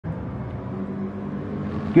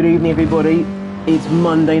Good evening, everybody. It's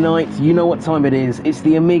Monday night. You know what time it is. It's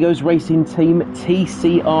the Amigos Racing Team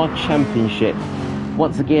TCR Championship.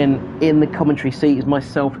 Once again, in the commentary seat is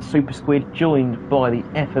myself, SuperSquid, joined by the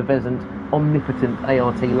effervescent, omnipotent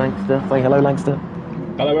ART Langster. Say hello, Langster.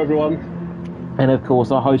 Hello, everyone. And of course,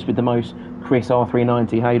 our host with the most, Chris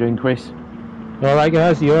R390. How you doing, Chris? All right,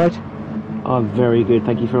 guys. You all right? I'm very good.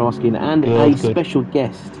 Thank you for asking. And good. Special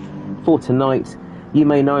guest for tonight. You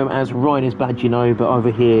may know him as Ryder's Badge, but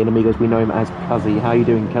over here in Amigos we know him as Cuzzy. How you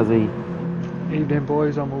doing, Cuzzy? Evening,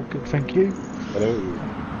 boys. I'm all good, thank you.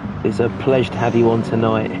 Hello. It's a pleasure to have you on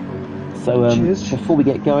tonight. So before we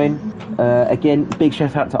get going, again, big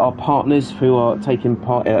shout out to our partners who are taking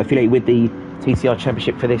part, affiliated with the TCR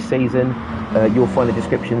Championship for this season. You'll find the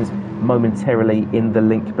descriptions momentarily in the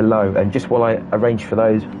link below. And just while I arrange for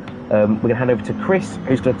those, we're going to hand over to Chris,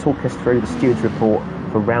 who's going to talk us through the stewards report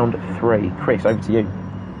for round 3. Chris, over to you.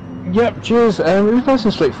 Yep, cheers. It was nice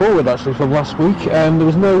and straightforward actually from last week. There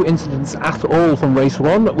was no incidents at all from race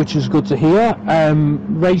 1, which is good to hear.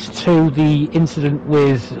 Race 2, the incident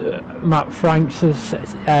with Matt Franks,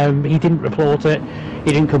 he didn't report it,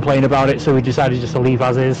 he didn't complain about it, so he decided just to leave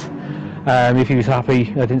as is. If he was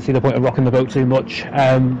happy, I didn't see the point of rocking the boat too much.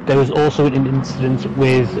 There was also an incident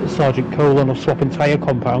with Sergeant Colon of swapping tyre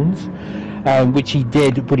compounds, which he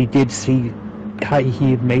did, but he did see he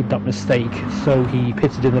had made that mistake, so he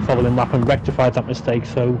pitted in the following lap and rectified that mistake,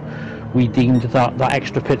 so we deemed that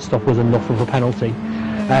extra pit stop was enough of a penalty.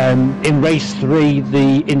 In race 3,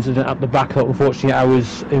 the incident at the back that unfortunately I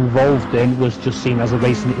was involved in was just seen as a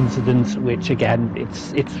racing incident, which again,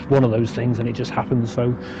 it's one of those things and it just happens,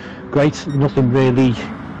 so great, nothing really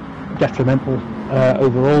detrimental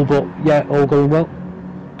overall, but yeah, all going well.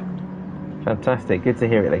 Fantastic, good to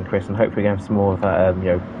hear it then, Chris, and hopefully we have some more of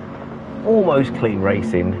that almost clean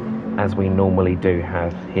racing as we normally do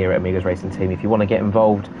have here at Amigos Racing Team. If you want to get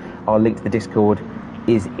involved, our link to the Discord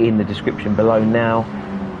is in the description below now,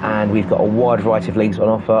 and we've got a wide variety of leagues on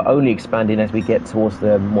offer, only expanding as we get towards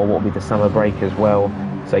the more what will be the summer break as well.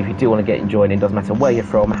 So if you do want to get joined in, doesn't matter where you're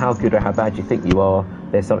from, how good or how bad you think you are,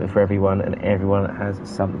 there's something for everyone and everyone has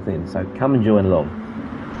something, so come and join along.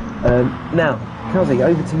 Now, Kelsey,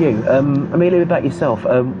 over to you. I mean, a little bit about yourself.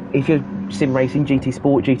 If you're sim racing, GT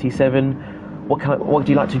Sport, GT7, what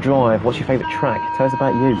do you like to drive? What's your favourite track? Tell us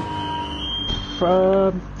about you.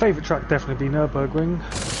 Favourite track definitely be Nürburgring.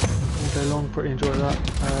 All day long, pretty enjoy that.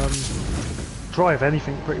 Drive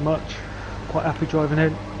anything pretty much. Quite happy driving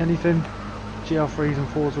anything. GR3s and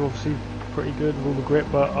 4s are obviously pretty good with all the grip,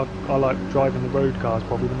 but I like driving the road cars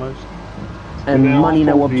probably the most. And money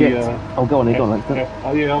no object. Go on.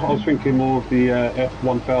 Yeah, I was thinking more of the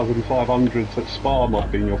F1500s at Spa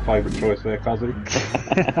might be your favourite choice there, Cuzzy.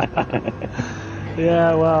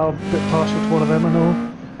 Yeah, well, a bit partial to one of them and all.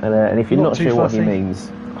 And if you're not sure what fussy. he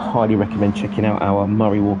means, highly recommend checking out our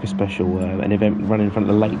Murray Walker special, an event running in front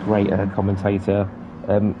of the late great commentator.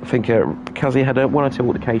 I think Cuzzy had one or two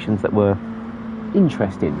altercations that were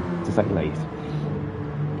interesting, to say the least.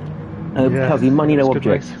 Cuzzy, money no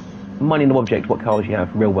object. Money no object, what cars you have,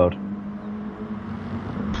 real world?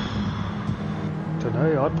 Don't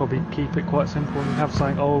know, I'd probably keep it quite simple and have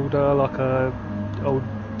something older, like a old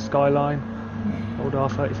Skyline, old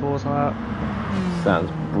R34 or something like that. Sounds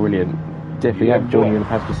brilliant. Definitely have joined you in the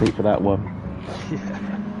passenger seat for that one. Yeah.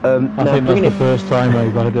 I think that's the first time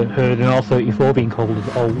I've heard an R34 being called as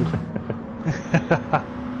old.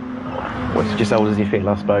 Well, it's just old as you feel,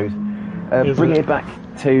 I suppose. Bringing it back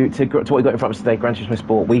to what we got in front of us today, Gran Turismo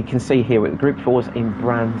Sport, we can see here with Group 4s in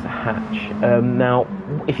Brands Hatch. Now,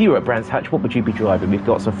 if you were at Brands Hatch, what would you be driving? We've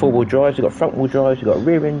got some four-wheel drives, we've got front-wheel drives, we've got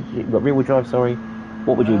rear-wheel drive, sorry.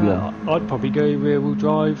 What would you be on? I'd probably go rear-wheel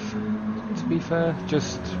drive, to be fair.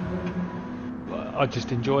 I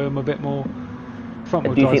just enjoy them a bit more.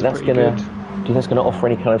 Front-wheel drive's pretty good. Do you think that's going to offer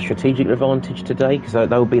any kind of strategic advantage today? Because that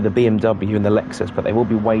will be the BMW and the Lexus, but they will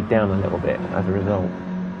be weighed down a little bit as a result.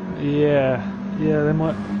 Yeah, they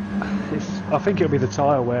might. I think it'll be the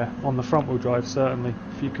tyre wear on the front wheel drive, certainly.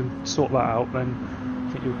 If you can sort that out, then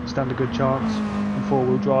I think you'll stand a good chance. And four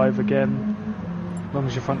wheel drive again, as long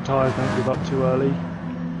as your front tyres don't give up too early,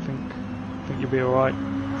 I think you'll be alright.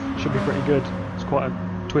 Should be pretty good. It's quite a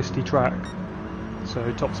twisty track,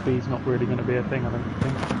 so top speed's not really going to be a thing, I don't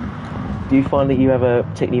think. Do you find that you have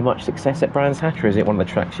particularly much success at Brands Hatch, or is it one of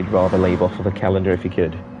the tracks you'd rather leave off of the calendar if you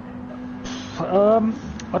could?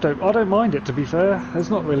 I don't mind it, to be fair. There's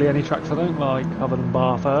not really any tracks I don't like other than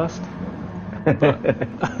Bathurst.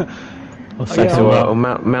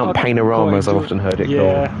 Mount Panorama, as I've often heard it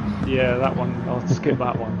called. Yeah, that one. I'll skip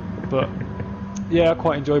that one. But yeah, I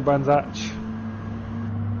quite enjoy Brands Hatch.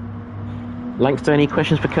 Langster, any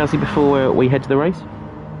questions for Kelsey before we head to the race?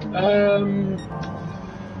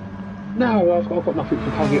 No, I've got nothing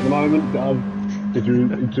for Cuzzy at the moment. Did you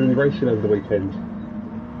do any racing over the weekend?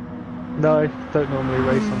 No, don't normally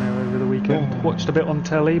race on there over the weekend. Watched a bit on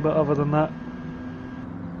telly, but other than that,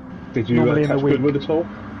 Did you normally in the catch week. Goodwood at all?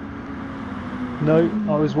 No,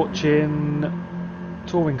 I was watching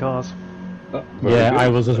touring cars. Very Yeah, good. I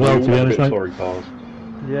was as well, We to be all love honest, a bit of mate. touring cars.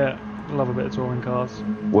 Yeah, love a bit of touring cars.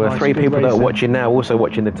 Well, Nice, three good people that are racing. watching now also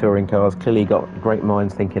watching the touring cars. Clearly got great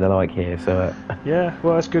minds thinking alike here. So Yeah,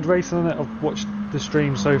 well, that's good racing, isn't it? I've watched the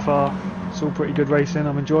stream so far. It's all pretty good racing.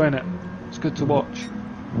 I'm enjoying it. It's good to watch.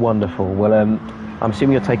 wonderful. Well, I'm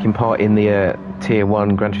assuming you're taking part in the Tier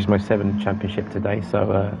 1 Gran Turismo 7 Championship today.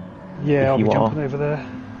 So Yeah, if I'll be you jumping are, over there.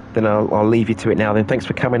 then I'll leave you to it now. Then thanks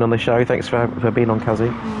for coming on the show. Thanks for being on,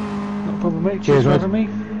 Cuzzy. Not a problem, mate. Cheers, Cheers for mate.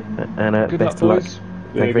 having me. And Good best luck, of luck. boys.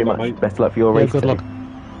 Thank you very good luck, much. mate. Best of luck for your Yeah, race. good too. luck.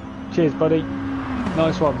 Cheers, buddy.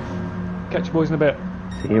 Nice one. Catch you boys in a bit.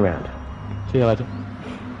 See you around. See you later.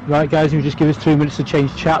 Right, guys, you just give us 2 minutes to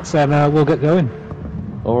change chats and we'll get going.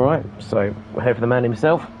 All right. So we're here for the man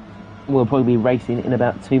himself. We'll probably be racing in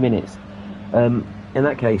about 2 minutes. In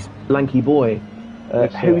that case, Lanky Boy,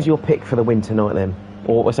 Yes, sir. who's your pick for the win tonight then?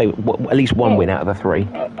 Or I say at least one win out of the three.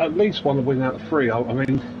 At least one win out of three. I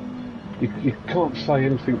mean, you can't say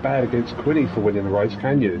anything bad against Quinny for winning the race,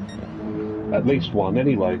 can you? At least one,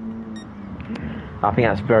 anyway. I think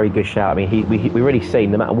that's a very good shout. I mean, we really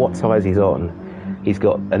seen no matter what tyres he's on, he's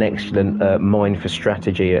got an excellent mind for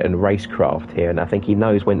strategy and racecraft here, and I think he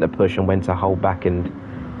knows when to push and when to hold back and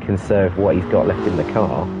conserve what he's got left in the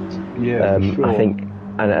car. Yeah, for sure. I think,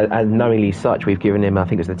 and knowingly such, we've given him, I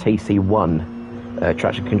think it was the TC1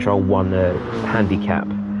 traction control 1 handicap.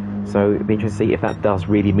 So it'd be interesting to see if that does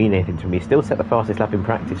really mean anything to me. Still set the fastest lap in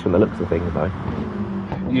practice from the looks of things, though.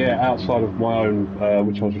 Yeah, outside of my own,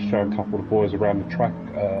 which I was just showing a couple of the boys around the track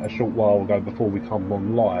a short while ago before we come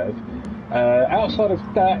on live. Outside of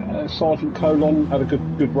that, Sergeant Colon had a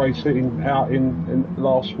good racing out in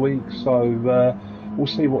last week, so we'll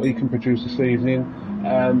see what he can produce this evening.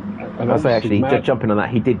 And I'll say actually, just jumping on that,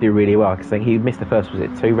 he did do really well because he missed the first, was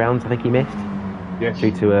it 2 rounds? I think he missed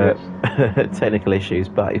due to technical issues.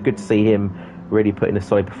 But it's good to see him really putting a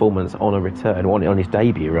solid performance on a return, on his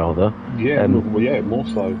debut rather. Yeah, more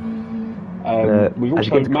so. We've as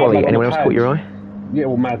you also get to quality, anyone else caught your eye? Yeah,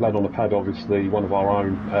 well, Mad Lad on the pad, obviously, one of our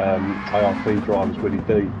own ARP drivers, Willie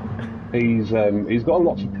D. He's got a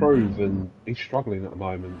lot to prove, and he's struggling at the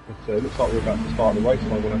moment. But it looks like we're about to start the race,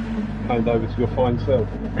 so I'm going to hand over to your fine self.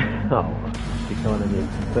 Oh, be kind of you.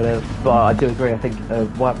 But I do agree. I think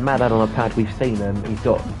Mad Lad on a pad we've seen, he's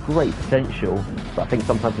got great potential. But I think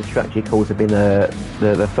sometimes the strategy calls have been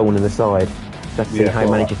the thorn in the side. Just to see how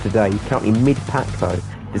he manages today. He's currently mid-pack though.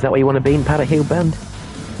 Is that where you want to be in Paddock Hill Bend?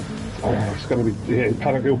 Oh, it's going to be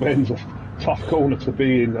Paddock Hill Bend's a tough corner to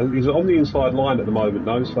be in. He's on the inside line at the moment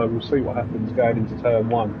though, so we'll see what happens going into turn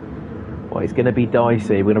 1. Well, it's going to be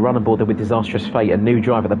dicey. We're going to run aboard there with Disastrous Fate, a new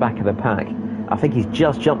driver at the back of the pack. I think he's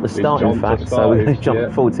just jumped the start, in fact, so we're going to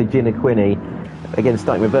jump forward to Gina Quinney. Again,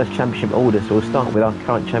 starting reverse championship order, so we'll start with our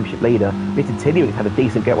current championship leader. Mr. Tilliwick's had a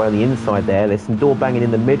decent getaway on the inside there. There's some door banging in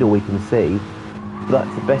the middle we can see. But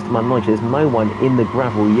to the best of my knowledge, there's no one in the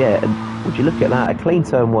gravel yet. And would you look at that? A clean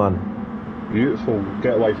turn 1. Beautiful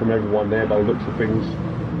getaway from everyone there, by the looks of things.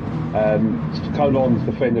 Colon's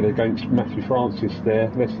defended against Matthew Francis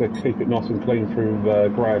there. Let's keep it nice and clean through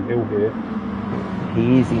Graham Hill here.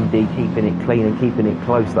 He is indeed keeping it clean and keeping it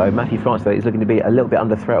close though. Matthew Francis though is looking to be a little bit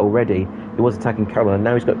under threat already. He was attacking Colin and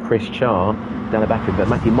now he's got Chris Charr down the back of him. But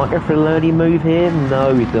Matthew might go for an early move here.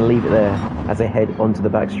 No, he's going to leave it there as they head onto the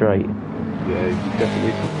back straight. Yeah, it's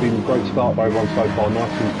definitely been a great start by everyone so far.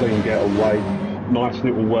 Nice and clean getaway. Nice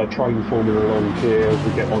little train forming along here as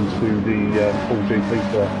we get onto the full GP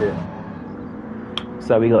circuit.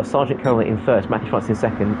 So we got Sergeant Colin in first, Matthew Francis in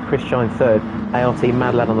second, Chris Charr in third, ART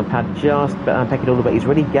Mad Lad on the pad just pecking all the way. He's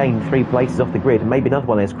already gained 3 places off the grid. Maybe another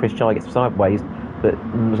one as Chris Charr gets sideways, but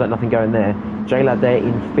there's like nothing going there. J-Lad there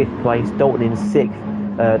in 5th place, Dalton in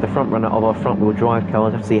 6th, the front runner of our front wheel drive car.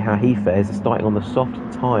 Let's have to see how he fares, starting on the soft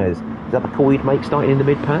tyres. Is that the call you'd make starting in the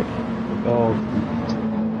mid-pack?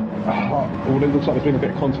 Although it looks like there's been a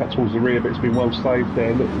bit of contact towards the rear, but it's been well saved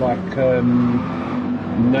there. Looked like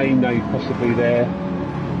Nene possibly there.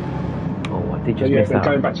 Oh, I did just miss that.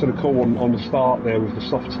 Going back to the call on the start there with the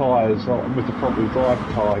soft tyres, with the front wheel drive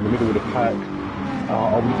car in the middle of the pack,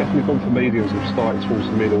 I would have definitely gone for mediums and started towards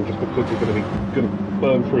the middle, just because we're going to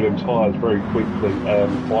burn through them tyres very quickly,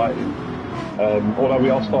 fighting. Although we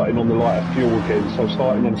are starting on the lighter fuel again, so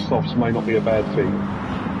starting on the softs may not be a bad thing.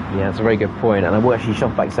 Yeah, that's a very good point. And I will actually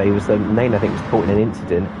shot back to say he was Nane, I think, was caught in an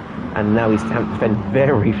incident. and now he's having to defend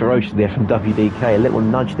very ferociously there from WDK. A little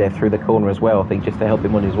nudge there through the corner as well, I think, just to help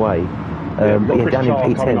him on his way. But yeah, down in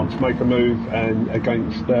P10. Coming up to make a move and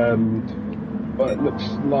against, it looks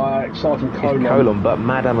like Sergeant Colon. But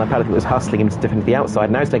Mad Adam I think was hustling him to defend the outside.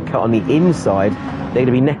 Now it's they cut on the inside. They're going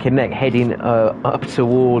to be neck and neck heading up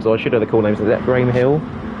towards, or I should know the call names, is that Graham Hill?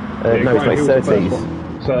 No, it's like Surtees.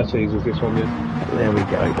 Surtees was this one, yeah. There we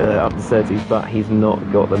go, up to Surtees, but he's not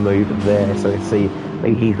got the move there. So let's see,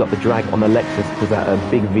 maybe he's got the drag on the Lexus, because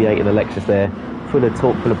that big V8 in the Lexus there, full of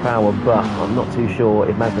torque, full of power, but I'm not too sure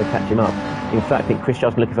if Mad's going to catch him up. In fact, I think Chris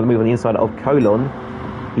Charles looking for the move on the inside of Colon.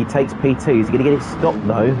 He takes P2. Is he going to get it stopped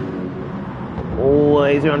though? Oh,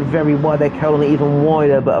 he's run very wide there. Colon even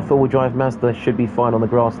wider, but a four-wheel drive Mazda should be fine on the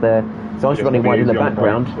grass there. So I'm just running wide in the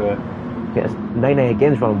background. Yes, Nene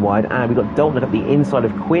again's run wide, and we've got Dalton at the inside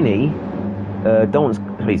of Quinny.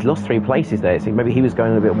 He's lost 3 places there, so maybe he was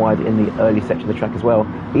going a little bit wide in the early section of the track as well.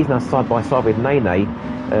 He's now side by side with Nene,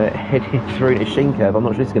 heading through to Shin curve. I'm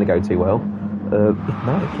not sure this is going to go too well. No,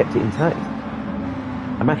 he kept it intact.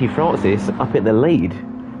 And Matthew Francis up in the lead.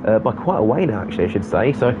 By quite a way now, actually, I should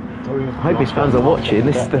say. So I hope his fans are watching.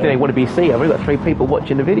 This is the thing they want to be seeing. I've only got 3 people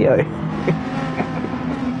watching the video.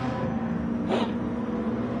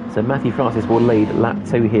 So Matthew Francis will lead lap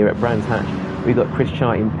 2 here at Brands Hatch. We've got Chris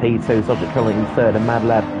Chart in P2, Sergeant Cullen in 3rd, and Mad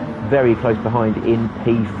Lad very close behind in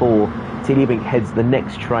P4. T. Liebink heads the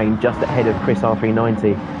next train just ahead of Chris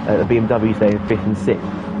R390. The BMW's there in 5th and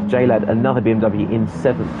 6th. J-Lad, another BMW in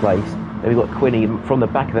 7th place. Then we've got Quinny from the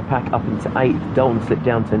back of the pack up into 8th. Dalton slipped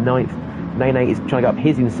down to 9th. Nene is trying to go up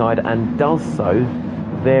his inside and does so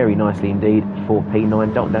very nicely indeed for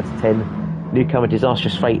P9. Dalton down to 10. Newcomer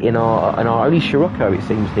Disastrous Fate in our only Scirocco, it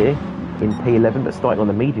seems, here in P11, but starting on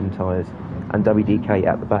the medium tyres. And WDK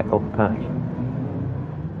at the back of the pack.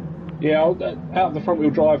 Yeah, out of the front-wheel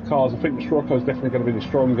drive cars, I think the Scirocco is definitely going to be the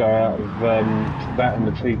stronger out of that and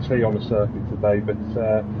the TT on the circuit today, but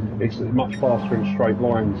it's much faster in straight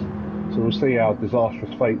lines. So we'll see how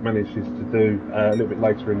Disastrous Fate manages to do a little bit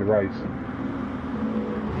later in the race.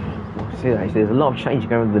 See, actually, there's a lot of change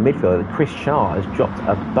going on in the midfield. Chris Shah has dropped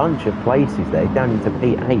a bunch of places there, down into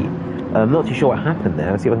P8. I'm not too sure what happened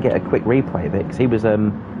there. I'll see if I can get a quick replay of it, because he was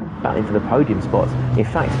battling for the podium spots. In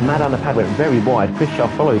fact, Mad on the pad went very wide. Chris Shah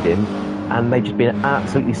followed him, and they've just been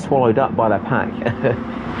absolutely swallowed up by that pack.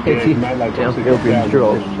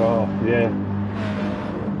 Yeah.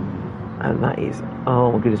 And that is,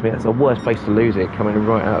 oh my goodness me, that's the worst place to lose it, coming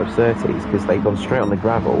right out of Surtees, because they've gone straight on the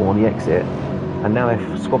gravel on the exit, and now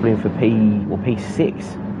they're squabbling for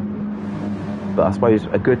P6. But I suppose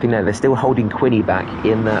a good thing now, they're still holding Quinny back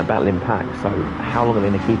in that battling pack, so how long are they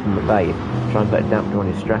going to keep him at bay? Try and put a dampener on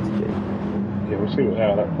his strategy. Yeah, we'll see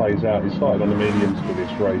how that plays out. He started on the mediums for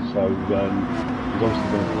this race, so he's obviously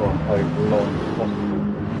going to try and play as long as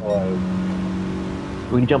possible.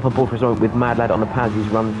 We can jump on board for a moment with Mad Lad on the pads. He's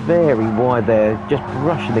run very wide there, just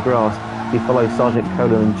brushing the grass. He follows Sergeant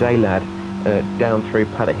Colin and J-Lad down through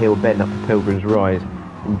Paddock Hill, bed up to Pilgrim's Rise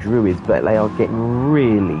and Druids, but they are getting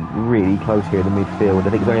really close here in the midfield. I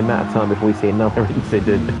think it's only a matter of time before we see another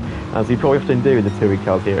incident, as we probably often do in the touring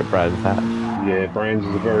cars here at Brands Hatch. Yeah, Brands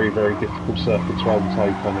is a very difficult circuit to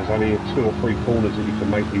overtake on. There's only 2 or 3 corners that you can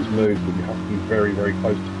make these moves, but you have to be very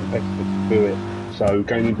close to competitors to do it. So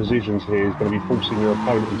gaining positions here is going to be forcing your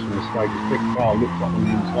opponent into a mistake. A quick car looks like on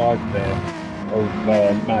the inside there of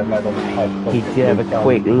Mad Lad on the pad. He did have a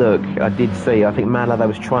quick look. I did see. I think Mad Lad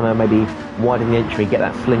was trying to maybe widen the entry, get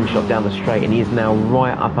that slingshot down the straight, and he is now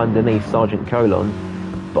right up underneath Sergeant Colon.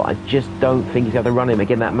 But I just don't think he's going to run him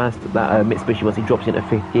again. That Mitsubishi, once he drops into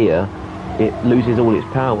 5th gear, it loses all its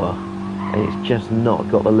power, and it's just not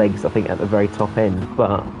got the legs, I think, at the very top end.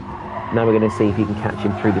 But now we're going to see if he can catch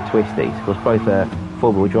him through the twisties. Of course, both are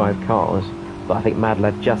 4-wheel drive cars, but I think Mad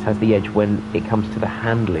Lad just has the edge when it comes to the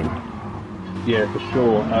handling. Yeah, for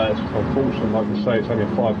sure. It's unfortunate, like you say, it's only a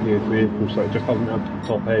 5-gear vehicle, so it just doesn't have the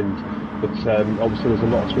top end. But obviously there's a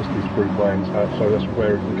lot of twisties through Brands Hatch, so that's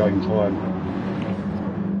where it can gain time.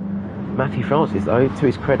 Matthew Francis, though, to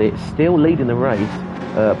his credit, still leading the race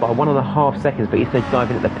by 1.5 seconds, but he's going to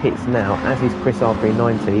dive in at the pits now, as is Chris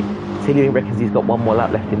R390. Tilly reckons he's got 1 more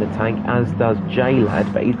lap left in the tank, as does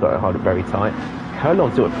J-Lad, but he's got to hold it very tight.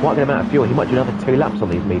 Colon's still at quite a good amount of fuel. He might do another 2 laps on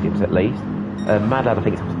these mediums at least. Mad Lad, I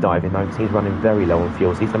think, is going to dive in though, because he's running very low on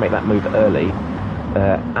fuel, so he's going to make that move early,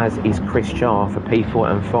 as is Chris Char for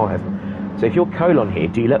P4 and 5. So if you're Colon here,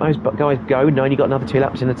 do you let those guys go knowing you've got another 2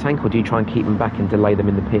 laps in the tank, or do you try and keep them back and delay them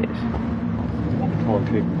in the pits? Try and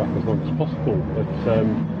keep them back as long as possible, but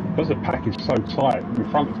because the pack is so tight in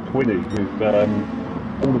front of Quinny, with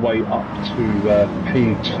all the way up to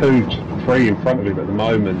P2 to 3 in front of him at the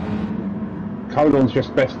moment, Colon's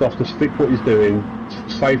just best off to stick what he's doing,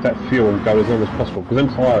 save that fuel and go as long as possible, because them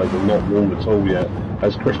tyres are not warm at all yet,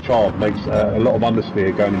 as Chris Chard makes a lot of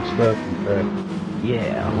understeer going in circles there.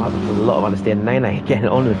 Yeah, I like a lot of understanding. Nene getting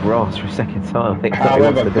on the grass for a second time. I think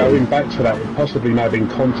however, going back to that, it possibly may have been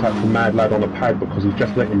contact from Mad Lad on a pad because he's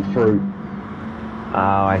just let him through. Oh,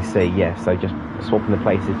 I see, yeah, so just swapping the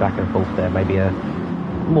places back and forth there, maybe a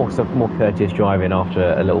more courteous driving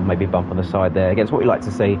after a little maybe bump on the side there. Against what we like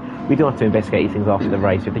to see, we do have to investigate these things after the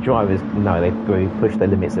race. If the drivers know they've pushed their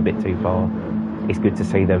limits a bit too far, it's good to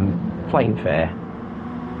see them playing fair.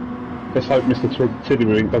 Let's hope Mr.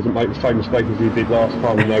 Tiddlywink doesn't make the same mistake as he did last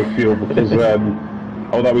time with no fuel, because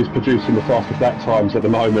although he's producing the fastest lap times at the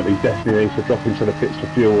moment, he definitely needs to drop into the pits for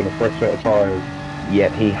fuel and a fresh set of tyres.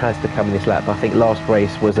 Yep, he has to come in this lap. I think last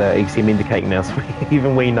race was, you see him indicating now, so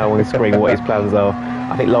even we know on the screen what his plans are.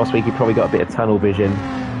 I think last week he probably got a bit of tunnel vision,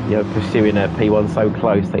 pursuing a P1 so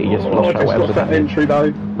close that he just lost track. Lost that entry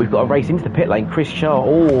though. We've got a race into the pit lane. Chris Chard,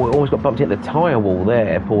 almost got bumped into the tyre wall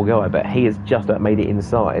there, poor guy, but he has just about made it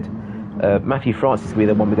inside. Matthew Francis will be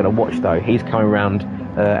the one we're going to watch though. He's coming around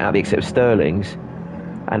out the exit of Sterling's.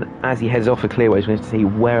 And as he heads off the clearways, we're going to see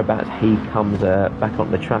whereabouts he comes back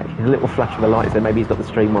onto the track. A little flash of the lights there. Maybe he's got the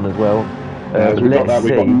stream on as well. We've got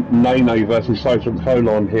Nene versus Sergeant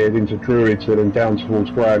Colon here into Druids and then down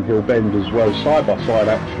towards Graham Hill Bend as well. Side-by-side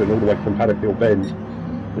action all the way from Paddock Hill Bend.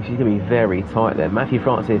 Which is going to be very tight there. Matthew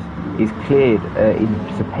Francis is cleared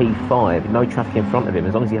into P5. No traffic in front of him.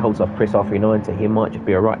 As long as he holds off Chris R390, he might just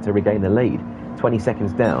be alright to regain the lead. 20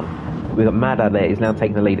 seconds down. We've got Mad Lad there. He's now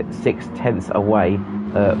taking the lead at 6/10 away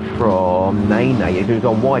from Nene, who's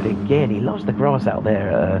gone wide again. He loves the grass out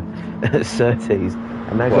there at Surtees.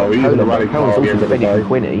 And they've got Colin's also defending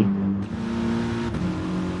Quinny.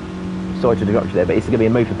 Sorry to interrupt you there, but it's going to be a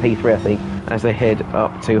move for P3, I think, as they head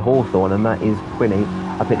up to Hawthorne, and that is Quinny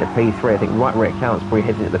up into P3. I think right where it counts, probably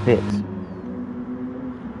heading into the pits.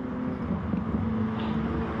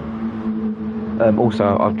 Also,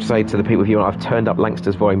 I'll say to the people here, I've turned up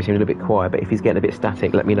Langster's volume. He's a little bit quiet, but if he's getting a bit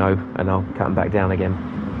static, let me know, and I'll cut him back down again.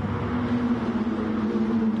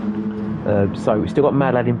 So we've still got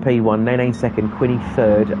Mad Lad in P1, Nene second, Quinny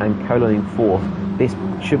third, and Colon in fourth. This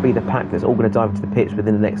should be the pack that's all going to dive into the pits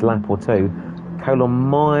within the next lap or two. Colon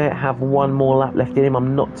might have one more lap left in him.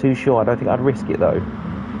 I'm not too sure. I don't think I'd risk it though.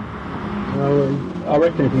 I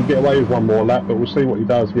reckon he can get away with one more lap, but we'll see what he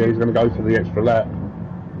does. Yeah, he's going to go for the extra lap.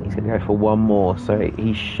 He's going to go for one more, so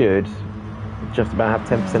he should just about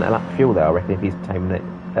have 10% of lap fuel there, I reckon, if he's timing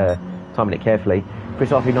it carefully. Chris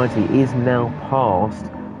R390 is now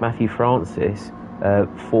past Matthew Francis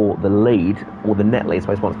for the lead, or the net lead, I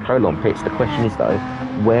suppose, once Colon pits. The question is, though,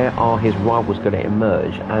 where are his rivals going to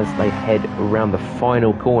emerge as they head around the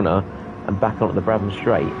final corner and back onto the Brabham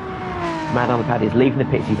Straight? Mad on the pad is leaving the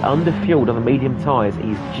pits. He's under-fueled on the medium tyres.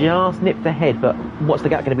 He's just nipped ahead, but what's the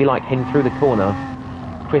gap going to be like heading through the corner?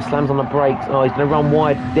 Chris slams on the brakes. Oh, he's going to run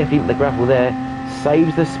wide, definitely with the gravel there.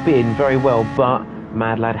 Saves the spin very well, but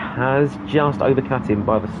Mad Lad has just overcut him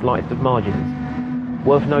by the slightest of margins.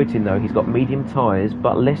 Worth noting, though, he's got medium tyres,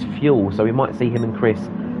 but less fuel, so we might see him and Chris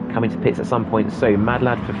come into pits at some point soon. Mad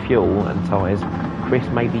Lad for fuel and tyres. Chris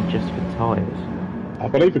maybe just for tyres. I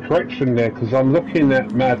believe a correction there, because I'm looking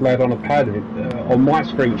at Mad Lad on a pad on my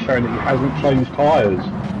screen showing that he hasn't changed tyres.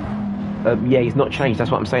 Yeah, he's not changed, that's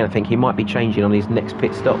what I'm saying. I think he might be changing on his next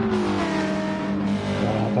pit stop. I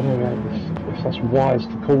don't know if that's wise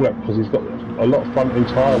to call that, because he's got a lot of front end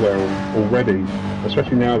tyre wear already,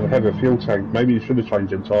 especially now with a heavier fuel tank. Maybe he should have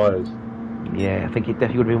changed them tyres. Yeah, I think it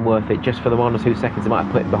definitely would have been worth it. Just for the 1 or 2 seconds, it might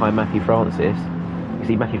have put him behind Matthew Francis. You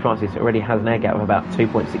see, Matthew Francis already has an air gap of about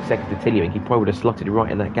 2.6 seconds to Tiddlywink. He probably would have slotted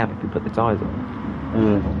right in that gap if he put the tyres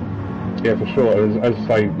on. Yeah, for sure. As I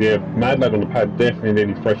say, yeah, Mad Lad on the pad definitely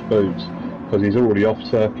needed fresh boots, because he's already off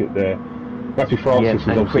circuit there. Matthew Francis is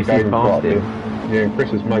obviously gaining quite a bit. Yeah, and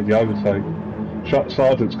Chris has made the overtake.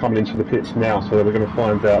 Sargent's coming into the pits now, so we're going to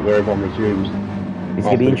find out where everyone resumes. It's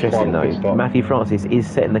going to be interesting though. Matthew Francis is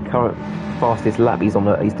setting the current fastest lap. He's on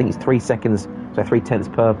I think it's 3 seconds, so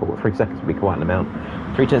 3/10 purple. 3 seconds would be quite an amount.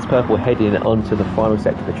 3/10 purple heading onto the final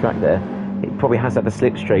section of the track there. It probably has had the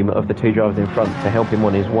slipstream of the 2 drivers in front to help him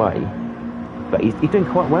on his way. But he's doing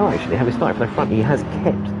quite well actually. Having started from the front, he has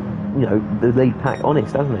kept, the lead pack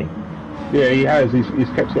honest, hasn't he? Yeah, he has. He's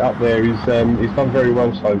kept it up there. He's done very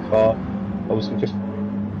well so far. Obviously, just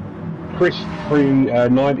Chris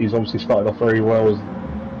 390's obviously started off very well as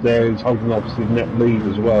there. He's holding obviously net lead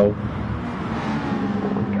as well.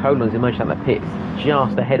 Colon's emerged out of the pits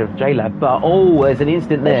just ahead of J-Lab, but there's an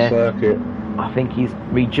instant there. Circuit. I think he's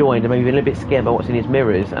rejoined and maybe a little bit scared by what's in his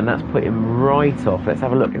mirrors, and that's put him right off. Let's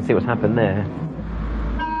have a look and see what's happened there.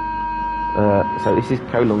 So this is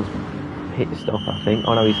Colon's pit stop, I think.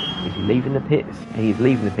 Oh no, is he leaving the pits? He's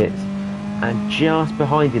leaving the pits. And just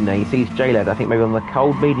behind him there, you see J-Lad, I think maybe on the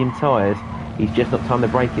cold medium tyres, he's just not timed the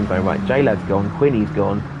braking zone right. J-Lad's gone, Quinny's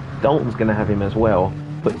gone, Dalton's going to have him as well.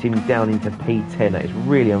 Puts him down into P10. That is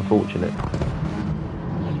really unfortunate.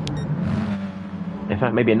 In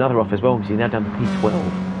fact, maybe another off as well, because he's now down to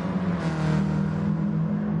P12.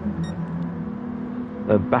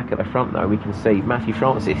 Back at the front though, we can see Matthew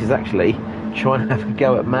Francis is actually trying to have a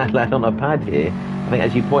go at Mad Lad on a pad here. I think,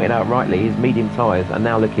 as you pointed out rightly, his medium tyres are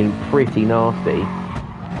now looking pretty nasty,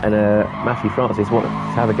 and Matthew Francis wants to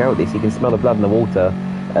have a go at this. He can smell the blood in the water.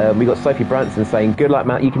 We got Sophie Branson saying, "Good luck,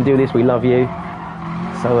 Matt. You can do this. We love you."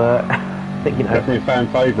 So I think, you know, definitely a fan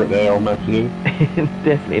favourite there on Matthew.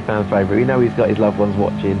 Definitely a fan favourite. We know he's got his loved ones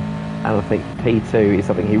watching, and I think P2 is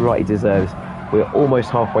something he rightly deserves. We're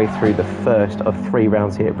almost halfway through the first of 3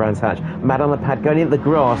 rounds here at Brands Hatch. Mad on the pad going into the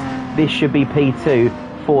grass. This should be P2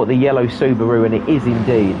 for the yellow Subaru, and it is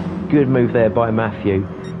indeed. Good move there by Matthew.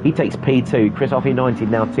 He takes P2. Chris off E90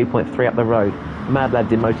 now 2.3 up the road. Mad Lad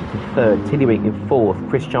demoted to 3rd. Tiddywink in 4th.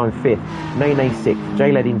 Chris Chine 5th. Nene 6th.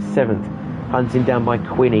 J-Lad in 7th. Hunting down by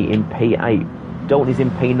Quinny in P8. Dalton is in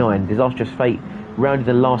P9. Disastrous Fate rounded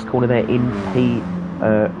the last corner there in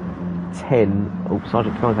P10. Oh,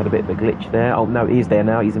 Sergeant Klein's had a bit of a glitch there. Oh no, he's there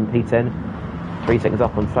now. He's in P10. 3 seconds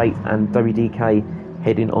up on Fate, and WDK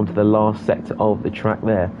heading onto the last sector of the track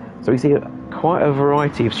there. So we see quite a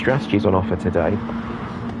variety of strategies on offer today.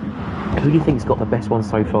 Who do you think's got the best one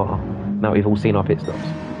so far? Now we've all seen our pit stops.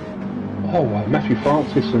 Oh, Matthew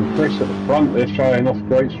Francis and Chris at the front, they're showing off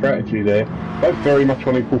great strategy there. Both very much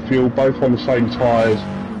on equal fuel, both on the same tyres.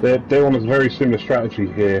 They're on a very similar strategy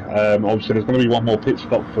here. Obviously, there's going to be one more pit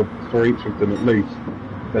stop for each of them at least.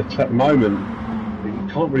 But at the moment, you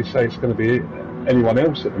can't really say it's going to be anyone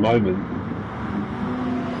else at the moment.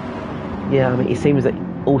 Yeah, I mean, it seems that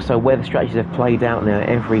also where the strategies have played out now,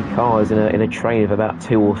 every car is in a train of about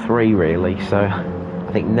 2 or 3 really. So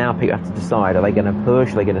I think now people have to decide: are they going to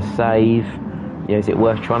push? Are they going to save? You know, is it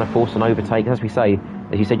worth trying to force an overtake? As we say,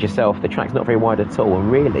 as you said yourself, the track's not very wide at all,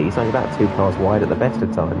 and really it's only about 2 cars wide at the best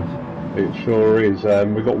of times. It sure is.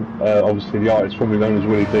 We've got obviously the artist formerly known as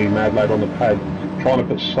Willie D, Mad Lad on the pad, trying to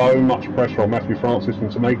put so much pressure on Matthew Francis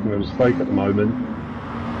into making a mistake at the moment.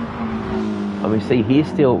 I mean, see, he is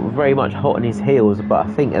still very much hot on his heels, but I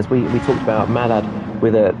think, as we talked about Mad Lad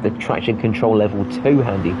with the traction control level 2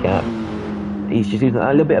 handicap, he's just using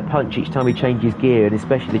a little bit of punch each time he changes gear, and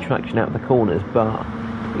especially the traction out of the corners, but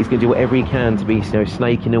he's going to do whatever he can to be, you know,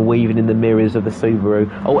 snaking and weaving in the mirrors of the Subaru.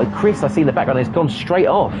 Oh, and Chris, I see in the background, he's gone straight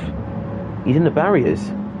off. He's in the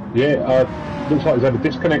barriers. Yeah, looks like he's had a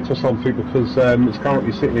disconnect or something, because it's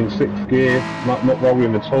currently sitting in 6th gear, not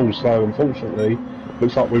rolling at all, so unfortunately,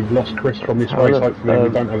 looks like we've lost Chris from this race. Look, hopefully we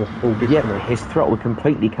don't have a full disconnect. Yeah, his throttle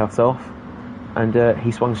completely cut off, and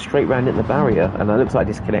he swung straight round in the barrier, and it looks like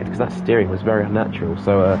a disconnect because that steering was very unnatural,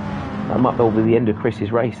 so that might be the end of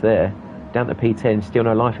Chris's race there. Down to P10, still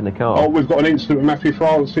no life in the car. Oh, we've got an incident with Matthew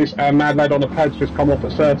Francis and Mad Lad on the pads just come off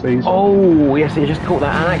at 30s. Oh, yes, he just caught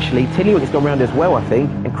that. And actually, Tiddlywink's gone round as well, I think.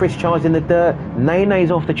 And Chris Charles in the dirt.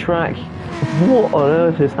 Nene's off the track. What on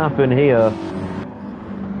earth has happened here?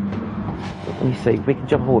 Let me see. We can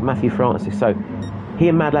jump forward. Matthew Francis. So, he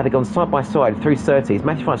and Mad Lad have gone side by side through 30s.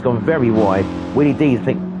 Matthew Francis has gone very wide. Willie D, I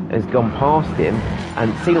think, has gone past him.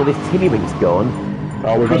 And seeing all this, Tiddlywink's gone.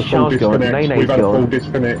 Oh, we've Chris Charles gone. Nene's we've had a full gone.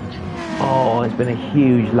 disconnect. Oh, it's been a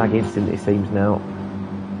huge lag incident, it seems now.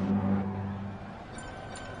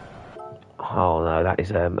 Oh no,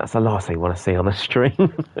 that's the last thing you want to see on the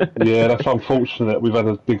stream. Yeah, that's unfortunate. We've had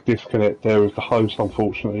a big disconnect there with the host,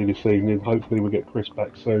 unfortunately, this evening. Hopefully we'll get Chris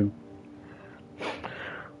back soon.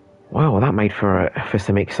 Wow, that made for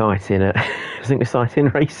some exciting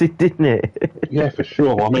racing, didn't it? Yeah, for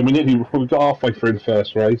sure. I mean, we got halfway through the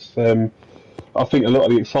first race. I think a lot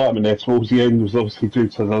of the excitement there towards the end was obviously due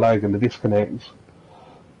to the lag and the disconnects.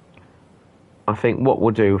 I think what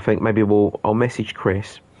we'll do, maybe I'll message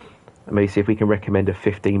Chris and maybe see if we can recommend a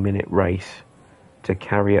 15-minute race to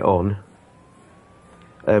carry it on.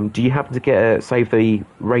 Do you happen to save the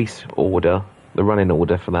race order, the running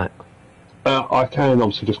order for that? I can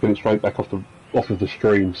obviously just get it straight back off of the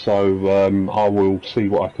stream, so I will see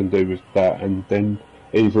what I can do with that, and then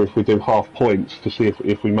either if we do half points to see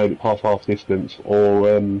if we made it past half distance, or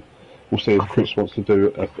we'll see if Chris wants to do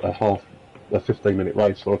a 15-minute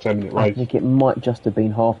race or a 10-minute race. I think it might just have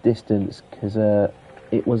been half distance because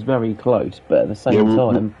it was very close, but at the same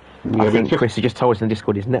time, I think Chris has just told us in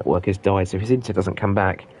Discord his network has died, so if his internet doesn't come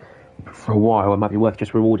back for a while, it might be worth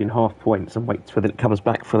just rewarding half points and wait till it comes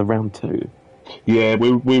back for the round 2. Yeah,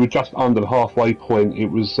 we were just under the halfway point. It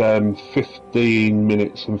was 15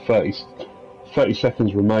 minutes and 30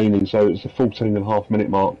 seconds remaining, so it was the 14.5 minute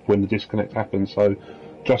mark when the disconnect happened. So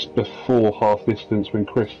just before half distance, when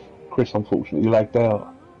Chris unfortunately lagged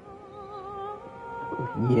out.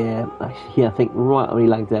 Yeah, actually, I think right when he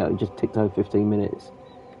lagged out, it just ticked over 15 minutes.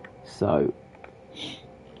 So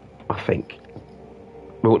I think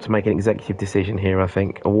we ought to make an executive decision here. I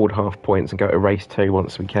think award half points and go to race 2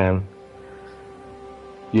 once we can.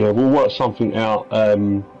 Yeah, we'll work something out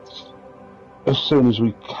as soon as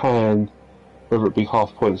we can, whether it be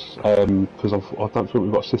half points, because I don't think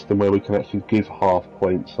we've got a system where we can actually give half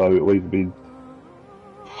points, so it'll either be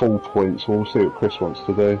full points, or we'll see what Chris wants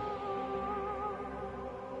to do.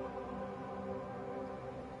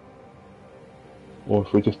 Or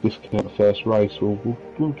if we just discount the first race, we'll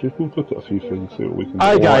look at a few things, see what we can do.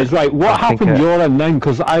 Hi guys, right, what I think, happened your end then?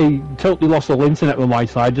 Because I totally lost all internet on my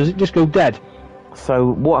side. Does it just go dead?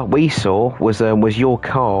 So what we saw was your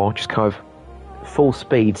car just kind of full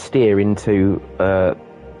speed steer into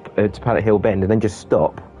Pallet Hill Bend and then just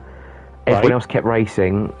stop. Everyone else kept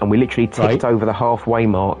racing, and we literally tipped over the halfway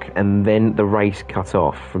mark, and then the race cut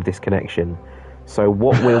off from disconnection. So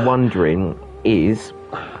what we're wondering is,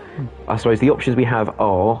 I suppose the options we have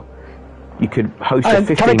are, you could host a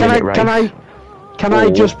 15-minute race. Can I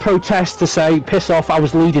just protest to say, piss off, I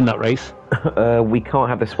was leading that race? We can't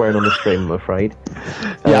have the swearing on the stream, I'm afraid.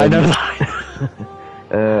 Yeah, I know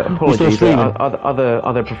that. Apologies,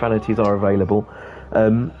 other profanities are available.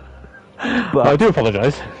 But I do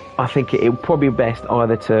apologise. I think it would probably be best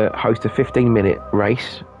either to host a 15-minute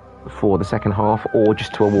race for the second half, or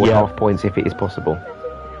just to award half points if it is possible.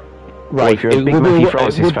 Right, or if you're a big Matthew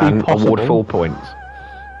Francis fan, award full points.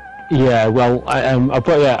 Yeah, well, I don't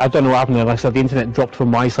know what happened there. Like I said, the internet dropped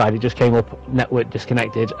from my side. It just came up network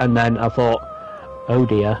disconnected, and then I thought, oh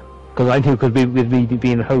dear, because I knew with me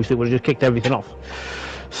being a host, it would have just kicked everything off.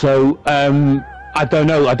 So I don't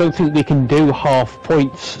know. I don't think we can do half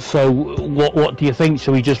points. So what do you think?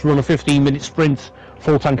 Shall we just run a 15-minute sprint,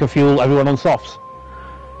 full tank of fuel, everyone on softs?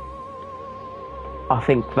 I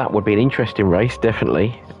think that would be an interesting race,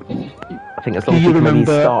 definitely. I think as long as we can maybe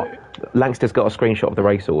start. Langster's got a screenshot of the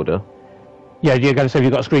race order. Yeah, you're going to say if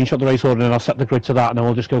you've got a screenshot of the race order, and I'll set the grid to that, and then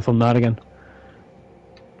we'll just go from there again.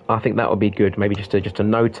 I think that would be good. Maybe just a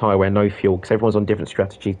no tyre, no fuel, because everyone's on different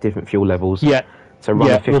strategies, different fuel levels. Yeah. So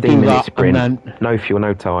run a 15-minute sprint, then, no fuel,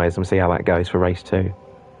 no tyres, and see how that goes for race 2.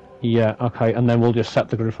 Yeah, okay, and then we'll just set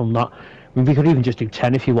the grid from that. I mean, we could even just do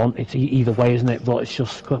 10 if you want. It's either way, isn't it? But it's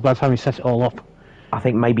just by the time we set it all up. I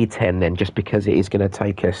think maybe 10 then, just because it is going to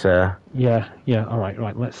take us... Yeah, all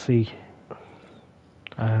right, let's see.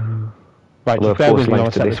 Right, well, of course,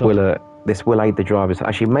 later this will aid the drivers.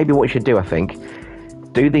 Actually, maybe what we should do, I think,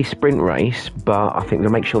 do the sprint race, but I think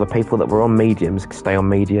we'll make sure the people that were on mediums stay on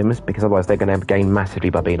mediums, because otherwise they're going to gain massively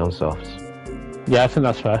by being on softs. Yeah, I think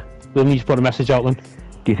that's fair. We'll need to put a message out then.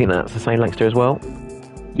 Do you think that's the same, Lancaster, as well?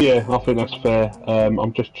 Yeah, I think that's fair.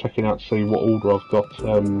 I'm just checking out to see what order I've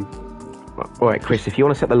got. Alright, Chris, if you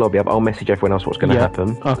want to set the lobby up, I'll message everyone else what's going to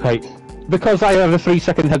happen. Okay. Because I have a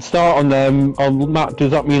 3-second head start on Matt,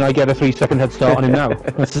 does that mean I get a 3-second head start on him now?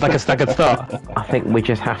 This is like a staggered start. I think we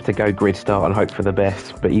just have to go grid start and hope for the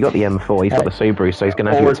best. But you got the M4, he's got the Subaru, so he's going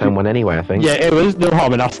to have you at turn 1 anyway, I think. Yeah, it was no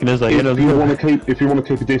harm in asking, is there? If you want to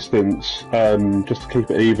keep a distance, just to keep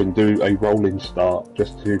it even, do a rolling start,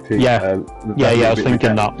 just to keep. I was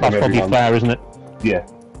thinking that. That's probably fair, isn't it? Yeah.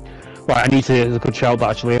 Right, it's a good shout, but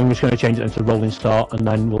actually, I'm just going to change it into rolling start, and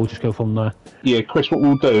then we'll just go from there. Yeah, Chris, what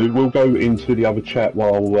we'll do, we'll go into the other chat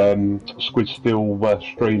while Squid's still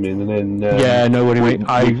streaming, and then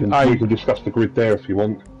we can discuss the grid there if you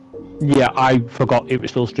want. Yeah, I forgot it was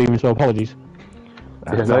still streaming, so apologies.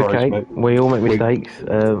 That's okay. We all make mistakes.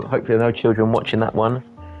 Hopefully, there are no children watching that one.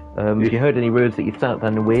 If you heard any words that you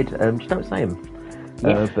sounded weird, just don't say them.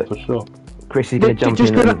 But for sure. Chris is going to jump in.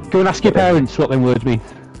 Just go and ask your parents what them words mean.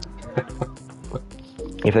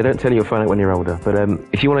 If they don't tell you, you'll find out when you're older. But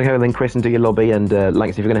if you want to go then, Chris, and do your lobby, and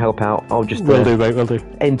Lanx, if you're going to help out, I'll just will do, mate. Will do.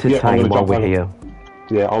 Entertain while we're here.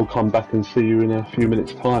 Yeah, I'll come back and see you in a few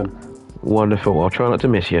minutes' time. Wonderful. I'll try not to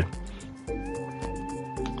miss you.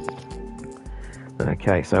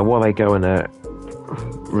 Okay, so while they go and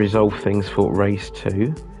resolve things for race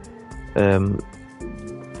 2,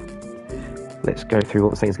 let's go through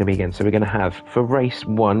what the thing's going to be again. So we're going to have, for race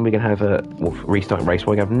 1, we're going to have restarting race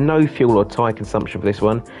 1, we're going to have no fuel or tyre consumption for this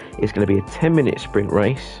one. It's going to be a 10-minute sprint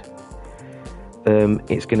race.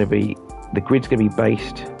 It's going to be, the grid's going to be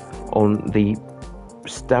based on the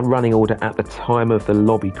running order at the time of the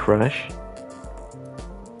lobby crash,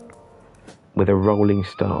 with a rolling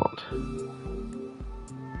start.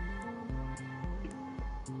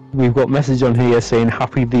 We've got message on here saying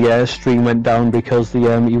happy the stream went down because he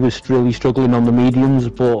was really struggling on the mediums,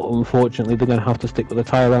 but unfortunately they're going to have to stick with the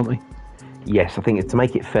tyre, aren't they? Yes, I think it's to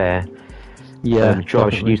make it fair. Yeah,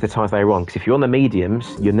 drivers should use the tyres they want, because if you're on the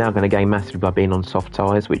mediums, you're now going to gain massively by being on soft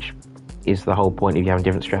tyres, which is the whole point of you having a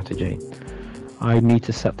different strategy. I need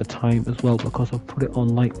to set the time as well because I've put it on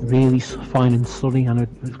like really fine and sunny, and it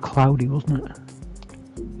was cloudy, wasn't it?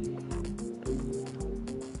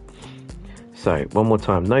 So, one more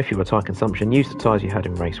time, no fuel or tyre consumption, use the tyres you had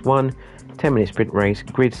in race 1, 10-minute sprint race,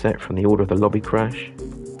 grid set from the order of the lobby crash.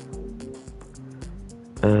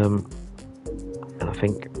 And I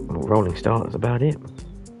think rolling start is about it.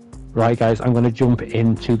 Right guys, I'm going to jump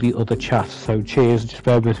into the other chat, so cheers, just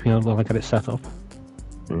bear with me while I get it set up.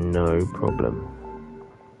 No problem.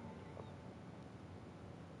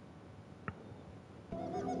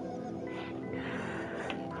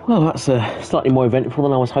 Well, that's slightly more eventful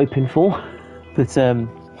than I was hoping for. But, Gran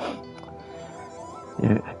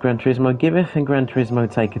Turismo giveth and Gran Turismo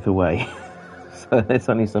taketh away. So there's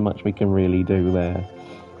only so much we can really do there.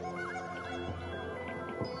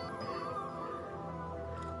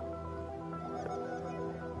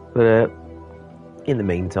 But, in the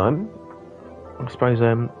meantime, I suppose,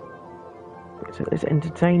 let's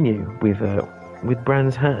entertain you with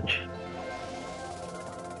Brands Hatch.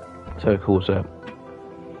 So, of course,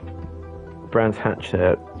 Brands Hatch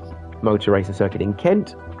motor racing circuit in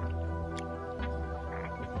Kent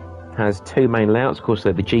has two main layouts. Of course,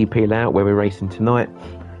 the GP layout where we're racing tonight,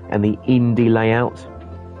 and the Indy layout,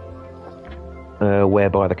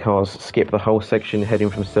 whereby the cars skip the whole section heading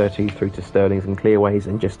from Surtees through to Stirlings and Clearways,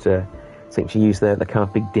 and just essentially use the kind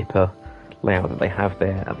of Big Dipper layout that they have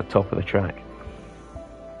there at the top of the track.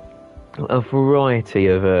 A variety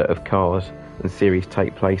of cars and series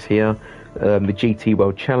take place here. The GT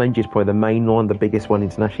World Challenge is probably the main one, the biggest one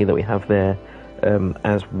internationally that we have there,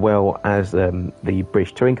 as well as the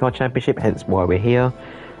British Touring Car Championship, hence why we're here.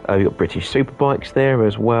 We've got British Superbikes there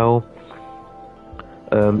as well.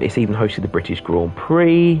 It's even hosted the British Grand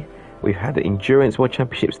Prix. We've had the Endurance World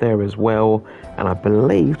Championships there as well, and I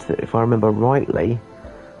believe that, if I remember rightly,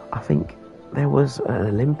 I think there was an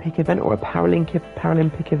Olympic event or a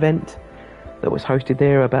Paralympic event that was hosted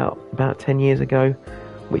there about 10 years ago,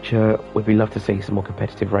 which would be love to see some more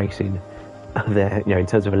competitive racing there, in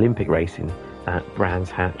terms of Olympic racing at Brands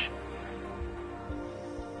Hatch.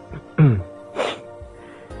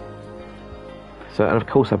 So, and of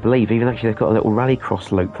course, I believe even actually they've got a little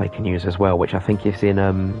rallycross loop they can use as well, which I think is in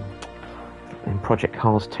Project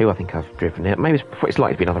Cars 2. I think I've driven it. Maybe it's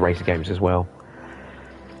likely to be in other racing games as well.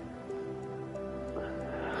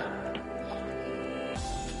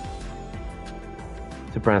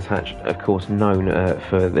 So Brands Hatch, of course, known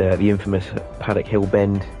for the infamous Paddock Hill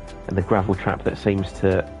Bend and the gravel trap that seems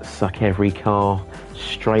to suck every car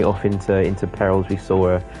straight off into perils. We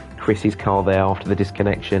saw Chris's car there after the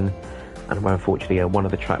disconnection, and where unfortunately one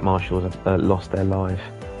of the track marshals lost their life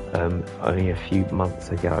only a few months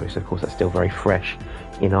ago. So of course that's still very fresh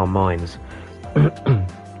in our minds.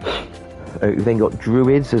 We've then got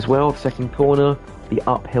Druids as well, second corner, the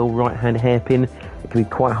uphill right-hand hairpin. It can be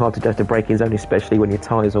quite hard to do the braking zone, especially when your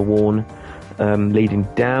tyres are worn. Leading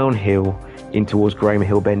downhill in towards Graham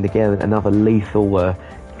Hill Bend again, another lethal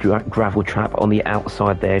gravel trap on the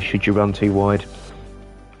outside there should you run too wide.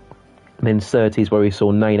 And then Surtees, where we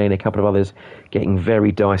saw Nene and a couple of others getting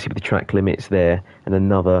very dicey with the track limits there, and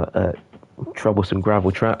another troublesome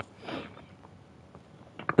gravel trap.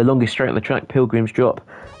 The longest straight on the track, Pilgrim's Drop,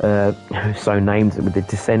 so named, with the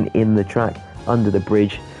descent in the track under the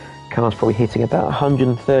bridge. Cars probably hitting about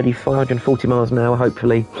 135, 140 miles an hour,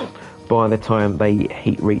 hopefully, by the time they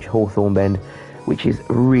reach Hawthorne Bend, which is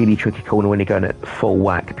a really tricky corner when you're going at full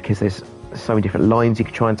whack, because there's so many different lines you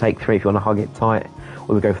could try and take through if you want to hug it tight,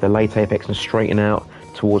 or we go for the late apex and straighten out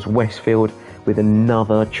towards Westfield with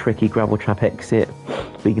another tricky gravel trap exit,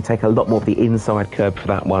 but you can take a lot more of the inside curb for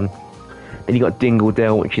that one. Then you've got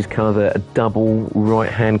Dingledale, which is kind of a double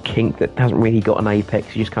right-hand kink that hasn't really got an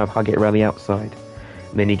apex, you just kind of hug it around the outside.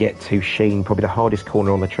 And then you get to Sheen, probably the hardest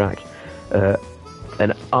corner on the track.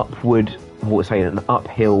 An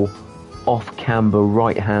uphill, off-camber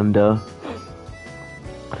right-hander.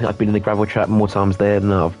 I think I've been in the gravel trap more times there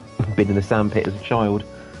than I've been in the sandpit as a child.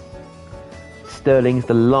 Stirling's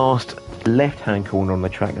the last left-hand corner on the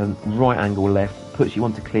track, and right angle left, puts you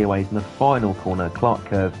onto Clearways in the final corner, Clark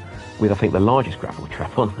Curve, with I think the largest gravel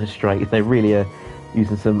trap on the straight. They really are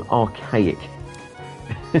using some archaic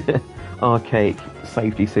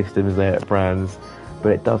safety systems there at Brands,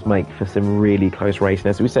 but it does make for some really close racing.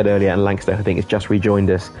 As we said earlier, and Lancaster, I think, has just rejoined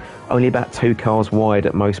us, only about 2 cars wide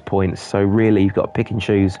at most points, so really you've got to pick and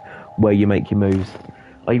choose where you make your moves.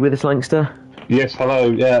 Are you with us, Langster? Yes, hello.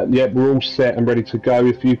 Yeah, we're all set and ready to go.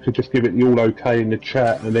 If you could just give it the all okay in the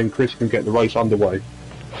chat, and then Chris can get the race underway.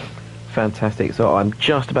 Fantastic. So I'm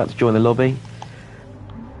just about to join the lobby.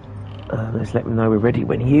 Let's let me know we're ready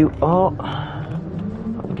when you are.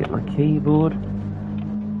 I can get my keyboard.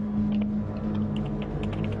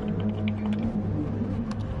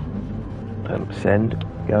 Send.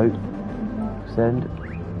 Go. Send.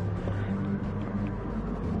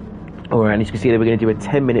 Alright, and as you can see, we're going to do a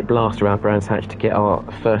 10-minute blast around Brands Hatch to get our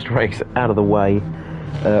first race out of the way.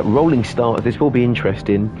 Rolling start. This will be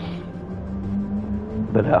interesting.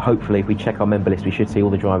 But hopefully, if we check our member list, we should see all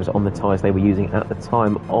the drivers on the tyres they were using at the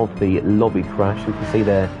time of the lobby crash. We can see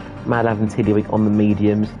there Mad Lav and Tiddlywick on the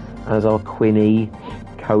mediums, as are Quinny,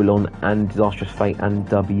 Colon, and Disastrous Fate and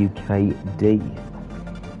WKD.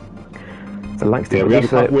 So, Langston, yeah,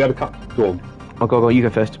 we had a couple. Go on. Oh, go, you go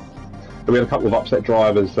first. We had a couple of upset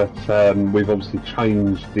drivers that we've obviously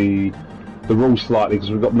changed the rules slightly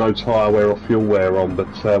because we've got no tyre wear or fuel wear on, but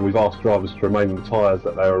we've asked drivers to remain in the tyres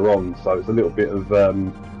that they were on, so it's a little bit of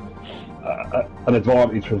an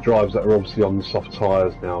advantage for the drivers that are obviously on the soft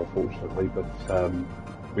tyres now, unfortunately, but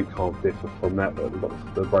we can't differ from that. But we've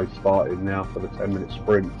got the race starting now for the 10-minute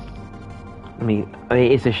sprint. I mean,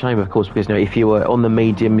 it's a shame, of course, because if you were on the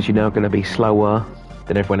mediums, you're now going to be slower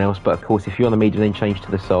than everyone else. But of course, if you're on the medium and then change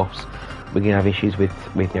to the softs, we're going to have issues with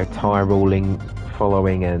tyre ruling,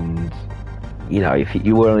 following, and if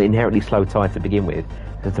you were on an inherently slow tyre to begin with,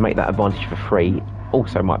 so to make that advantage for free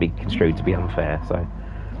also might be construed to be unfair. So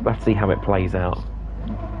we'll have to see how it plays out.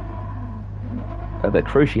 But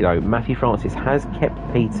crucially, though, Matthew Francis has kept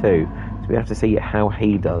P2, so we have to see how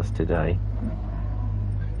he does today.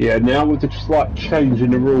 Yeah, now with the slight change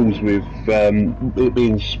in the rules with it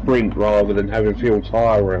being sprint rather than having fuel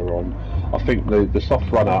tyre wear on, I think the soft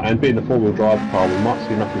runner and being the four-wheel drive car, we might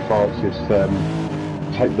see Matthew Francis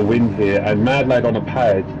take the win here. And Mad Lad on a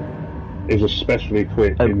pad is especially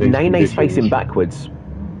quick. Nene's facing backwards.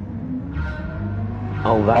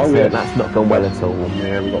 Yes. That's not gone well at all.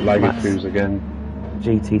 Yeah, we've got lag issues again.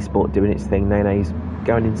 GT Sport doing its thing. Nene's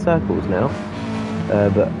going in circles now,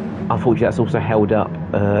 but unfortunately that's also held up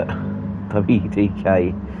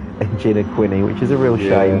WDK and Gina Quinney, which is a real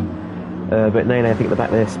shame. But Nene, I think at the back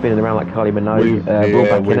there spinning around like Carly Minogue. We're all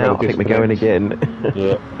backing out. I think we're going again.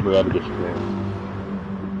 Yeah, we had a disconnect.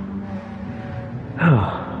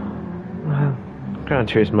 Well, Gran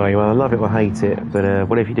Turismo, well, I love it or hate it, but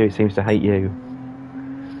whatever you do, it seems to hate you.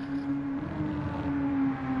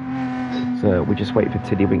 So we just wait for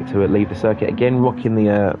Tiddywink to leave the circuit again, rocking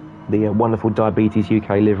the wonderful Diabetes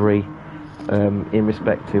UK livery. In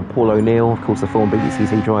respect to Paul O'Neill, of course, the former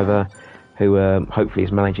BTCC driver, who hopefully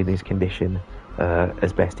is managing this condition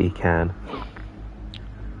as best he can.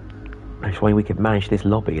 Actually, we could manage this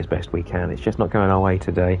lobby as best we can. It's just not going our way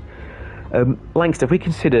today. Langster, if we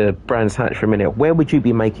consider Brands Hatch for a minute, where would you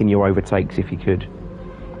be making your overtakes if you could?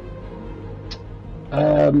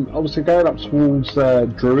 Obviously, going up towards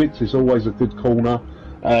Druids is always a good corner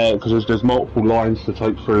because there's multiple lines to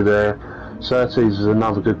take through there. Surtees is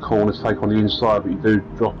another good corner to take on the inside, but you do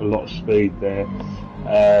drop a lot of speed there.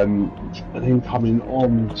 And then coming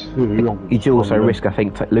on to... You do also risk, I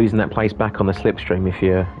think, losing that place back on the slipstream if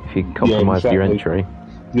you compromise your entry.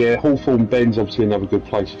 Yeah, Hawthorne Bend's obviously another good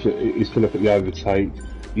place is to look at the overtake.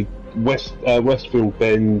 Westfield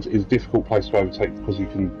Bend is a difficult place to overtake because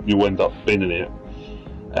you end up binning it.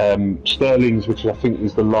 Sterling's, which I think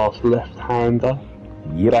is the last left-hander.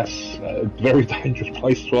 Yep. That's a very dangerous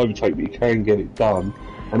place to overtake, but you can get it done.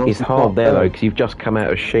 And it's hard there though, because you've just come out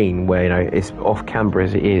of Sheen, where it's off camber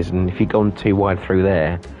as it is, and if you've gone too wide through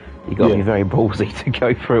there, you've got to be very ballsy to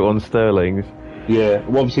go through on Sterling's. Yeah,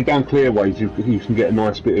 well, obviously down Clearways you can get a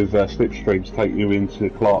nice bit of slipstream to take you into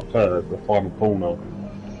Clark Curve, the final corner.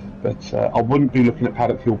 But I wouldn't be looking at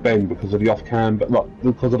Paddock Hill Bend because of the off camber,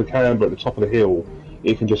 because of the camber at the top of the hill.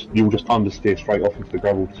 You'll just understeer straight off into the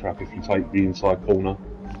gravel trap if you take the inside corner.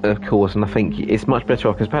 Of course, and I think it's much better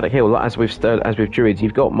off because Paddock Hill, as with Druids,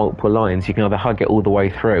 you've got multiple lines. You can either hug it all the way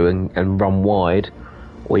through and run wide,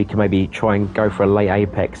 or you can maybe try and go for a late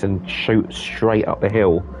apex and shoot straight up the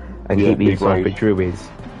hill and keep the inside for Druids.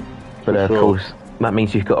 But of course, that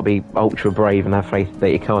means you've got to be ultra brave and have faith that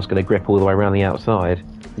your car's going to grip all the way around the outside.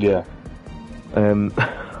 Yeah.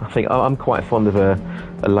 I think I'm quite fond of a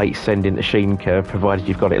late send into Sheen curve, provided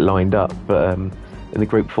you've got it lined up. But in the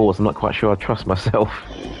Group 4s, I'm not quite sure I trust myself.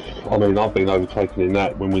 I mean, I've been overtaken in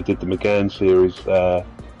that when we did the McGann series.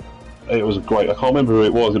 It was great. I can't remember who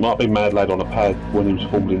it was. It might have been Mad Lad on a pad when he was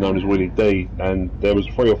formerly known as Willie D. And there was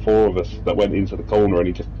 3 or 4 of us that went into the corner, and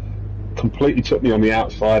he just completely took me on the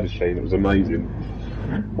outside of Sheen. It was amazing.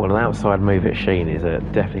 Well, an outside move at Sheen is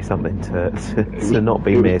definitely something to not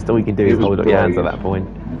be missed. All you can do is hold up your hands at that point.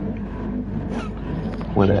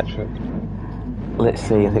 Well, let's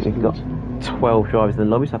see, I think we've got 12 drivers in the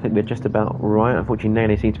lobby, so I think we're just about right. Unfortunately,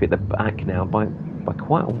 Nene seems to be at the back now by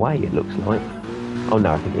quite a way, it looks like. Oh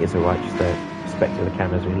no, I think it is alright, just the perspective of the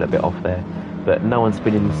cameras are a little bit off there. But no one's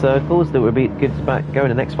spinning in circles, that would be good to go in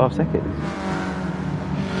the next 5 seconds.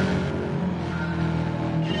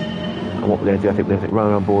 And what we're going to do, I think we're going to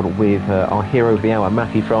run on board with our hero of the hour,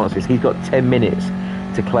 Matthew Francis. He's got 10 minutes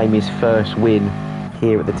to claim his first win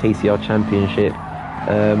here at the TCR Championship.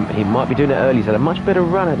 He might be doing it early. He's had a much better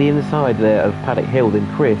run at the inside there of Paddock Hill than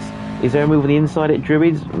Chris. Is there a move on the inside at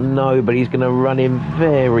Druids? No, but he's going to run in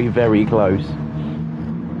very, very close.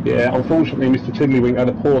 Yeah, unfortunately, Mr. Tiddlywink had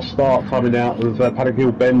a poor start coming out of Paddock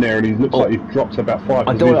Hill Bend there, and he looks like he's dropped about 5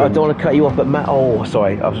 I don't want to cut you off, but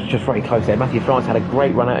sorry, I was just very close there. Matthew France had a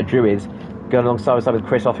great run out of Druids, going alongside with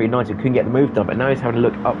Chris off United, couldn't get the move done, but now he's having a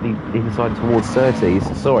look up the inside towards Surtees.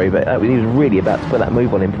 Sorry, but he was really about to put that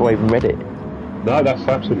move on him before I even read it. No, that's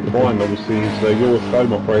absolutely fine. Obviously, it's your show,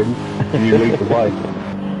 my friend. You lead the way.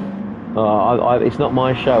 It's not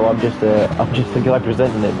my show. I'm just the guy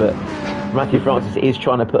presenting it. But Matthew Francis is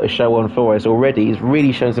trying to put a show on for us already. He's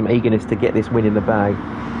really shown some eagerness to get this win in the bag.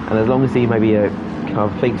 And as long as he maybe kind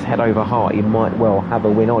of thinks head over heart, he might well have a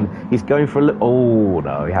win on. He's going for a look. Oh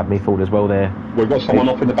no, he had me fooled as well there. We've got someone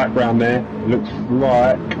off in the background there. It looks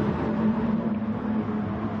like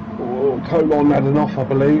Colon had an off, I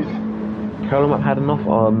believe. Colin had enough.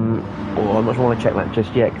 I'm not sure I want to check that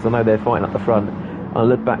just yet because I know they're fighting up the front. I'll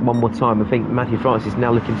look back one more time. I think Matthew Francis is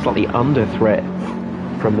now looking slightly under threat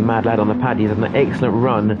from the mad lad on the pad. He's had an excellent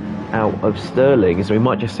run out of Sterling, so we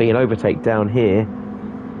might just see an overtake down here.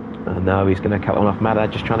 No, he's going to cut one off. Mad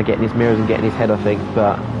lad just trying to get in his mirrors and get in his head, I think,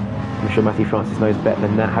 but I'm sure Matthew Francis knows better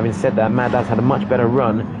than that. Having said that, Mad lad's had a much better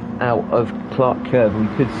run out of Clark Curve. We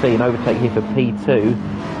could see an overtake here for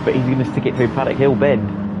P2, but he's going to stick it through Paddock Hill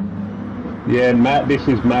Bend. Yeah, this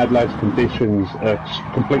is Mad Lad's conditions,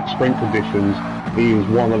 complete sprint conditions. He is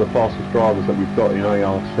one of the fastest drivers that we've got in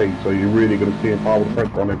ARC, so you're really going to see him pile the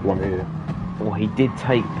pressure on everyone here. Well, he did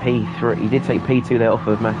take P3. He did take P2 there off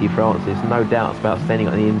of Matthew Francis. No doubts about standing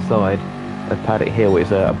on the inside of Paddock Hill.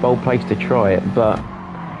 It's a bold place to try it, but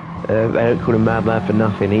they don't call him Mad Lad for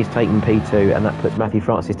nothing. He's taken P2, and that puts Matthew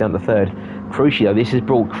Francis down to third. Crucially, though, this has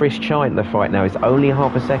brought Chris Chai into the fight now. It's only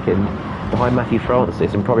half a second behind Matthew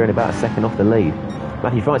Francis and probably only about a second off the lead.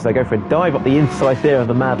 Matthew Francis, they go for a dive up the inside there of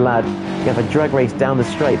the Mad Lad. You have a drag race down the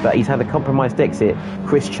straight, but he's had a compromised exit.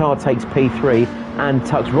 Chris Char takes P3 and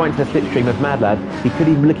tucks right into the slipstream of Mad Lad. He could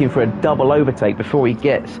even be looking for a double overtake before he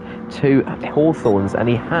gets to Hawthorns, and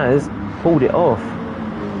he has pulled it off.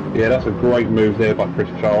 Yeah, that's a great move there by Chris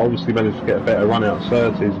Char. Obviously managed to get a better run out of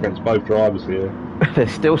Surtees against both drivers here. They're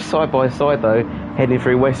still side by side though, heading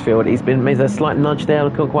through Westfield. There's a slight nudge there, I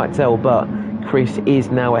can't quite tell, but Chris is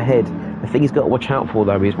now ahead. The thing he's got to watch out for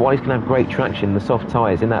though is while he's going to have great traction, the soft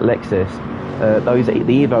tyres in that Lexus, the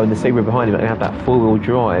Evo and the Subaru behind him are going to have that four-wheel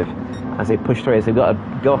drive as they push through. So they've got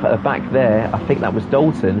to go off at the back there. I think that was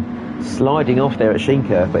Dalton sliding off there at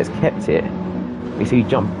Shinka, but it's kept it. You see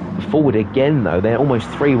jump forward again though. They're almost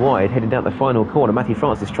 3 wide heading down the final corner. Matthew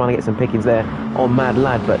Francis trying to get some pickings there on Mad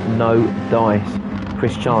Lad, but no dice.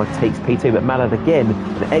 Chris Char takes P2, but Mad Lad again,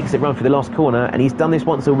 an exit run for the last corner, and he's done this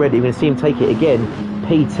once already. We're going to see him take it again.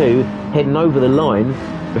 P2 heading over the line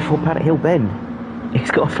before Paddock Hill Bend. He's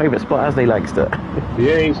got a favourite spot, hasn't he, Langster?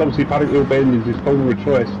 Yeah, he's obviously Paddock Hill Bend is his primary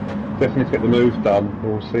choice. Definitely to get the move done.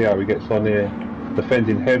 We'll see how he gets on here,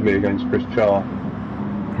 defending heavily against Chris Char.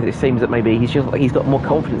 It seems that maybe he's got more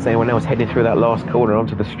confidence than anyone else heading through that last corner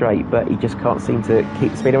onto the straight, but he just can't seem to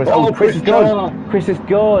keep speed. Oh, Chris is gone! Chris is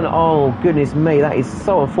gone! Oh, goodness me, that is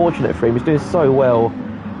so unfortunate for him. He's doing so well.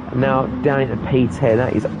 Now down into P10,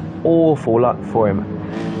 that is awful luck for him.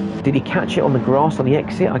 Did he catch it on the grass on the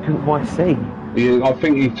exit? I couldn't quite see. Yeah, I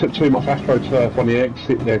think he took too much AstroTurf on the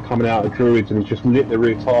exit there coming out of Druids, and he just lit the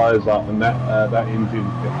rear tyres up, and that engine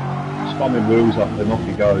spun the wheels up, and off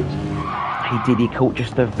he goes. He caught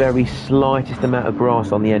just the very slightest amount of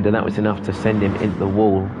grass on the end, and that was enough to send him into the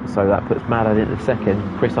wall. So that puts Madden into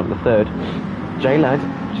second, Chris up the third. J-Lad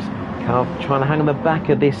just kind of trying to hang on the back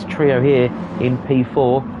of this trio here in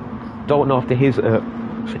P4. Dalton, after his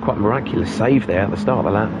quite miraculous save there at the start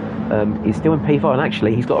of the lap, he's still in P5, and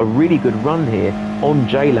actually he's got a really good run here on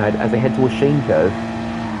J-Lad as they head towards Sheen Curve.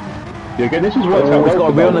 Yeah, again, this is worked out he's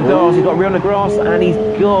well got a rear on the grass, he's got a rear on the grass, and he's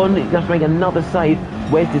gone. He's going to have to make another save.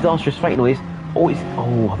 Where's Disastrous Fate Noise? I was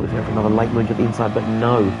going for another late merge at the inside, but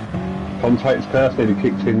no. Commentator's curse nearly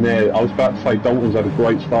kicked in there. I was about to say Dalton's had a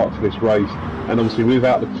great start to this race, and obviously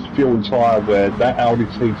without the fuel and tyre wear, that Audi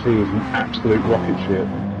TT is an absolute rocket ship.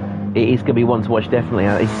 It is going to be one to watch, definitely.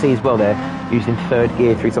 You see as well there, using third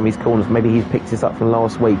gear through some of these corners. Maybe he's picked this up from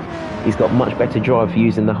last week. He's got much better drive for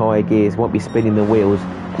using the higher gears, won't be spinning the wheels.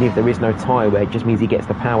 And if there is no tyre wear, it just means he gets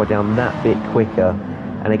the power down that bit quicker.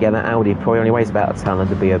 And again, that Audi probably only weighs about a tonne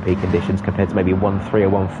under BOP conditions compared to maybe 1.3 or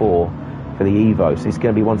 1.4 for the Evo. So it's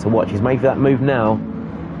going to be one to watch. He's made that move now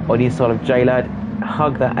on the inside of J-Lad.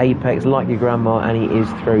 Hug that apex like your grandma, and he is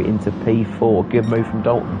through into P4. Good move from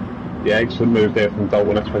Dalton. Yeah, excellent move there from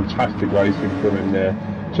Dalton. That's fantastic racing from him there.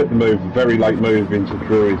 Took the move, very late move into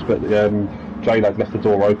Druids, but J-Lad left the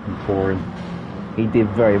door open for him. He did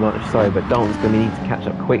very much so, but Dalton's going to need to catch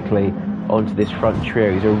up quickly onto this front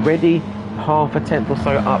trio. He's already half a tenth or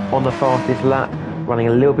so up on the fastest lap, running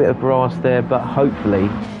a little bit of grass there, but hopefully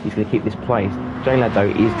he's going to keep this place. J-Lad, though,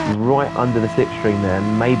 is right under the slipstream there,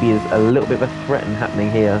 and maybe is a little bit of a threat happening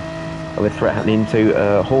here, or a threat happening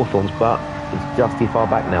to Hawthorns, but it's just too far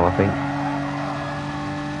back now, I think.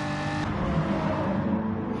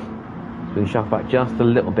 So we shuffle back just a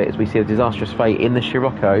little bit as we see a disastrous fate in the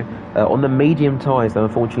Scirocco. On the medium tyres, though,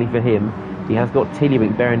 unfortunately for him, he has got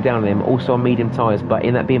Tiddlywink bearing down on him, also on medium tyres, but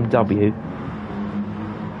in that BMW,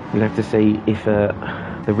 we'll have to see if the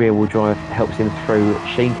rear-wheel drive helps him through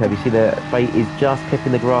Sheen curve. You see the Fate is just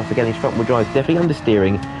clipping the grass again. His front-wheel drive is definitely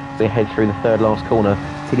understeering as they head through the third last corner.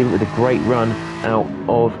 Tiddlywink with a great run out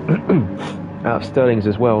of out of Sterling's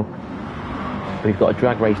as well. We've got a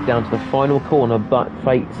drag race down to the final corner, but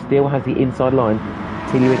Fate still has the inside line.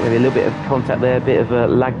 Tiddlywink with a little bit of contact there, a bit of a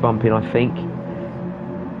lag bumping, I think.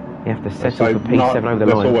 You have to settle for P7 over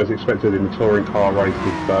the line. That's always expected in the touring car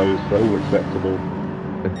races, though, so all acceptable.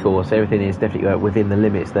 Of course, everything is definitely within the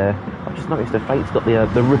limits there. I've just noticed the Fate's got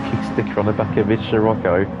the rookie sticker on the back of his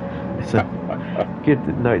Scirocco. It's a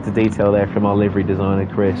good note to detail there from our livery designer,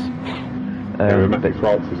 Chris. Matthew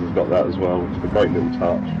Francis has got that as well, which is a great little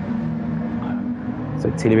touch.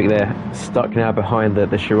 So Tiddlywink there, stuck now behind the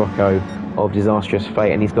Scirocco of Disastrous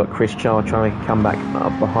Fate, and he's got Chris Charr trying to come back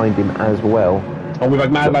up behind him as well. And we've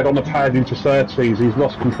had Mad Lad on the pad into Surtees. He's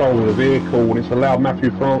lost control of the vehicle, and it's allowed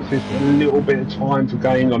Matthew Francis a little bit of time to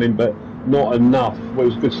gain on him, but not enough. Well, it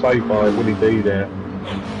was a good save by Willie D there.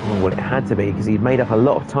 Well, it had to be, because he'd made up a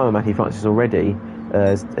lot of time with Matthew Francis already.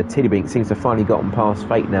 Tiddlywink seems to have finally gotten past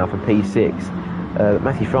Fate now for P6.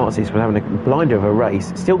 Matthew Francis was having a blinder of a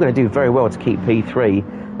race, still going to do very well to keep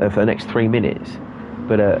P3 for the next 3 minutes.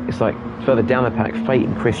 But it's like further down the pack, Fate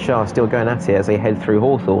and Chris Charr still going at it as they head through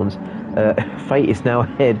Hawthorns. Fate is now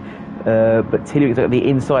ahead, but Tiddlywink's at the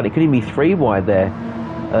inside. It could even be 3 wide there.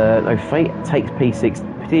 No, Fate takes P6.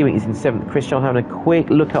 Tiddlywink is in 7th. Chris Charr having a quick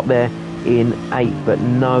look up there in 8th, but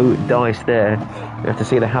no dice there. We have to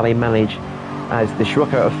see how they manage as the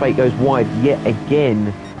Scirocco of Fate goes wide yet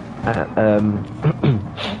again at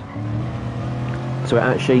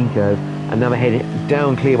Sheen Curve, and now they head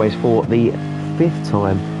down clearways for the 5th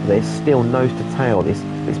time. There's still nose to tail. This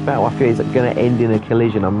battle, I feel, is going to end in a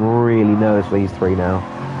collision. I'm really nervous for these 3 now.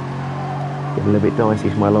 Getting a little bit dicey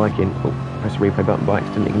for my liking. Oh, press the replay button by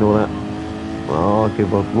accident, ignore that. Oh, good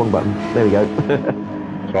one, wrong button. There we go.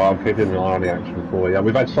 So I'm keeping an eye on the action for you.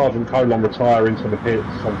 We've had Sergeant Colon retire into the pits,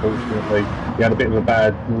 unfortunately. He had a bit of a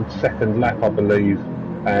bad second lap, I believe.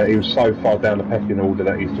 He was so far down the pecking order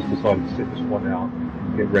that he's just decided to sit this one out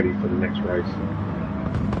and get ready for the next race.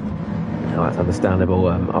 Oh, that's understandable.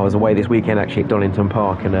 I was away this weekend actually at Donington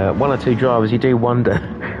Park, and 1 or 2 drivers, you do wonder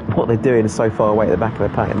what they're doing so far away at the back of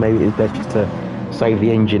the pack, and maybe it's best just to save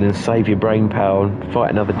the engine and save your brain power and fight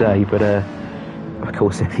another day. But of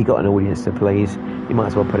course, if you've got an audience to please, you might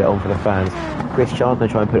as well put it on for the fans. Chris Charr's going to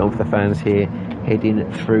try and put it on for the fans here, heading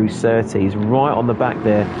through Surtees, right on the back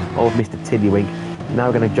there of Mr. Tiddlywink. Now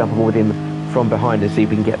we're going to jump aboard him from behind and see if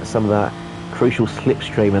we can get some of that crucial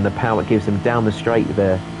slipstream and the power it gives him down the straight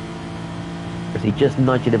there. As he just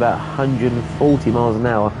nudged at about 140 miles an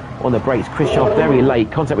hour on the brakes. Chris Charr very late,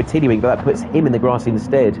 contact with Tiddlywink, but that puts him in the grass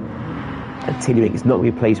instead. And Tiddlywink is not going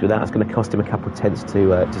to be pleased with that. It's going to cost him a couple of tenths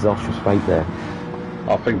to Disastrous Fate there.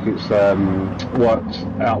 I think it's worked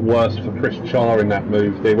out worse for Chris Charr in that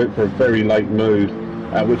move. They went for a very late move,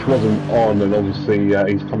 which wasn't on, and obviously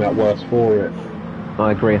he's come out worse for it.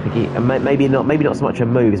 I agree. I think he maybe not so much a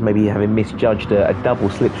move as maybe having misjudged a double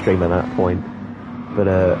slipstream at that point. But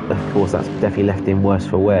of course that's definitely left him worse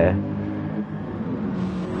for wear.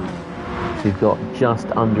 So we've got just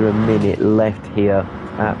under a minute left here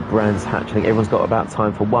at Brands Hatch. I think everyone's got about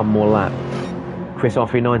time for one more lap. Chris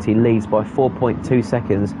R390 leads by 4.2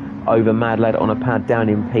 seconds over Mad Lad on a pad down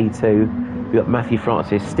in P2. We've got Matthew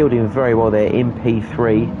Francis still doing very well there in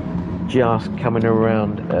P3. just coming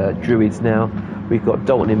around Druids now. We've got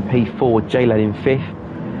Dalton in P4, J-Lad in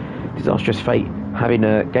 5th. Disastrous Fate having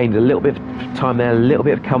gained a little bit of time there, a little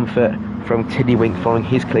bit of comfort from Tiddlywink following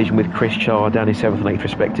his collision with Chris Charr down in 7th and 8th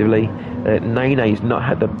respectively. Nene's not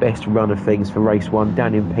had the best run of things for race 1,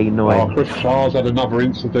 down in P9. Oh, Chris Charr's had another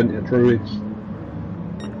incident at Druids.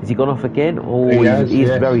 Has he gone off again? Oh, he's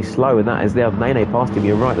very slow, and that is the other Nene past him.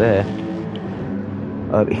 You're right there.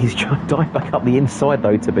 He's trying to dive back up the inside,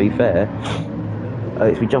 though, to be fair.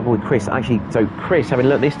 As we jump on with Chris. Actually, so Chris, having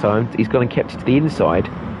learnt this time, he's gone and kept it to the inside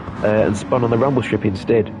and spun on the rumble strip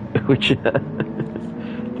instead, which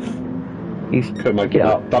he's couldn't make it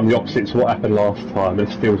up. Done the opposite to what happened last time,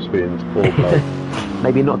 and still spins. Poor bloke.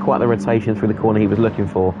 Maybe not quite the rotation through the corner he was looking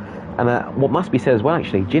for. And what must be said as well,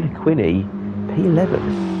 actually, Gina Quinney,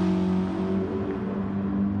 P11.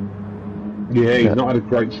 Yeah, he's not had a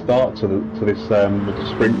great start to this with the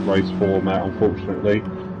sprint race format, unfortunately.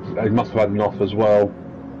 He must have had enough as well.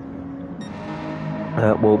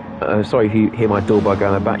 Sorry if you hear my doorbell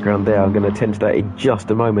going in the background there. I'm going to attend to that in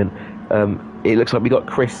just a moment. It looks like we got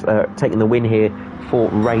Chris taking the win here for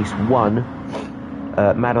race 1.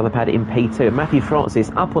 Mad on the pad in P2. Matthew Francis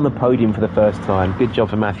up on the podium for the first time. Good job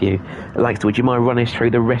for Matthew. Langston, would you mind running us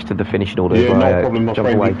through the rest of the finishing order? Yeah, no problem, my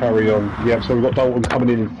friend. We carry on. Yeah, so we've got Dalton coming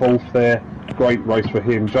in 4th there. Great race for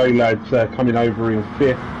him. J-Lad's coming over in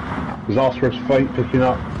 5th. Disastrous Fate picking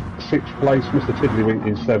up 6th place. Mr. Tiddlywink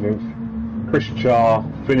in 7th. Chris Charr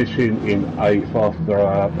finishing in 8th after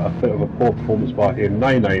a bit of a poor performance by him.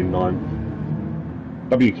 Nene in 9th.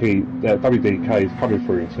 WDK is coming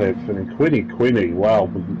through in 10th, and then Quinney, wow,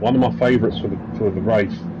 one of my favourites for the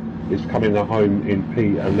race, is coming home in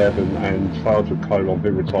P11, and Sergeant Colon,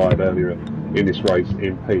 who retired earlier in this race,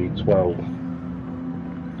 in P12.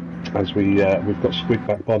 As we've got Squid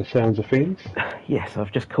back by the sounds of things. Yes,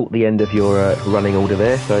 I've just caught the end of your running order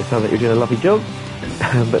there, so it sounds like you're doing a lovely job.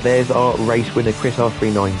 But there's our race winner, Chris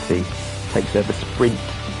R390, takes the sprint.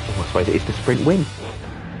 I suppose it is the sprint win.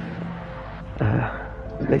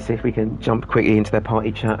 Let's see if we can jump quickly into their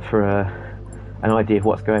party chat for an idea of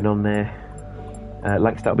what's going on there.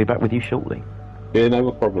 Langston, I'll be back with you shortly. Yeah,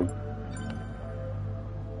 no problem.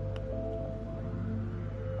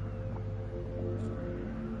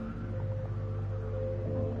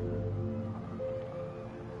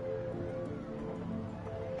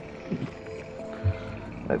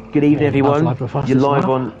 Good evening, everyone. You're live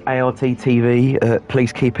on ART TV.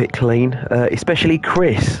 Please keep it clean, especially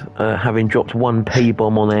Chris, having dropped one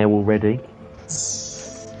P-bomb on air already.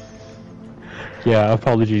 Yeah,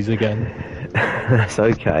 apologies again. That's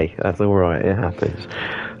okay. That's all right. It happens.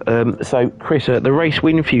 So, Chris, the race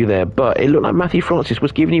win for you there, but it looked like Matthew Francis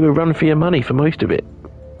was giving you a run for your money for most of it.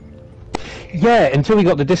 Yeah, until we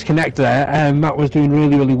got the disconnect there, Matt was doing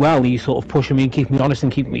really, really well. He sort of pushing me and keeping me honest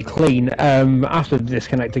and keeping me clean. After the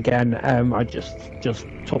disconnect again, I just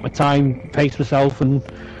took my time, paced myself, and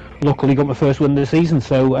luckily got my first win of the season.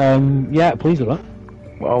 So, yeah, pleased with that.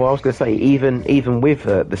 Well, I was going to say, even with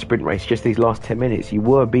the sprint race, just these last 10 minutes, you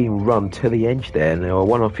were being run to the edge there. And there were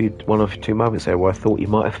one or two moments there where I thought you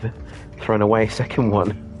might have thrown away a second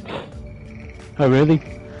one. Oh, really?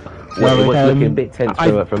 Well, it was looking a bit tense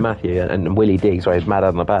for Matthew and Willie Diggs, where he's mad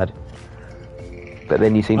on the pad. But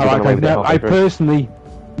then you seem to run away with it halfway through.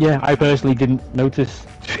 I personally didn't notice.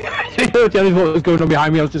 I didn't know what was going on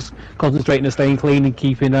behind me. I was just concentrating on staying clean and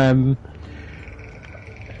keeping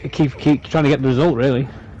keep trying to get the result, really.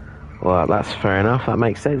 Well, that's fair enough. That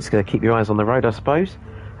makes sense. Keep your eyes on the road, I suppose.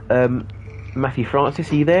 Matthew Francis,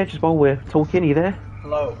 are you there? Just while we're talking, are you there?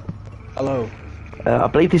 Hello. I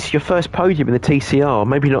believe this is your first podium in the TCR.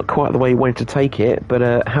 Maybe not quite the way you wanted to take it,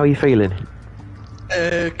 but how are you feeling?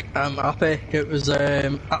 I'm happy. It was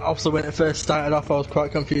obviously when it first started off, I was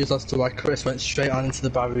quite confused as to why Chris went straight on into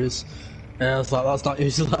the barriers. I was like, that's not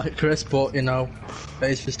usually like Chris, but you know,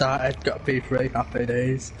 race for started, got a P3, happy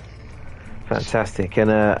days. Fantastic,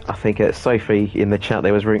 and I think Sophie in the chat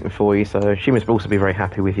there was rooting for you, so she must also be very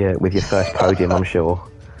happy with your first podium, I'm sure.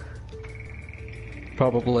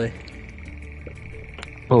 Probably.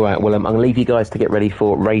 Alright, well I'm going to leave you guys to get ready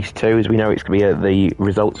for race 2, as we know it's going to be the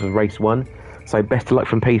results of race 1. So best of luck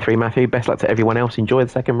from P3, Matthew. Best luck to everyone else. Enjoy the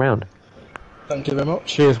second round. Thank you very much.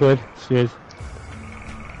 Cheers, bud. Cheers.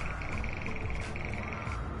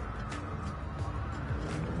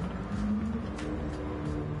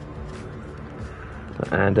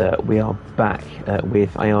 And we are back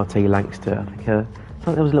with ART Langston. I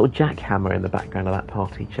think there was a little jackhammer in the background of that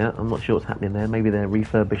party chat. I'm not sure what's happening there. Maybe they're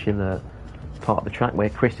refurbishing part of the track where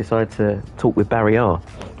Chris decided to talk with Barry R.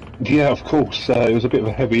 Yeah, of course. It was a bit of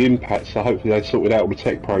a heavy impact, so hopefully they sorted out with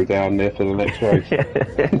Tech Pro down there for the next race.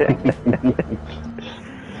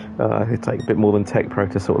 It'd take a bit more than Tech Pro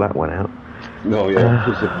to sort that one out. No,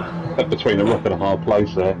 yeah, it's between a rock and a hard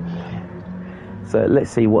place there. So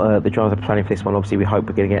let's see what the drivers are planning for this one. Obviously, we hope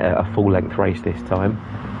we're going to get a full-length race this time.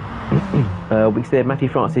 We see that Matthew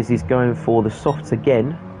Francis is going for the softs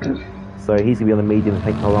again. So he's going to be on the mediums,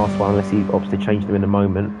 taking the last one, unless he opts to change them in a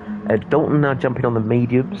moment. Dalton now jumping on the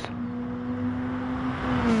mediums.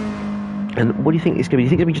 And what do you think it's going to be? Do you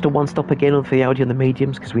think it's going to be just a one-stop again for the Audi on the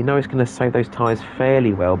mediums? Because we know it's going to save those tyres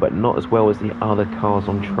fairly well, but not as well as the other cars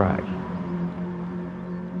on track.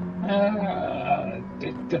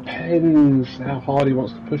 It depends how hard he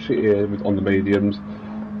wants to push it here on the mediums.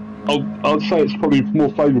 I'd say it's probably more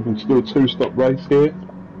favourable to do a two-stop race here,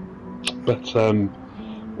 but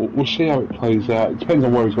we'll see how it plays out. It depends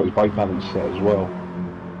on where he's got his brake balance set as well.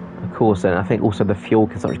 Of course, and I think also the fuel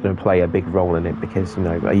consumption is going to play a big role in it, because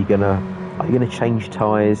are you going to change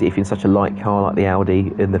tyres if in such a light car like the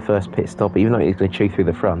Audi in the first pit stop, even though it's going to chew through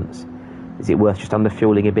the fronts? Is it worth just under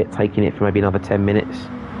fueling a bit, taking it for maybe another 10 minutes?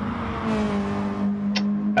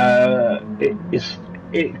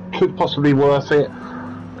 It could possibly be worth it.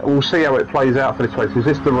 We'll see how it plays out for this race. Is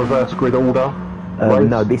this the reverse grid order?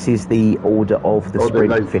 No, this is the order of the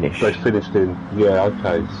sprint finish. They finished in. Yeah,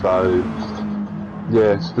 okay. So,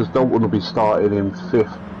 yes, there's Dalton will be starting in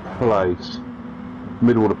 5th place,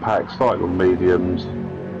 middle of the pack, starting on mediums.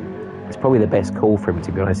 It's probably the best call for him,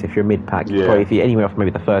 to be honest. If you're mid-pack, yeah. If you're anywhere off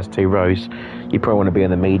maybe the first 2 rows, you probably want to be on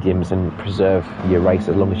the mediums and preserve your race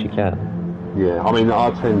as long as you can. Yeah, I mean,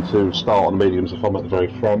 I tend to start on the mediums if I'm at the very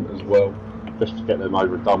front as well, just to get them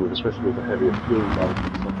over and done with, especially with the heavier fuel load.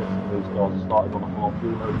 So I guess these guys started on a half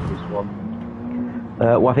fuel load for this one.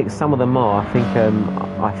 Well, I think some of them are.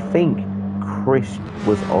 I think Chris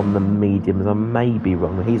was on the mediums. I may be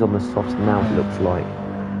wrong. He's on the softs now, it looks like.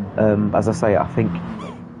 As I say, I think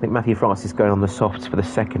Matthew Francis is going on the softs for the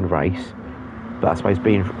second race, but I suppose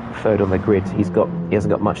being third on the grid, he hasn't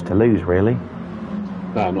got much to lose, really.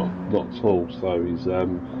 No, not at all. So he's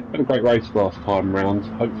had a great race last time round.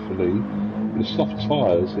 Hopefully, with soft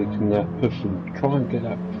tyres, he can push and try and get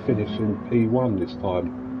that finish in P1 this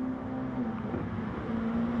time.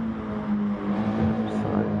 So,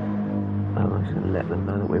 I'm just going to let them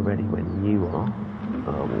know that we're ready when you are.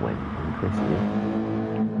 When Chris is.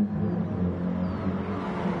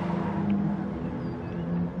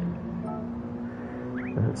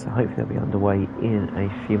 So hopefully they'll be underway in a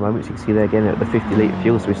few moments. You can see there again at the 50 litre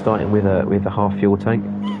fuel, so we're starting with a half fuel tank.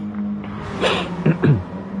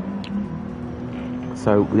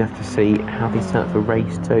 So we have to see how this turns for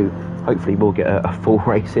race 2. Hopefully we'll get a full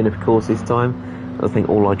race in, of course, this time. I think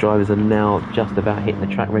all our drivers are now just about hitting the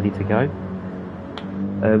track, ready to go.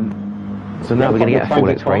 So now we're going to get a full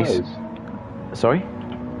length race. Sorry?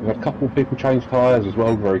 We've had a couple of people change tyres as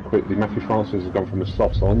well very quickly. Matthew Francis has gone from the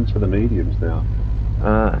softs on to the mediums now.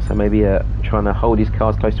 So maybe trying to hold his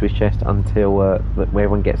cards close to his chest until where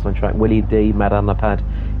everyone gets on track. Willie D, Mad on the pad,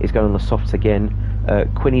 is going on the softs again.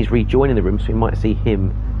 Quinny's rejoining the room, so we might see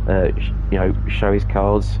him, show his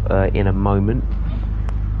cards in a moment.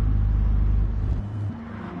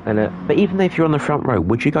 And but even if you're on the front row,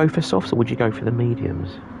 would you go for softs or would you go for the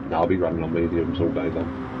mediums? No, I'll be running on mediums all day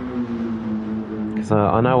then. Because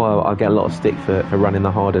I know I'll get a lot of stick for running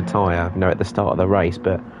the harder tyre, at the start of the race,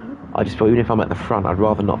 but I just thought even if I'm at the front, I'd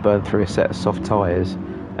rather not burn through a set of soft tyres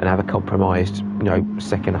and have a compromised,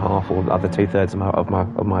 second half or the other 2/3 of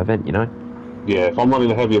my event, Yeah, if I'm running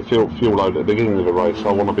a heavier fuel load at the beginning of the race,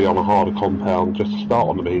 I want to be on a harder compound just to start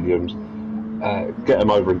on the mediums, get them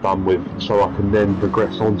over and done with, so I can then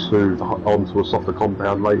progress onto a softer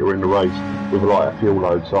compound later in the race with a lighter fuel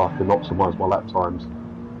load, so I can optimise my lap times.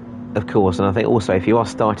 Of course, and I think also if you are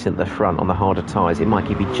starting at the front on the harder tyres, it might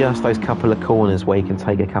give you just those couple of corners where you can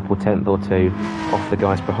take a couple tenth or two off the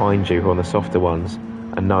guys behind you who are on the softer ones,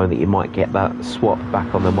 and knowing that you might get that swap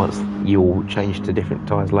back on them once you all change to different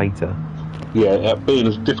tyres later. Yeah, being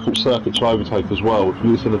a difficult circuit to overtake as well,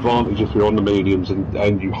 it's an advantage if you're on the mediums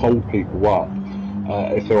and you hold people up.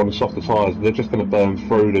 If they're on the softer tyres, they're just going to burn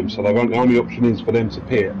through them, so the only option is for them to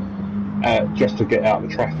pit. Just to get out of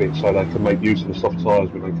the traffic so they can make use of the soft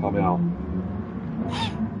tyres when they come out.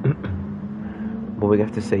 Well, we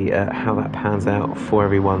have to see how that pans out for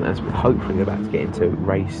everyone as we're hopefully about to get into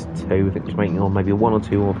race 2. I think just waiting on maybe 1 or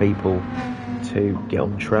 2 more people to get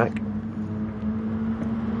on track.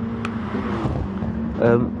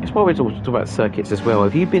 It's while we're talking about circuits as well,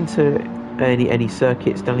 have you been to any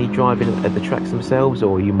circuits, done any driving at the tracks themselves,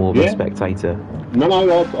 or are you more of a spectator? No,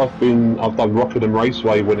 I've done Rockingham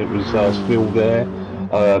Raceway when it was still there.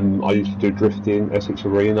 I used to do drifting, Essex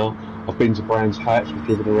Arena. I've been to Brands Hatch, I've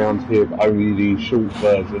driven around here, but only the short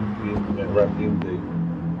version, around the Indy.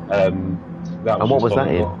 And what was that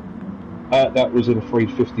in? That was in a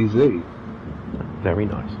 350Z. Very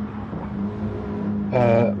nice.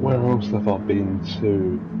 Where else have I been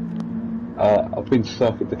to? I've been to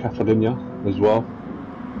Circuit de Catalunya as well.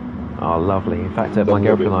 Oh, lovely. In fact, my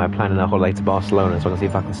girlfriend and I are planning a holiday to Barcelona, so I'm going to see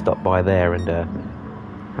if I can stop by there and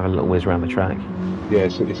have a little whiz around the track. Yeah,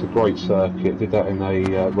 it's a great circuit. Did that in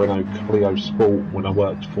a Renault Clio Sport when I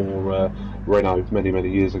worked for Renault many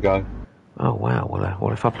years ago. Oh, wow.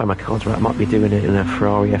 Well, if I play my cards right, I might be doing it in a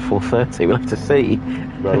Ferrari F430. We'll have to see.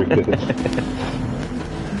 Very good.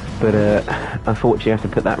 But unfortunately, I have to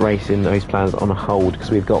put that race in those plans on hold because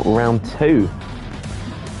we've got round 2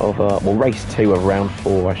 of race 2 of round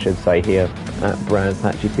 4, I should say, here at Brands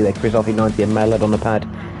Hatch. You see there, Chris Arthur 90 and Malad on the pad,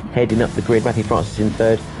 heading up the grid. Matthew Francis in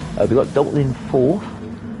 3rd. We've got Dalton in 4th.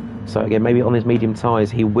 So again, maybe on his medium tyres,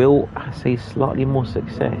 he will see slightly more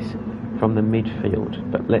success from the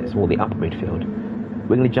midfield, but the upper midfield.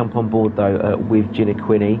 We're going to jump on board though with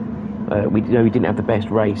Giniquini. We know he didn't have the best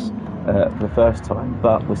race for the first time,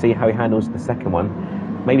 but we'll see how he handles the second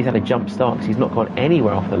one. Maybe he's had a jump start because he's not gone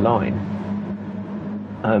anywhere off the line.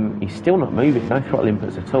 He's still not moving, no throttle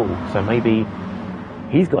inputs at all, so maybe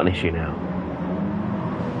he's got an issue now.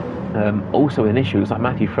 Also an issue, looks like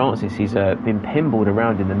Matthew Francis, he's been pinballed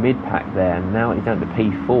around in the mid-pack there, and now he's down to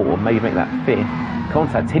P4, maybe make that 5th.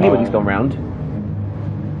 Contact, Tiddlywinks gone round.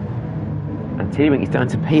 And Tiddlywink is down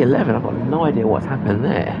to P11, I've got no idea what's happened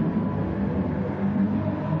there.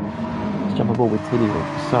 Let's jump aboard with Tiddlywink.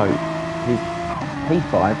 So, he's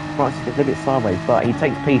P5, Francis gets a little bit sideways, but he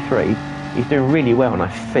takes P3, he's doing really well, and I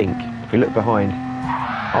think, if we look behind,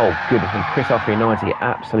 oh goodness, and Chris R390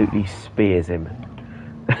 absolutely spears him.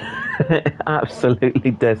 Absolutely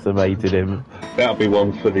decimated him. That'll be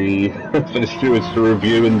one for the for the stewards to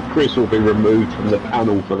review, and Chris will be removed from the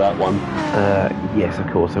panel for that one. Yes, of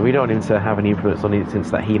course. So we don't want him to have any influence on incidents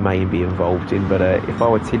that he may be involved in. But if I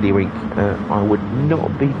were Tiddlywink, I would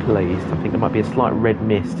not be pleased. I think there might be a slight red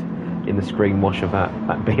mist in the screen wash of that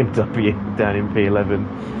BMW down in P11.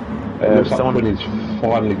 Looks like Quinney's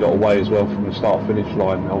finally got away as well from the start-finish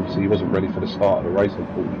line. Obviously, he wasn't ready for the start of the race,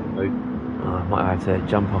 unfortunately. I might have had to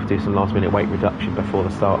jump off, do some last-minute weight reduction before the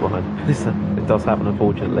start line. It does happen,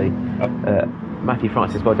 unfortunately. Matthew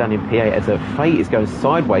Francis got down in P8 as a Fate is going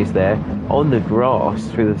sideways there on the grass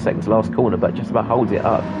through the second to last corner, but just about holds it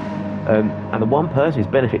up. And the one person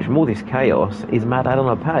who's benefited from all this chaos is Mad Ad on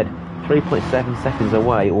a pad, 3.7 seconds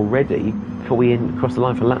away already before we cross the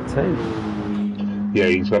line for lap 2. Yeah,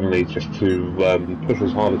 he's going to need just to push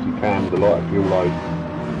as hard as he can with the lighter fuel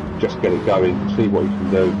load, just get it going, see what he can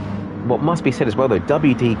do. What must be said as well though,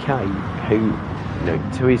 WDK, who,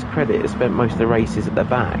 to his credit, has spent most of the races at the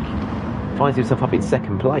back, finds himself up in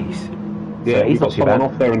 2nd place. Yeah, so he's not too bad.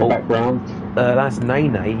 Off there in the background. That's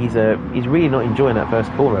Nene. He's really not enjoying that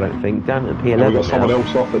first corner, I don't think. Down at P11 we've got someone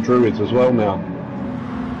else off at Druids as well now.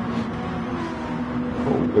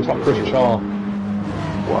 Looks like Chris Char.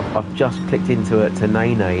 Well, I've just clicked into it to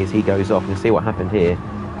Nene as he goes off and see what happened here.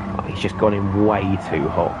 Oh, he's just gone in way too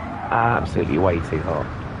hot. Absolutely way too hot.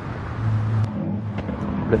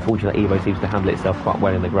 Unfortunately, Evo seems to handle itself quite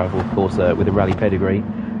well in the gravel, of course, with a rally pedigree.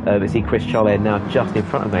 We see Chris Charlet now just in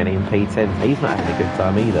front of Nene in P10, so he's not having a good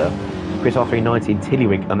time either. Chris R390 and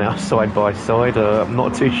Tiddlywink are now side by side. I'm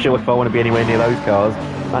not too sure if I want to be anywhere near those cars.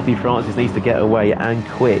 Matthew Francis needs to get away and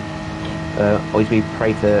quick. He's been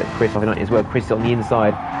prey to Chris R390 as well. Chris is on the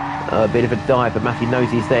inside, a bit of a dive, but Matthew knows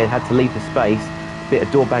he's there, had to leave the space. Bit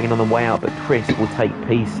of door banging on the way out, but Chris will take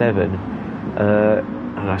P7.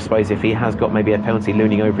 And I suppose if he has got maybe a penalty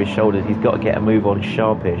looming over his shoulders, he's got to get a move on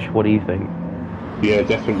sharpish. What do you think? Yeah,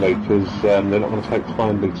 definitely, because they're not going to take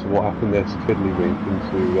kindly to what happened there to Tiddlywink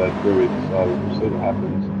into Druid, so we'll see what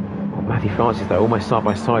happens. Well, Matthew Francis, though, almost side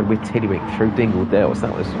by side with Tiddlywink through Dingledale. So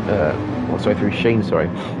that was, through Sheen, sorry.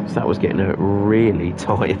 So that was getting really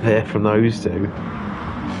tight there from those two.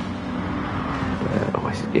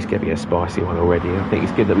 It's going to be a spicy one already. I think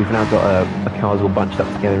it's good that we've now got cars all bunched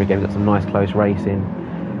up together again. We've got some nice close racing.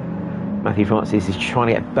 Matthew Francis is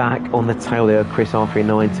trying to get back on the tail there of Chris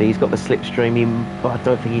R390. He's got the slipstream in, but I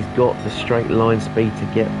don't think he's got the straight line speed to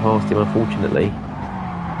get past him, unfortunately.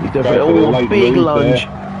 He's going for a big lunge.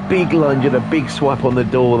 There. Big lunge and a big swipe on the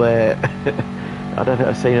door there. I don't think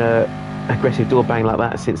I've seen a aggressive door bang like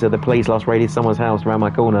that since the police last raided someone's house around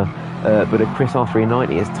my corner. But a Chris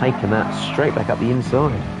R390 has taken that straight back up the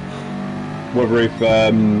inside. Whether if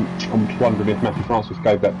I'm just wondering if Matthew Francis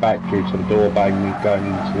gave that back due to the door bang going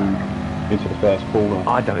into the first corner.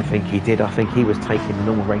 I don't think he did. I think he was taking the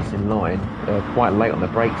normal racing line quite late on the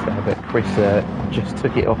brakes there, but Chris just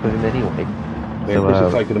took it off of him anyway. Yeah, so, Chris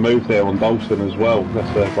has taken a move there on Dalton as well. That's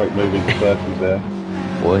a great move into circles there.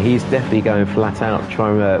 Well, he's definitely going flat out,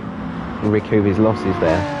 trying to recoup his losses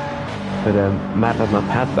there. But Mad Lad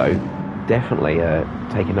Mapad, though, definitely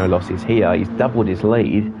taking no losses here. He's doubled his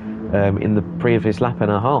lead in the previous lap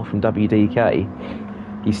and a half from WDK.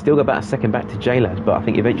 He's still got about a second back to J-Lad, but I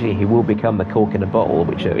think eventually he will become the cork in a bottle,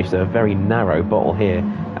 which is a very narrow bottle here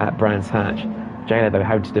at Brands Hatch. J-Lad, though,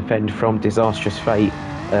 having to defend from Disastrous Fate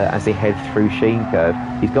as they head through Sheen Curve.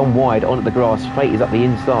 He's gone wide onto the grass. Fate is up the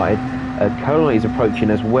inside. Colon is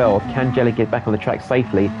approaching as well. Can Jelly get back on the track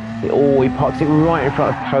safely? He parks it right in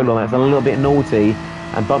front of Colon. That's a little bit naughty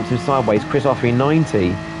and bumps him sideways. Chris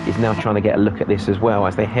R390 is now trying to get a look at this as well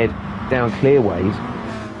as they head down Clearways.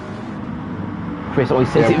 Chris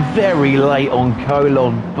always says it very late on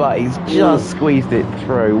Colon, but he's just squeezed it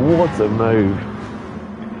through. What a move.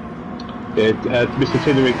 Yeah, Mr.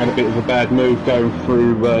 Tidderick had a bit of a bad move going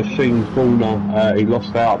through Sheen's corner. He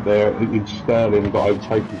lost out there in Sterling and got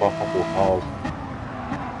overtaken by a couple of cars.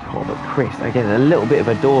 Oh, but Chris, again, a little bit of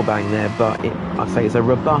a door bang there, but I say it's a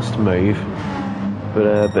robust move,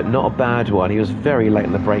 but not a bad one. He was very late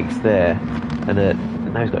on the brakes there, and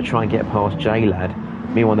now he's got to try and get past J-Lad.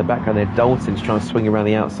 Meanwhile, in the background there, Dalton's trying to swing around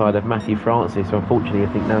the outside of Matthew Francis, so unfortunately I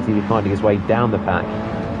think now he's finding his way down the pack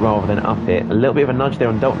rather than up it. A little bit of a nudge there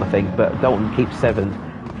on Dalton, I think, but Dalton keeps 7th.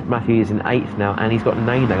 Matthew is in 8th now, and he's got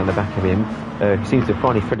Nene on the back of him. He seems to have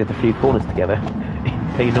finally threaded a few corners together in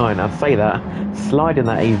P9. I'd say that, sliding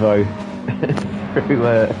that Evo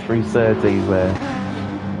through Surtees there.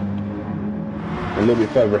 A little bit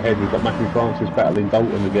further ahead, we've got Matthew Francis battling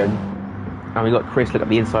Dalton again. And we've got Chris look at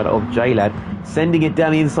the inside of J-Lad, sending it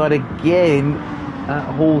down the inside again at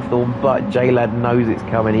Hawthorne, but J-Lad knows it's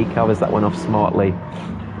coming. He covers that one off smartly.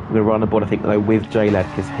 We're going to run aboard, I think, though, with J-Lad,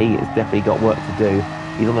 because he has definitely got work to do.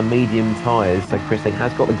 He's on the medium tyres, so Chris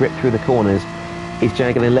has got the grip through the corners. Is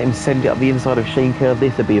J going to let him send it up the inside of Sheen Curve?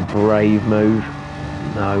 This would be a brave move.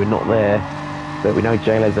 No, not there. But we know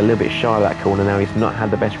J-Lad's a little bit shy of that corner now. He's not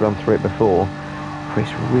had the best run through it before.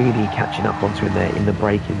 Chris really catching up onto him there in the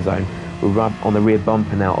braking zone. We'll run on the rear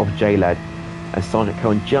bumper now of J-Lad. As Sergeant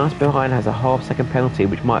Cohen just behind has a half-second penalty,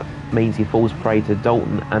 which means he falls prey to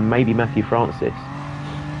Dalton and maybe Matthew Francis.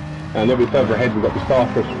 And a little bit further ahead, we've got the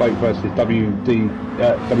Disastrous Fate versus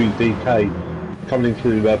WDK coming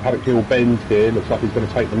into Paddock Hill Bend here. Looks like he's going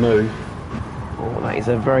to take the move. Oh, that is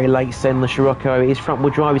a very late send, the Scirocco. His front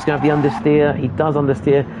wheel drive, he's going to have the understeer. He does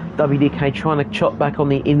understeer. WDK trying to chop back on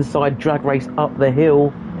the inside, drag race up the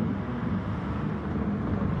hill.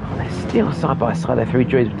 They're still side by side there, 3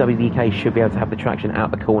 druids. WDK should be able to have the traction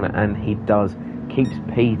out the corner, and he does. Keeps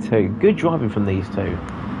P2. Good driving from these two.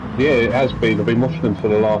 Yeah, it has been. I've been watching them for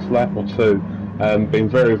the last lap or two. Been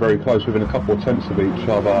very, very close within a couple of tenths of each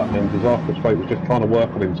other, and Disastrous Fate was just trying to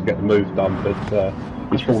work on him to get the move done, but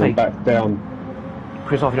he's falling back down.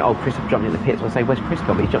 Chris jumped in the pits. I'll say, where's Chris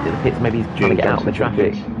gone? He's jumped in the pits. Maybe he's trying to get out of the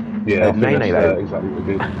traffic. Yeah, Nene, though, exactly what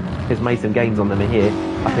he did. has made some gains on them here,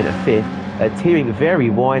 up in a 5th. Tearing very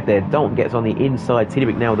wide there. Dalton gets on the inside.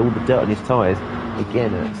 Tidderick now with all the dirt on his tyres. Again,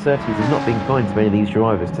 Surtees has not been kind to many of these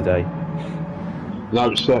drivers today. No,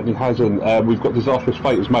 it certainly hasn't. We've got Disastrous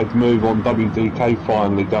Fate has made the move on WDK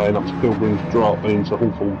finally, going up to Pilgrim's Drop into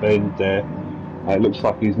Hawthorne Bend there. It looks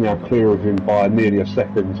like he's now clear of him by nearly a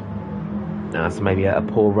second. So maybe a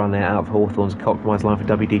poor run there out of Hawthorne's compromise line for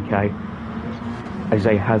WDK. As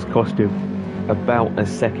they has cost him about a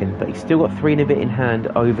second, but he's still got 3 and a bit in hand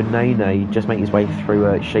over Nene, just making his way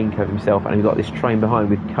through Sheen Curve himself, and we've got this train behind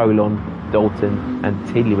with Colon, Dalton and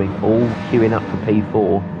Tiddering all queuing up for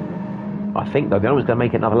P4. I think though the only one's going to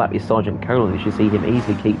make another lap is Sergeant Colon. You should see him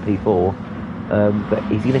easily keep P4, but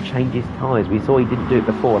he's going to change his tyres. We saw he didn't do it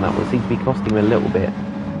before, and that will seem to be costing him a little bit.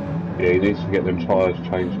 Yeah, he needs to get them tyres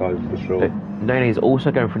changed over for sure. But Nene is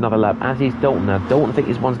also going for another lap, as is Dalton. Now Dalton, I think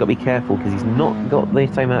his one's got to be careful because he's not got the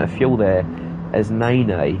same amount of fuel there as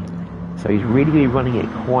Nene, so he's really, really running it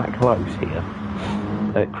quite close here.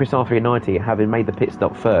 Chris R390, having made the pit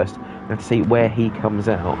stop first, we have to see where he comes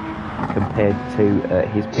out compared to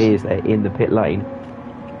his peers there in the pit lane.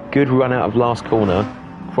 Good run out of last corner,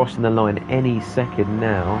 crossing the line any second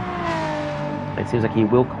now. It seems like he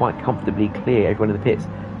will quite comfortably clear everyone in the pits.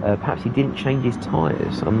 Perhaps he didn't change his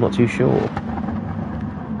tyres, I'm not too sure.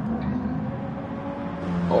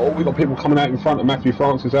 Oh, we've got people coming out in front of Matthew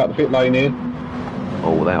Francis out the pit lane here.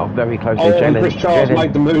 Oh, they are very close. Oh, and Chris Charles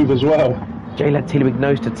made the move as well. J-Lad Tidderick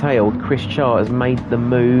nose to tail. Chris Char has made the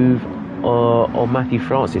move on Matthew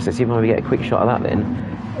Francis. Let's see if we get a quick shot of that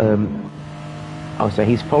then. So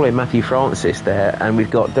he's following Matthew Francis there, and we've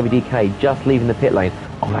got WDK just leaving the pit lane.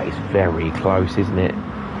 Oh, that is very close, isn't it?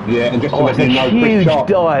 Yeah, and just to it's a huge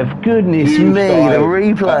dive. Goodness me, the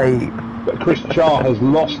replay. But Chris Char has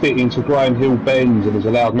lost it into Graham Hill Bend and has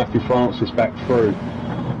allowed Matthew Francis back through.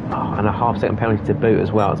 Oh, and a half-second penalty to boot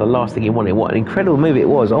as well. It's the last thing he wanted. What an incredible move it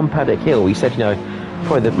was on Paddock Hill. He said,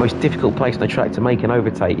 probably the most difficult place on the track to make an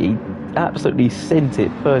overtake. He absolutely sent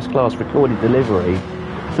it first-class recorded delivery.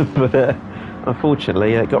 But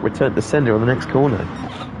unfortunately, it got returned to sender on the next corner.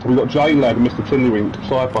 We've got J-Lad and Mr. Tiddlywink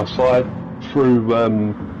side by side through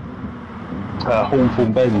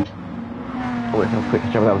Hornthorne Bend. Let's have a quick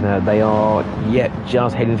check that one there. They are,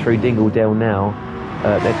 just heading through Dingledale now.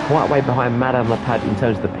 They're quite a way behind Mad on the pad in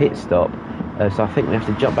terms of the pit stop. So I think we have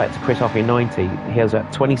to jump back to Chris Hoffey 90. He has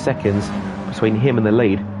about 20 seconds between him and the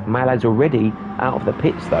lead. Malad's already out of the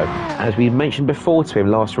pits though. As we mentioned before to him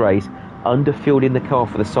last race, underfueled in the car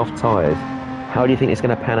for the soft tyres. How do you think it's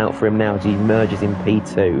going to pan out for him now as he merges in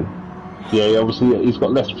P2? Yeah, obviously he's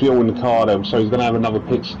got less fuel in the car now, so he's going to have another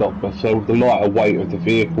pit stop. But so the lighter weight of the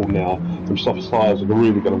vehicle now, them soft tyres are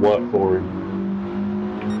really going to work for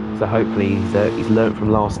him. So hopefully he's learnt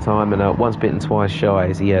from last time, and once bitten twice shy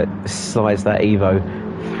as he slides that Evo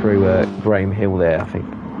through Graham Hill there. I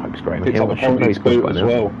hope it's Graham Hill. Up penalty boot as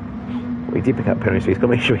well. Well, he did pick up penalty, so he's got to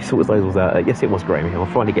make sure he sorts those out. Yes, it was Graham Hill.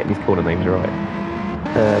 I'm finally getting his corner names right.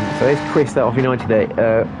 So there's Chris at off United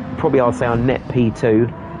there. Probably I'll say on net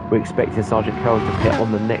P2. We're expecting Sergeant Cohen to pit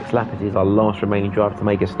on the next lap as he's our last remaining driver to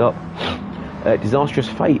make a stop. Disastrous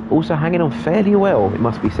Fate also hanging on fairly well, it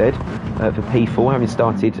must be said, for P4, having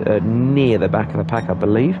started near the back of the pack, I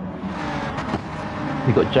believe.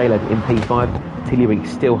 We've got J-Lad in P5, Tiddlywink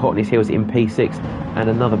still hot on his heels in P6, and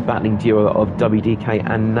another battling duo of WDK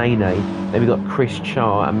and Nene. Then we've got Chris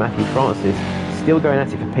Char and Matthew Francis still going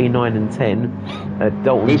at it for P9 and 10.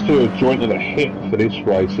 Dalton. These two are joint at the hip for this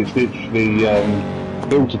race. It's literally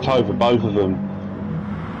heel to toe for both of them.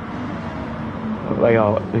 They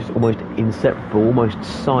are just almost inseparable, almost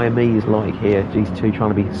Siamese-like here. These two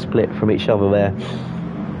trying to be split from each other there.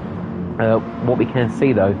 What we can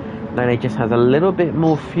see though, Nene just has a little bit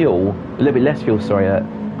more fuel, a little bit less fuel. Sorry,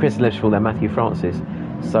 Chris has less fuel than Matthew Francis,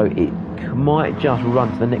 so it might just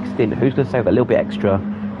run to the next stint. Who's going to save that little bit extra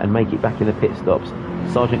and make it back in the pit stops?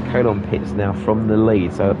 Sergeant Colon pits now from the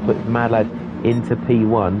lead, so it puts Mad Lad into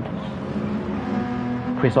P1.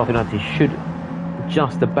 Chris United should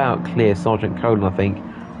just about clear Sergeant Colon, I think,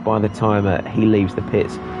 by the time he leaves the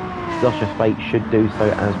pits. Disastrous Fate should do so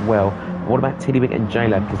as well. What about Tiddlywink and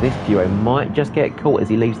J-Lad? Because this duo might just get caught as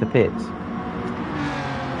he leaves the pits.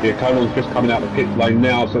 Yeah, Colon's just coming out the pit lane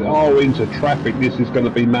now, so into traffic. This is going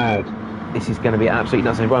to be mad. This is going to be absolutely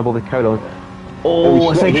nuts. He's right on board with Colon.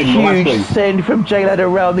 Oh, it's a huge send from J-Lad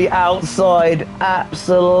around the outside.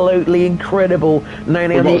 Absolutely incredible.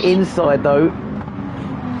 Nene on the inside though.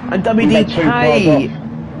 And WDK.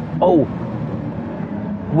 Oh,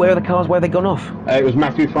 where are the cars? Where have they gone off? It was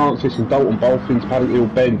Matthew Francis and Dalton Bolfin's Paddock Hill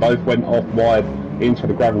Bend. Both went off wide into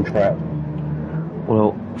the gravel trap.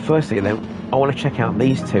 Well, firstly then, I want to check out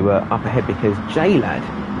these two up ahead, because J-Lad,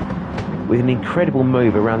 with an incredible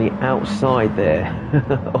move around the outside there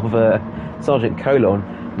of Sergeant Colon,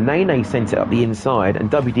 Nene sent it up the inside,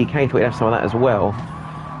 and WDK thought he'd have some of that as well.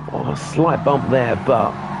 Oh, a slight bump there,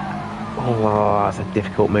 but that's a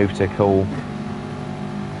difficult move to call.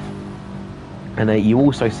 And you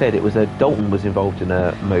also said it was Dalton was involved in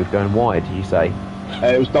a move going wide, did you say?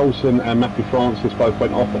 It was Dalton and Matthew Francis both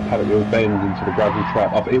went off at Paddock Hill Bend into the gravel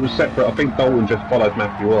trap. It was separate. I think Dalton just followed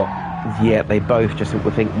Matthew off. Yeah, they both just, I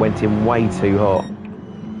think, went in way too hot.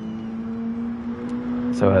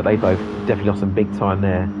 So they both definitely lost some big time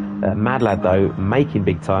there. Mad Lad, though, making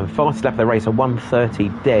big time. Fastest lap of the race, a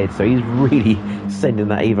 1:30 dead, so he's really sending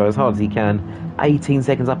that Evo as hard as he can. 18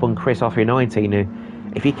 seconds up on Chris after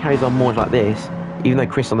 19. If he carries on more like this, even though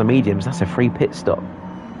Chris on the mediums, that's a free pit stop.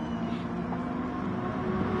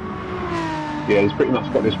 Yeah, he's pretty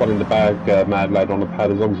much got this one in the bag, Mad Lad, on the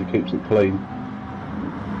pad, as long as he keeps it clean.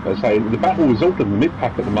 As I say, the battle is all in the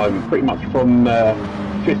mid-pack at the moment, pretty much from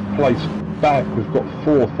 5th place back. We've got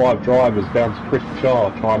 4 or 5 drivers down to Chris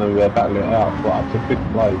Char trying to battle it out for up to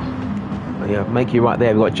 5th place. Yeah, make you right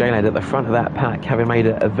there. We've got J-Lad at the front of that pack, having made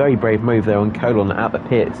a very brave move there on Colon out the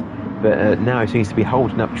pits. But now he seems to be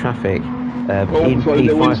holding up traffic in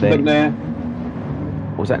P5 there.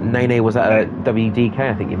 Was that Nene? Was that WDK,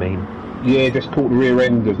 I think you mean? Yeah, just caught the rear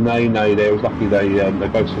end of Nene there. It was lucky they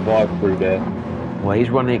both survived through there. Well, he's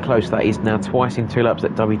running it close. That is now twice in 2 laps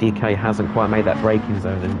that WDK hasn't quite made that braking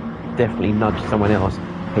zone and definitely nudged someone else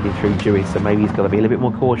heading through Dewey. So maybe he's got to be a little bit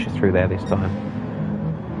more cautious through there this time.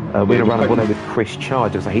 We're going to run a there with Chris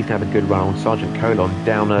Charge. Looks like he's going to have a good run on Sergeant Colon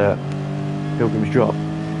down Pilgrim's Drop.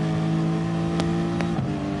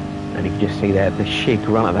 And you can just see there the chic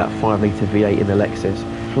run at that 5-litre V8 in the Lexus,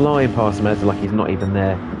 flying past him as like he's not even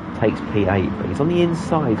there. Takes P8, but he's on the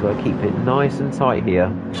inside, so I keep it nice and tight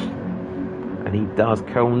here. And And he does.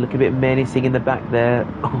 Coleman look a bit menacing in the back there.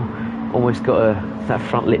 Oh, almost got that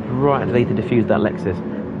front lip right underneath to defuse that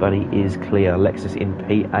Lexus. But he is clear. Lexus in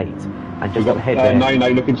P8. And just up ahead there.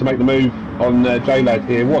 Nene looking to make the move on J-Lad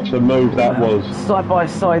here. What a move that was. Side by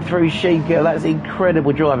side through Sheikah. That's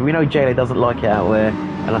incredible driving. We know J-Lad doesn't like it out there.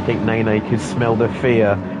 And I think Nene could smell the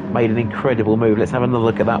fear. Made an incredible move. Let's have another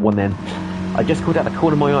look at that one then. I just called out the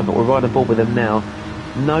corner of my eye, but we're right on board with them now.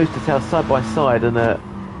 Nose to tail, side by side, and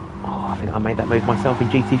I think I made that move myself in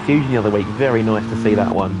GT Fusion the other week. Very nice to see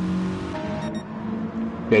that one.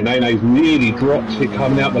 Yeah, Nene's nearly dropped it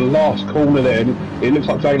coming out the last corner there. It looks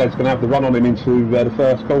like J-Lad's going to have the run on him into the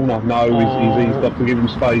first corner. No, he's got to give him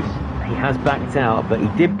space. He has backed out, but he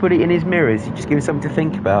did put it in his mirrors. He just gave him something to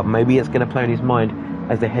think about. Maybe it's going to play in his mind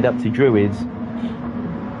as they head up to Druids.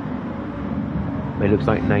 But it looks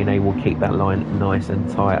like Nene will keep that line nice and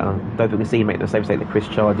tight. I don't think we can see him make the same mistake that Chris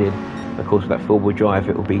Char did. Of course, with that four-wheel drive,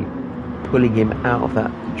 it will be pulling him out of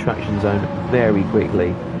that traction zone very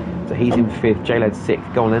quickly. So he's in 5th, J-Lad's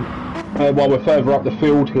 6th. Go on then. While we're further up the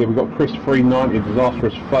field here, we've got Chris 390,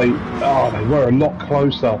 Disastrous Fate. Oh, they were a lot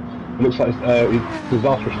closer. It looks like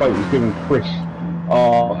Disastrous Fate was giving Chris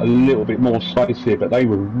a little bit more space here, but they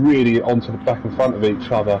were really onto the back and front of each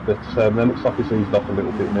other. But it looks like it's eased up a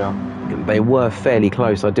little bit now. They were fairly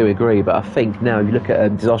close, I do agree, but I think now you look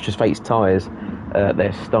at Disastrous Fate's tyres,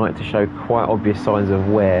 they're starting to show quite obvious signs of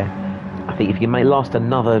wear. I think if he may last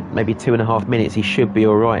another maybe 2.5 minutes, he should be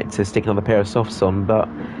alright to stick another pair of softs on, but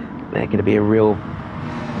they're going to be a real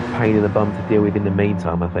pain in the bum to deal with in the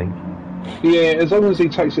meantime, I think. Yeah, as long as he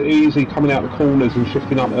takes it easy coming out the corners and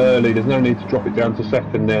shifting up early, there's no need to drop it down to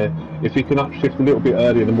second there. If he can upshift a little bit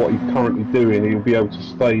earlier than what he's currently doing, he'll be able to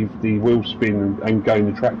stave the wheel spin and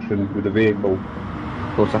gain the traction with the vehicle.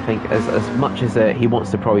 Of course, I think as much as he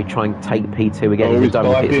wants to probably try and take P2 again, he's done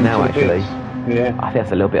the pits now actually. Yeah. I think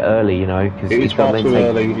that's a little bit early, you know, because he's far too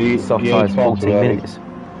early. Soft tyres 14 minutes.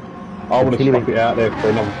 I would have stuck it out there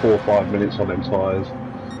for another 4 or 5 minutes on them tyres.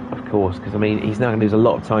 Of course, because I mean he's now going to lose a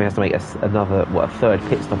lot of time. He has to make another a third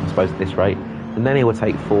pit stop, I suppose, at this rate. And then he will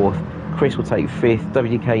take 4th. Chris will take 5th.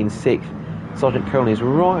 WK in 6th. Sergeant Cohen is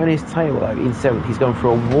right on his tail though in 7th. He's going for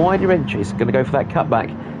a wider entry. He's going to go for that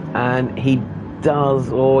cutback, and he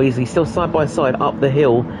does. Or he's still side by side up the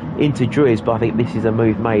hill into Druids. But I think this is a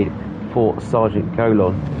move made for Sergeant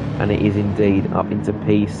Colon, and it is indeed up into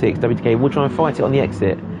P6. WK will try and fight it on the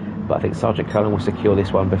exit, but I think Sergeant Colon will secure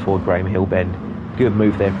this one before Graham Hill bend. Good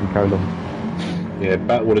move there from Colon. Yeah,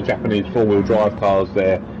 battle with the Japanese four-wheel drive cars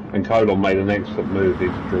there, and Colon made an excellent move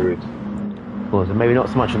into Druids. Well, so maybe not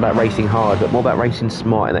so much about racing hard, but more about racing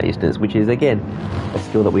smart in that instance, which is again a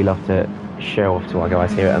skill that we love to show off to our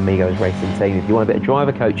guys here at Amigos Racing Team. If you want a bit of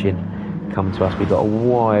driver coaching, come to us. We've got a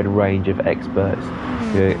wide range of experts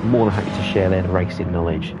who are more than happy to share their racing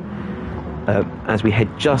knowledge. As we head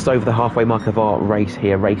just over the halfway mark of our race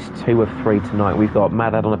here, race 2 of 3 tonight, we've got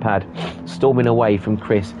Mad Lad on a pad, storming away from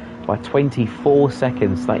Chris by 24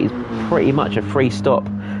 seconds. That is pretty much a free stop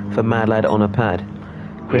for Mad Lad on a pad.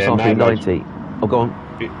 Chris on 390. Oh, go on.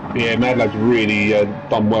 Yeah, Mad Lad's really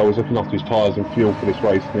done well. He's looking after his tyres and fuel for this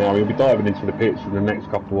race now. He'll be diving into the pits in the next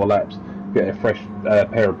couple of laps, get a fresh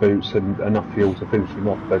pair of boots and enough fuel to finish him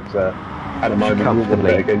off. But at the moment, we'll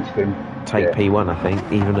bet against him. Take P1, I think,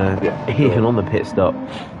 even on the pit stop.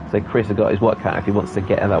 So Chris has got his work cut if he wants to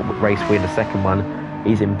get that race win. The second one,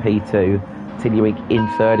 he's in P2. Tiddlywink in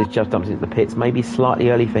 3rd, has just jumped into the pits. Maybe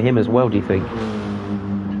slightly early for him as well, do you think?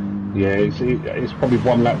 Yeah, it's probably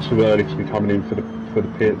 1 lap too early to be coming in for the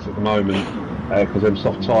pits at the moment, because them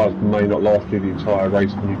soft tyres may not last through the entire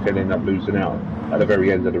race, and you can end up losing out at the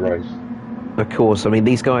very end of the race. Of course, I mean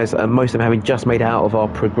these guys, most of them having just made out of our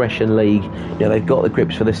progression league. You know, they've got the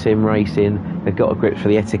grips for the sim racing, they've got the grips for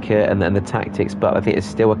the etiquette and the tactics, but I think there's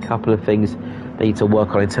still a couple of things they need to work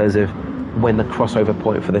on in terms of when the crossover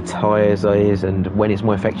point for the tyres is, and when it's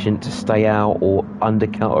more efficient to stay out or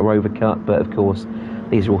undercut or overcut. But of course,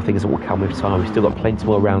 these are all things that will come with time. We've still got plenty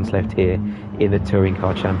more rounds left here in the Touring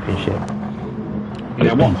Car Championship.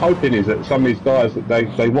 Yeah, what I'm hoping is that some of these guys, that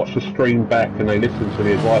they watch the stream back and they listen to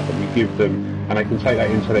the advice that we give them, and they can take that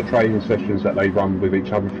into their training sessions that they run with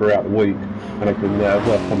each other throughout the week, and they can work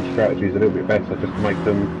on strategies a little bit better just to make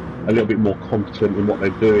them a little bit more competent in what they're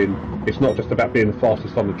doing. It's not just about being the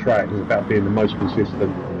fastest on the track, it's about being the most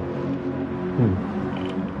consistent.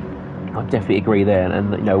 I definitely agree there,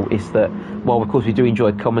 and you know, it's that while of course we do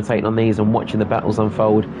enjoy commentating on these and watching the battles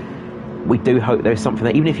unfold, we do hope there's something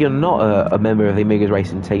that, even if you're not a member of the Amigos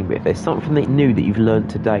Racing team, if there's something that new that you've learned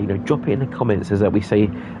today, drop it in the comments, as we see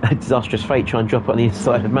a disastrous fate try and drop it on the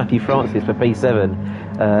inside of Matthew Francis for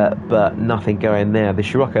P7, but nothing going there. The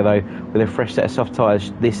Scirocco, though, with a fresh set of soft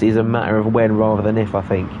tyres, this is a matter of when rather than if, I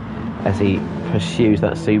think, as he pursues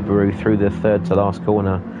that Subaru through the third to last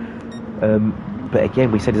corner. But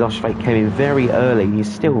again, we said disastrous fate came in very early.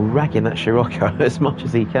 He's still ragging that Scirocco as much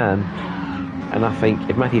as he can. And I think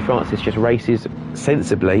if Matthew Francis just races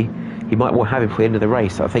sensibly, he might well have him for the end of the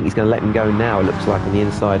race. I think he's going to let him go now, it looks like, on the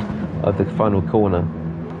inside of the final corner.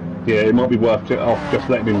 Yeah, it might be worth it off just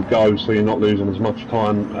letting him go so you're not losing as much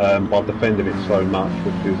time by defending it so much,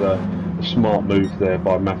 which is a smart move there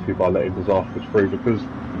by Matthew by letting Disastrous through, because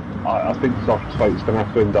I think Disastrous Fate is going to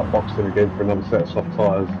have to end up boxing again for another set of soft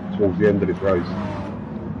tyres towards the end of this race.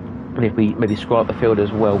 And if we maybe scroll up the field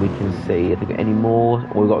as well, we can see if we got any more.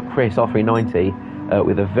 We've got Chris R390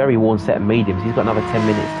 with a very worn set of mediums. He's got another 10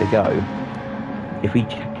 minutes to go. If we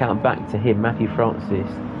count back to him, Matthew Francis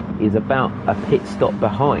is about a pit stop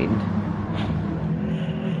behind,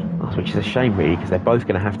 which is a shame really, because they're both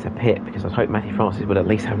going to have to pit, because I hope Matthew Francis would at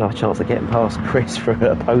least have another chance of getting past Chris for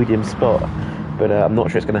a podium spot. But I'm not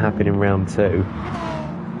sure it's going to happen in round 2.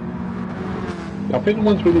 I think the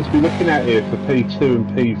ones we need to be looking at here for P2 and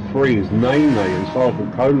P3 is Nene and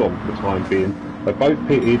Sergeant Colon for the time being. They both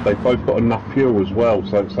pitted, they've both got enough fuel as well,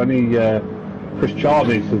 so it's only Chris Char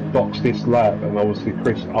needs to box this lap, and obviously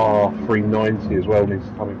Chris R390 as well needs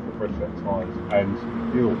to come in for fresh set of tyres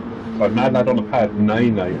and fuel. So Mad Lad on the pad,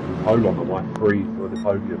 Nene and Colon are my 3 for the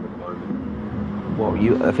podium at the moment.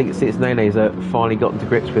 Well, I think since Nene's finally gotten to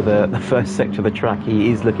grips with the first section of the track,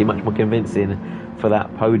 he is looking much more convincing for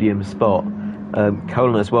that podium spot.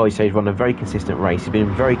 Colin as well, he says he's run a very consistent race. He's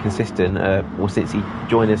been very consistent since he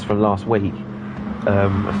joined us from last week.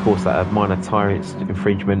 Of course, that minor tyre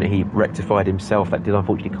infringement he rectified himself. That did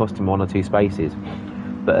unfortunately cost him 1 or 2 spaces.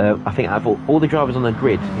 But I think out of all the drivers on the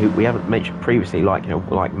grid who we haven't mentioned previously, like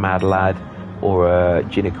Mad Lad or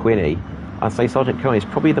Gina Quinney, I'd say Sergeant Colin is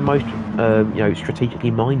probably the most strategically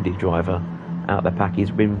minded driver out of the pack.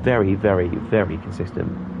 He's been very, very, very consistent.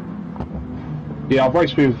 Yeah, I've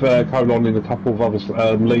raced with Colon in a couple of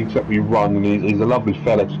other leagues that we run, and he's a lovely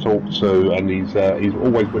fella to talk to, and he's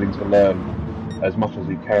always willing to learn as much as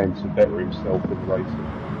he can to better himself in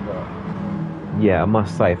racing. Yeah, I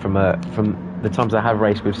must say, from the times I have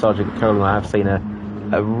raced with Sergeant Colon, I have seen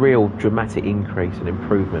a real dramatic increase and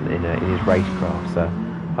improvement in his racecraft. So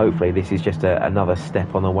hopefully this is just another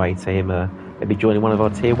step on the way to him maybe joining one of our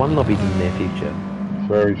Tier 1 lobbies in the near future.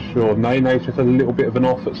 Very sure. Nene's just a little bit of an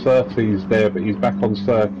off at Surtees there, but he's back on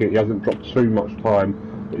circuit. He hasn't dropped too much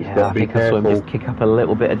time. But he's got to be careful. I saw him just kick up a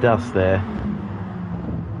little bit of dust there.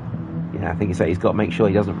 Yeah, I think he's got to make sure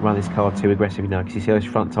he doesn't run his car too aggressively now, because you see those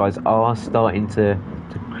front tyres are starting to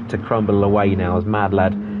crumble away now as Mad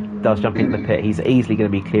Lad does jump into the pit. He's easily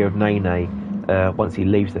going to be clear of Nene once he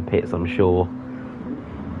leaves the pits, I'm sure.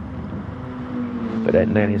 But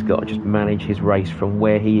Nene's got to just manage his race from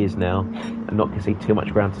where he is now and not concede too much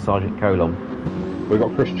ground to Sergeant Colon. We've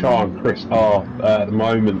got Chris Char and Chris R at the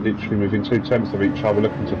moment, literally within 2 tenths of each other,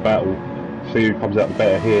 looking to battle, see who comes out the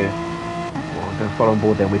better here. Well, I'm going to follow on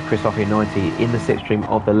board then with Chris R390 in the slipstream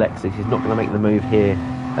of the Lexus. He's not going to make the move here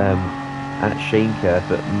at Sheenker,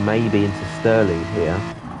 but maybe into Stirling here.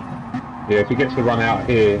 Yeah, if he gets the run out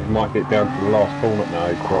here, he might get down to the last corner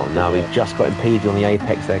now. No, we've just got impeded on the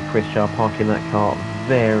apex there. Chris Char parking that car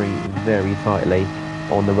very, very tightly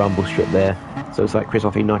on the rumble strip there. So it's like Chris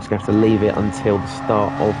R390 is going to have to leave it until the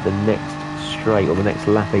start of the next straight, or the next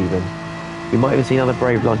lap even. We might even see another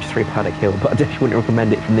brave lunge through Paddock Hill, but I definitely wouldn't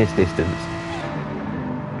recommend it from this distance.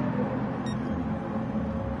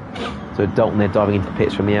 So Dalton there diving into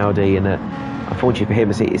pits from the Audi, and unfortunately for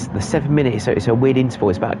him, it's the 7 minutes, so it's a weird interval.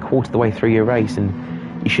 It's about a quarter of the way through your race,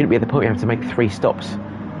 and you shouldn't be at the point where you have to make 3 stops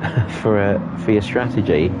for your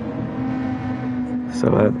strategy.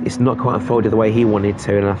 So it's not quite unfolded the way he wanted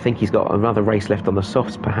to, and I think he's got another race left on the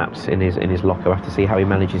softs, perhaps in his locker. We'll have to see how he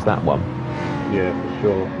manages that one. Yeah, for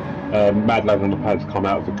sure. Mad Lad on the pad's come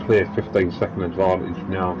out with a clear 15-second advantage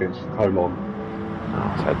now against Colon.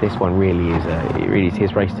 So this one really is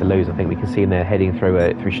his race to lose. I think we can see him there heading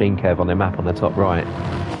through Sheen Curve on their map on the top right.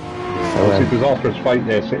 So it's a disastrous fate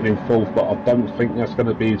there, sitting in 4th, but I don't think that's going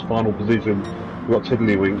to be his final position. We've got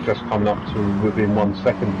Tiddlywink just coming up to within 1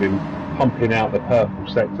 second of him, pumping out the purple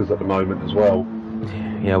sectors at the moment as well.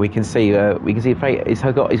 Yeah, we can see Fate. He's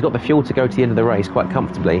got the fuel to go to the end of the race quite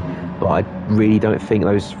comfortably, but I really don't think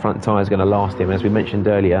those front tyres are going to last him. As we mentioned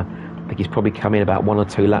earlier, I think he's probably come in about 1 or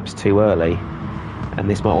 2 laps too early, and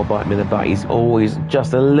this might all bite him in the butt. He's always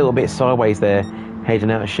just a little bit sideways there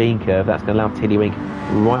heading out a Sheen curve. That's going to allow Tiddlywink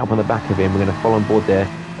right up on the back of him. We're going to follow on board there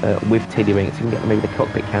with Tiddlywink, so we can get maybe the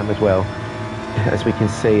cockpit cam as well. As we can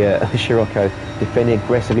see, Scirocco defending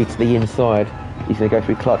aggressively to the inside. He's going to go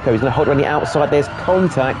through Clark Cove. He's going to hold it on the outside. There's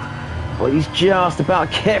contact. Well, he's just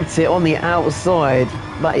about kept it on the outside.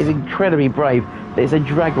 That is incredibly brave. There's a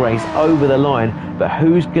drag race over the line, but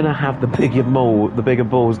who's going to have the bigger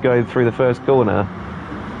balls going through the first corner?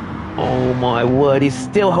 Oh my word, he's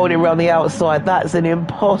still holding around the outside. That's an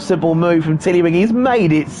impossible move from Tiddlywink. He's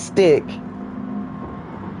made it stick.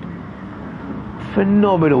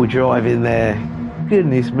 Phenomenal driving there.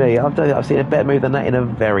 Goodness me, I've seen a better move than that in a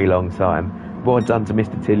very long time. Well done to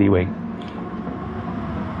Mr. Tiddlywink.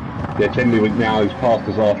 Yeah, Tiddlywink now is past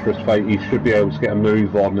disastrous fate. He should be able to get a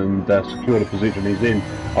move on and secure the position he's in.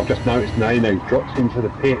 I've just noticed now, he's dropped into the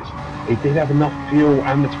pits. He did have enough fuel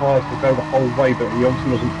and the tyres to go the whole way, but he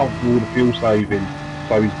obviously wasn't comfortable with the fuel saving.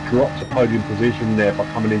 So he's dropped to podium position there by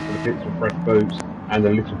coming into the pits with fresh boots and a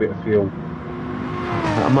little bit of fuel.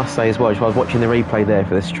 I must say as well, while I was watching the replay there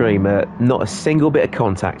for the stream, not a single bit of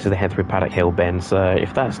contact to the head through Paddock Hill bend. So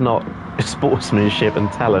if that's not sportsmanship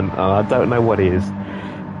and talent, I don't know what is.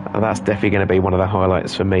 That's definitely going to be one of the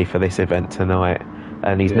highlights for me for this event tonight.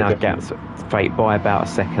 And he's now gapped Fate by about a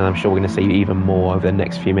second. I'm sure we're going to see even more over the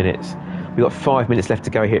next few minutes. We've got 5 minutes left to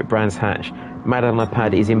go here at Brands Hatch. Mad on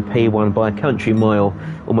iPad is in P1 by a country mile,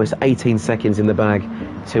 almost 18 seconds in the bag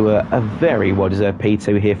to a very well-deserved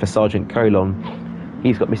P2 here for Sergeant Colon.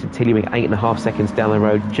 He's got Mr. Tiddlywink 8.5 seconds down the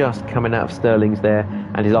road, just coming out of Sterling's there,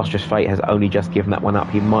 and Disastrous Fate has only just given that one up.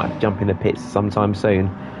 He might jump in the pits sometime soon.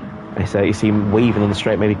 So you see him weaving on the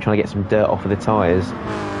straight, maybe trying to get some dirt off of the tyres.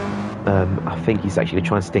 I think he's actually going to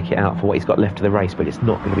try and stick it out for what he's got left of the race, but it's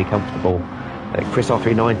not going to be comfortable. Chris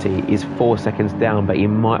R390 is 4 seconds down, but he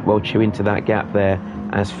might well chew into that gap there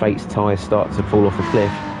as Fate's tyres start to fall off the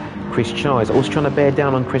cliff. Chris Chai is also trying to bear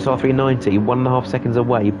down on Chris R390, 1.5 seconds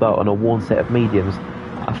away, but on a worn set of mediums.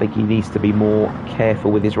 I think he needs to be more careful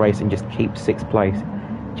with his race and just keep 6th place.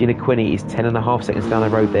 Gina Quinney is 10.5 seconds down the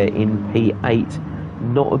road there in P8.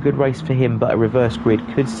 Not a good race for him, but a reverse grid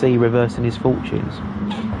could see reversing his fortunes.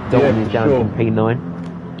 Dalton is down from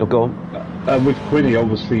P9. Oh, go on. With Quinney,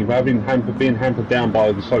 obviously, being hampered down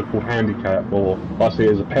by the so-called handicap, or I see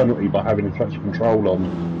it as a penalty by having the traction control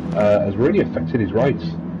on, has really affected his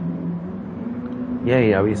race.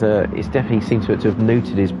 Yeah, he's definitely seemed to have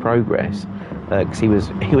neutered his progress because he was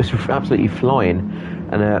absolutely flying,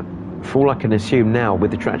 and for all I can assume now, with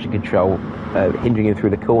the traction control hindering him through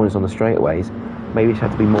the corners on the straightaways, maybe he's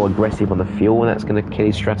had to be more aggressive on the fuel, and that's going to kill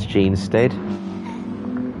his strategy instead.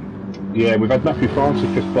 Yeah, we've had Matthew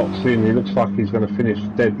Francis just boxed in. He looks like he's going to finish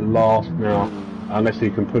dead last now, unless he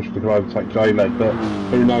can push to overtake J-Led, but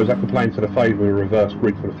who knows, that could play into the favour of a reverse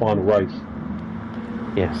grid for the final race.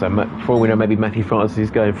 Yeah, so for all we know, maybe Matthew Francis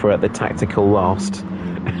is going for the tactical last.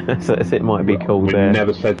 So as it might be called we there. We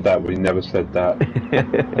never said that.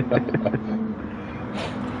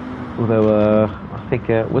 Although, I think,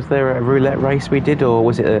 was there a roulette race we did, or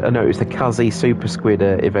was it, no, it was the Cuzzy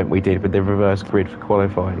SuperSquid event we did with the reverse grid for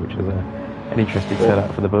qualifying, which was an interesting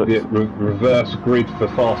setup for the books. Yeah, reverse grid for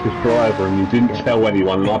fastest driver, and you didn't tell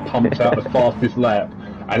anyone, and I pumped out the fastest lap,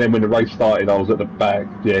 and then when the race started, I was at the back.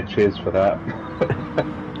 Yeah, cheers for that.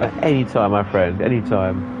 Anytime, my friend,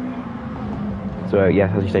 anytime. So,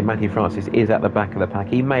 yes, as you say, Matthew Francis is at the back of the pack.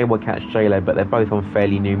 He may well catch J-Led, but they're both on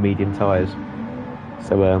fairly new medium tyres.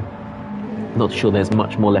 So, not sure there's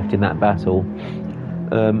much more left in that battle.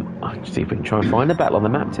 I'll just see if we can try and find a battle on the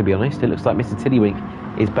map, to be honest. It looks like Mr.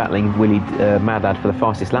 Tiddlywink is battling Willie Madad for the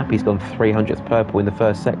fastest lap. He's gone 300th purple in the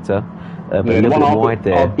first sector, but a little bit wide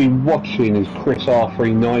there. I've been watching is Chris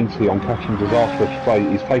R390 on Catching Disastrous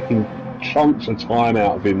Fate. He's taking chunks of time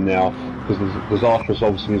out of him now, because Disastrous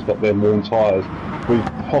obviously has got their worn tyres. We've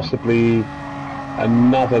possibly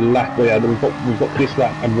another lap there. We've got this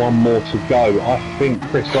lap and one more to go. I think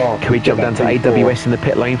Chris R. Can we jump down to AWS in the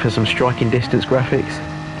pit lane for some striking distance graphics?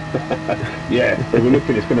 Yeah, we're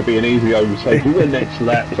looking. It's going to be an easy overtake. The next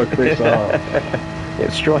lap for Chris R. Yeah,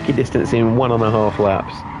 striking distance in 1.5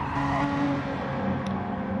 laps.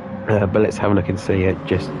 But let's have a look and see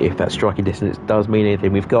just if that striking distance does mean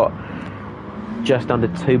anything. We've got just under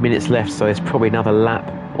 2 minutes left, so there's probably another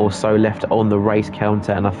lap or so left on the race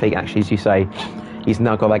counter, and I think actually, as you say, he's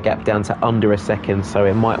now got that gap down to under a second, so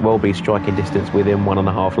it might well be striking distance within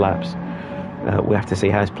 1.5 laps. We'll have to see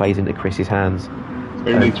how this plays into Chris's hands.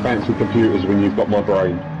 Who needs fancy computers when you've got my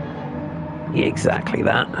brain? Yeah, exactly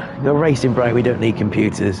that. The racing brain, we don't need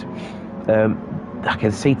computers. I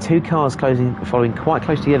can see two cars following quite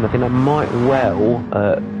close to the end. I think that might well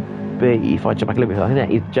be, if I jump back a little bit, I think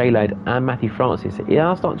that is J-Lad and Matthew Francis. Yeah,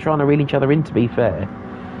 I'll start trying to reel each other in, to be fair.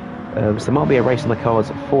 So there might be a race on the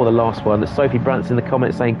cards for the last one. Sophie Brant's in the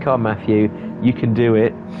comments saying, "Come on, Matthew, you can do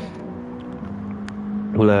it."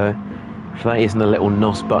 Well, if that isn't a little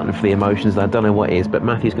NOS button for the emotions, I don't know what is, but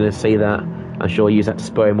Matthew's going to see that. I'm sure he'll use that to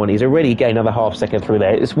spur him on. He's already gained another half second through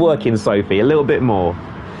there. It's working, Sophie, a little bit more.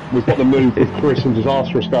 We've got the move with Chris and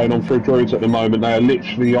Disastrous going on through Druids at the moment. They are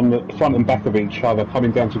literally on the front and back of each other,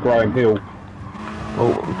 coming down to Graham Hill.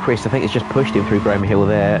 Well, Chris, I think it's just pushed him through Graham Hill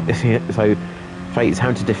there. So Fate's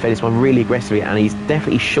having to defend this one really aggressively, and he's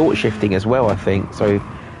definitely short shifting as well, I think. So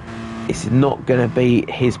it's not going to be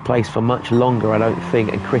his place for much longer, I don't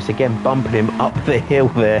think. And Chris again bumping him up the hill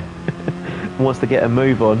there. Wants to get a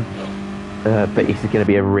move on. But it's going to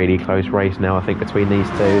be a really close race now, I think, between these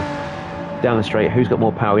two. Down the straight, who's got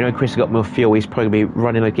more power? You know, Chris has got more fuel. He's probably going to be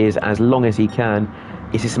running the gears as long as he can.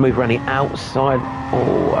 Is this a move around the outside?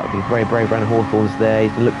 Oh, that would be very brave around Hawthorne's there.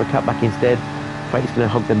 He's going to look for a cutback instead. Fate's going to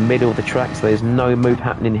hog the middle of the track, so there's no move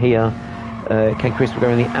happening here. Can Chris go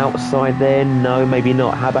on the outside there? No, maybe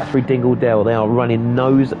not. How about through Dingledale? They are running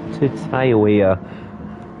nose to tail here.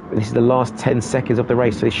 This is the last 10 seconds of the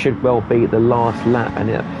race, so this should well be the last lap, and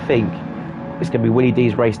I think it's going to be Willie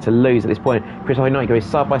D's race to lose at this point. Chris Knight goes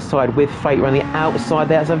side by side with Fate around the outside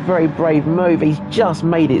there. That's a very brave move. He's just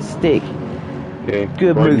made it stick. Yeah,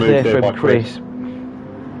 good move there from Chris.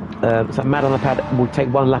 So Mad on the Pad will take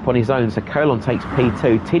one lap on his own. So Colon takes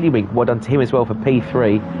P2. Tiddlywink, well done to him as well for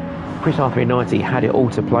P3. Chris R390 had it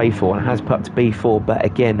all to play for and has put up to B4. But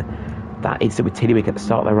again, that incident with Tiddlywink at the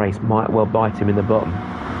start of the race might well bite him in the bottom.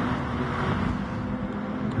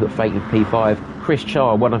 We've got Fate in P5. Chris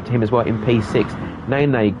Char, one up to him as well in P6.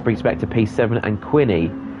 Nene brings back to P7, and Quinny,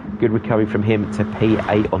 good recovery from him to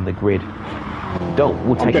P8 on the grid. Dalton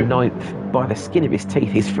will take ninth by the skin of his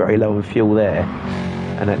teeth. He's very low on fuel there.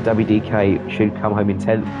 And that WDK should come home in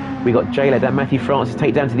 10th. We got J-Lad and Matthew Francis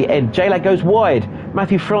take down to the end. J-Lad goes wide.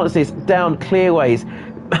 Matthew Francis down clearways.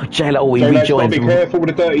 J-Lad, he rejoins. Be careful with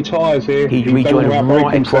the dirty tyres here. He rejoined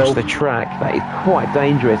right across the track. That is quite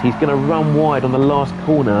dangerous. He's going to run wide on the last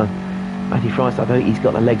corner. Matthew Francis, I don't think he's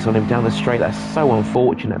got the legs on him down the straight. That's so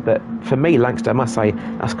unfortunate. But for me, Lancaster, I must say,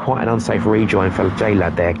 that's quite an unsafe rejoin for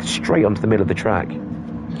J-Lad there, straight onto the middle of the track.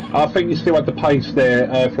 I think you still had the pace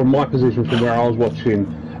there. From my position, from where I was watching,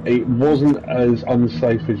 it wasn't as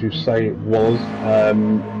unsafe as you say it was.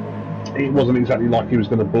 It wasn't exactly like he was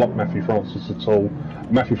going to block Matthew Francis at all.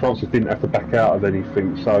 Matthew Francis didn't have to back out of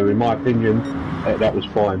anything. So, in my opinion, that was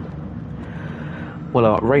fine. Well,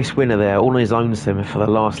 our race winner there, all on his own sim for the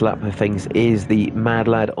last lap of things, is the Mad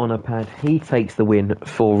Lad on a pad. He takes the win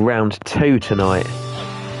for round 2 tonight.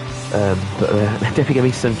 But definitely going to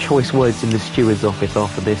be some choice words in the steward's office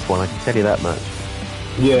after this one, I can tell you that much.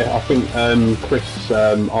 Yeah, I think Chris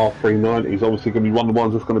R390 is obviously going to be one of the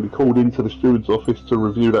ones that's going to be called into the steward's office to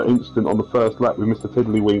review that incident on the first lap with Mr.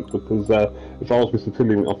 Tiddlywink, because if I was Mr.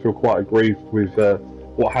 Tiddlywink, I feel quite aggrieved with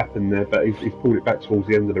what happened there, but he's pulled it back towards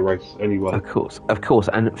the end of the race anyway. Of course,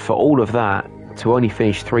 and for all of that, to only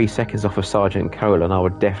finish 3 seconds off of Sergeant Colon, I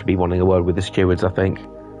would definitely be wanting a word with the stewards, I think.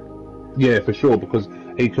 Yeah, for sure, because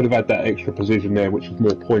he could have had that extra position there, which is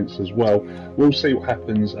more points as well. We'll see what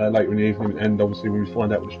happens later in the evening, and obviously when we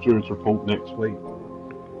find out the stewards report next week.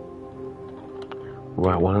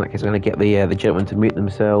 Right, well, in that case, I'm going to get the gentlemen to mute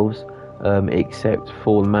themselves, except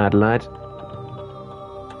for the Mad Lad.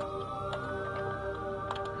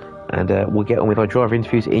 And we'll get on with our driver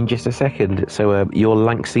interviews in just a second. So your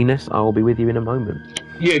Lanksiness, I'll be with you in a moment.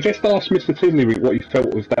 Yeah, just ask Mr. Tiddlywink what he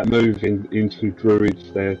felt of that move into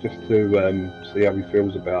Druids there, just to see how he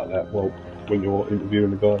feels about that. Well, when you're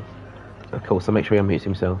interviewing the guy. Of course, I'll make sure he unmutes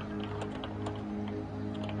himself.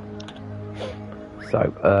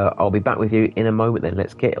 So I'll be back with you in a moment. Then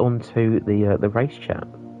let's get on to the race chat.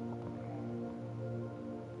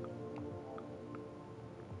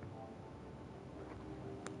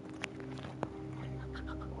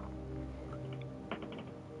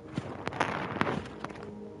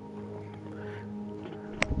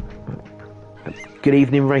 Good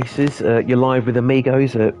evening, racers. You're live with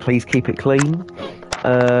Amigos. Please keep it clean.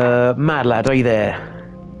 Mad Lad, are you there?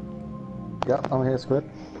 Yeah, I'm here, Squid.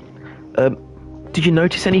 Did you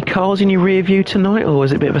notice any cars in your rear view tonight, or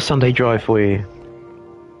was it a bit of a Sunday drive for you?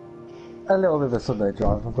 A little bit of a Sunday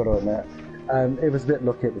drive, I've got to admit. It was a bit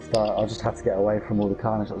lucky at the start. I just had to get away from all the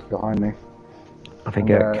carnage that was behind me. I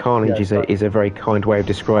think carnage is a very kind way of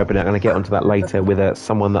describing it. I'm going to get onto that later with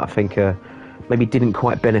someone that I think maybe didn't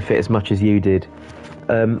quite benefit as much as you did.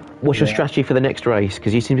 What's your strategy for the next race?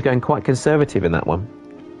 Because you seem to be going quite conservative in that one.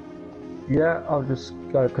 Yeah, I'll just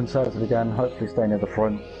go conservative again, hopefully stay near the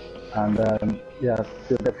front. And yeah,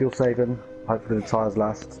 do a bit of fuel saving. Hopefully the tyres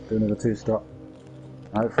last. Do another 2-stop.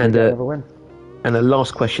 Hopefully get another win. And a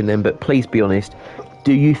last question then, but please be honest.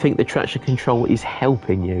 Do you think the traction control is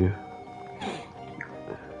helping you?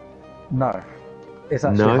 No. It's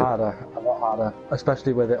actually harder, a lot harder,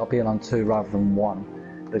 especially with it being on 2 rather than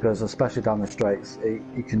 1, because especially down the straights,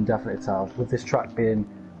 you can definitely tell. With this track being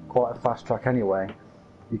quite a fast track anyway,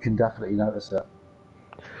 you can definitely notice it.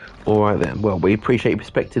 All right then. Well, we appreciate your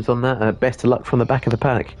perspectives on that. Best of luck from the back of the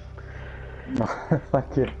pack.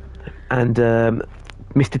 Thank you. And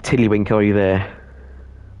Mr. Tiddlywink, are you there?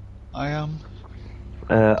 I am.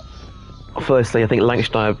 Firstly, I think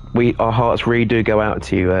Lancashire, our hearts really do go out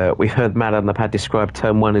to you. We've heard Matt on the pad describe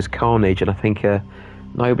Turn 1 as carnage, and I think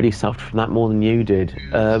nobody suffered from that more than you did.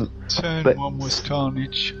 Turn 1 was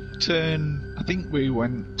carnage. I think we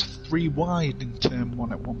went 3 wide in Turn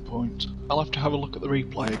 1 at one point. I'll have to have a look at the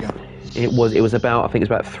replay again. It was about, I think it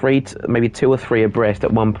was about 3, maybe 2 or 3 abreast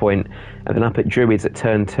at one point, and then up at Druids at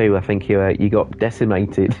Turn 2, I think you got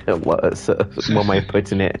decimated. One way of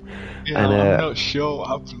putting it. Yeah, and, I'm not sure what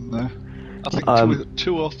happened there. I think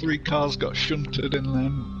 2 or 3 cars got shunted, and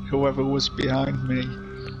then whoever was behind me.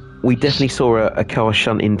 We definitely saw a car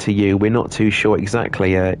shunt into you. We're not too sure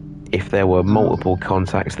exactly if there were multiple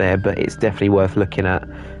contacts there, but it's definitely worth looking at.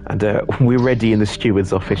 And we're ready in the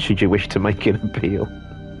steward's office should you wish to make an appeal.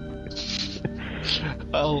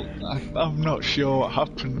 Well, I'm not sure what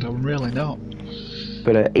happened. I'm really not.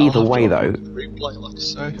 But either way, though, replay, like I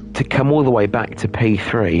say. To come all the way back to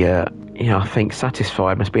P3, I think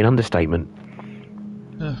satisfied must be an understatement.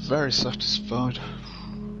 Yeah, very satisfied.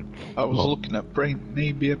 I was looking at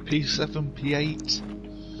maybe a P7, P8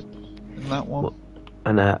 in that one. Well,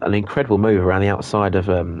 and an incredible move around the outside of,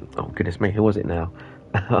 oh goodness me, who was it now?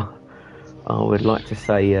 I would like to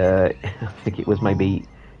say, I think it was maybe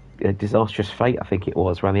Disastrous Fate, I think it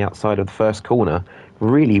was, around the outside of the first corner.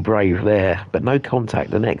 Really brave there, but no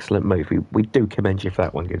contact, an excellent move. We do commend you for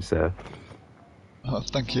that one, good sir.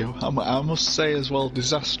 Thank you. I must say as well,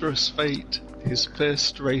 Disastrous Fate, his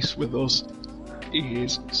first race with us, he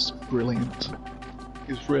is brilliant.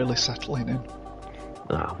 He's really settling in.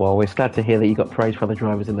 Well, we're glad to hear that you got praise for the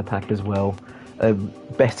drivers in the pack as well.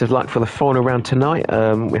 Best of luck for the final round tonight.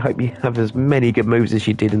 We hope you have as many good moves as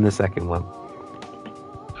you did in the second one.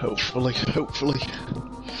 Hopefully.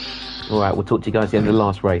 Alright, we'll talk to you guys at the end of the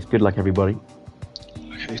last race. Good luck, everybody.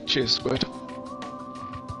 Okay, cheers, Squid.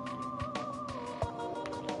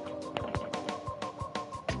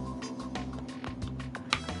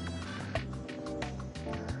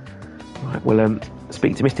 Right, well,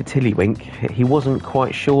 speak to Mr. Tiddlywink. He wasn't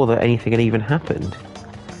quite sure that anything had even happened.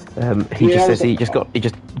 He just says he just got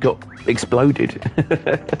exploded.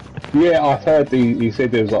 Yeah, I heard he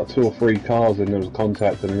said there was like 2 or 3 cars and there was a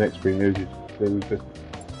contact, and the next thing there was just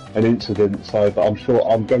an incident. So, but I'm sure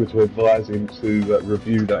I'm going to advise him to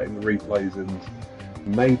review that in the replays and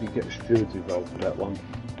maybe get the stewards involved for that one.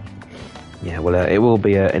 Yeah, well, it will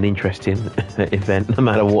be an interesting event, no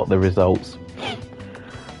matter what the results.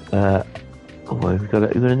 We've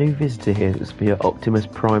got a new visitor here. It's be Optimus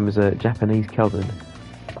Prime's Japanese cousin.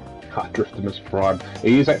 Driftimus Prime.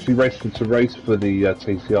 He is actually registered to race for the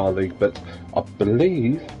TCR League, but I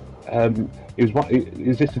believe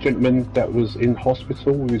is this the gentleman that was in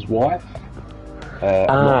hospital with his wife?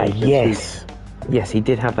 Yes. Yes, he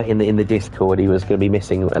did have that in the Discord. He was going to be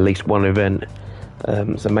missing at least one event,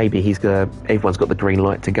 so maybe everyone's got the green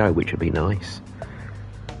light to go, which would be nice.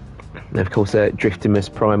 And of course, Driftimus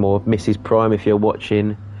Prime or Mrs. Prime, if you're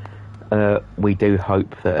watching, we do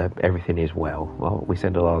hope that everything is well. Well, we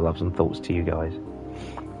send all our loves and thoughts to you guys.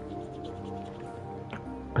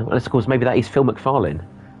 And of course, maybe that is Phil McFarlane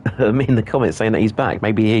in the comments saying that he's back.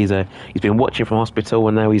 Maybe he's been watching from hospital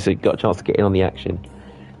and now he's got a chance to get in on the action.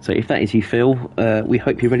 So if that is you, Phil, we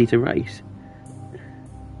hope you're ready to race.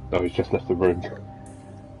 No, he's just left the room.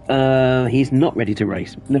 He's not ready to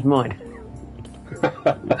race. Never mind.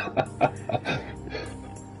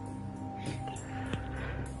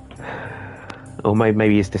 Or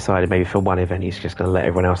maybe he's decided maybe for one event he's just going to let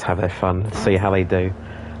everyone else have their fun, see how they do.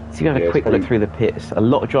 So you have a quick look through the pits. A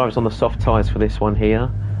lot of drivers on the soft tyres for this one here.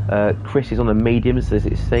 Chris is on the mediums, as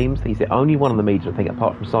it seems. He's the only one on the mediums, I think,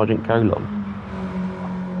 apart from Sergeant Colon.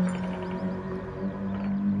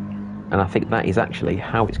 And I think that is actually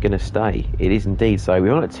how it's going to stay. It is indeed. So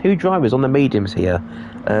we're on at 2 drivers on the mediums here.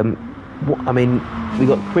 We've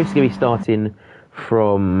got Chris going to be starting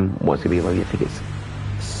from, what's going to be, I think it's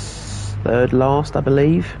 3rd last, I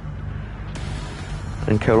believe.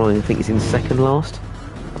 And Colon, I think, is in 2nd last.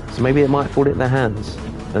 So maybe it might fall into their hands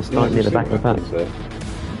and start near the back of the pack.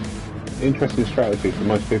 interesting strategy for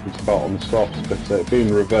most people to start on the softs, but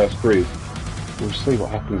being reverse grid, we'll see what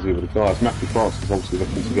happens here with the guys. Matthew Francis is obviously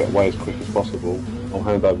looking to get away as quick as possible. I'll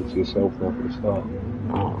hand over to yourself now for the start.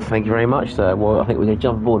 Oh, thank you very much, sir. Well, I think we're going to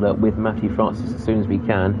jump aboard with Matthew Francis as soon as we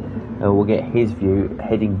can. We'll get his view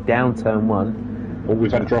heading down turn 1. Oh,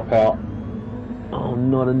 we've had a dropout. Oh,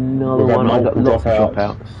 not another one. I've got lots of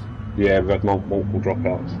dropouts. Yeah, we've had multiple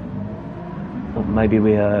dropouts. Or maybe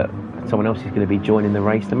someone else is going to be joining the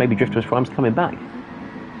race. Then maybe Drifter's Prime's coming back.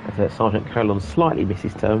 As Sergeant Colon slightly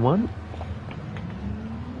misses turn 1.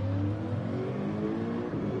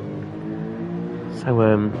 So,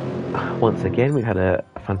 once again, we've had a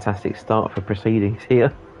fantastic start for proceedings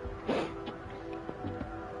here.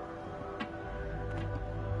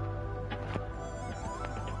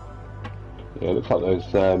 Yeah, it looks like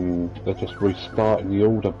they're just restarting the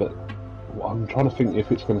order, but I'm trying to think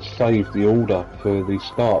if it's going to save the order for the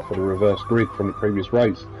start for the reverse grid from the previous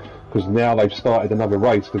race, because now they've started another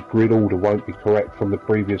race, the grid order won't be correct from the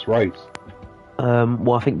previous race.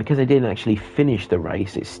 Well, I think because they didn't actually finish the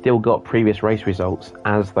race, it's still got previous race results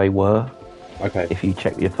as they were. Okay. If you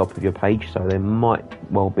check the top of your page, so they might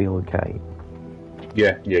well be okay.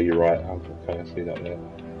 Yeah, you're right. Okay, I see that there.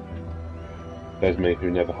 There's me who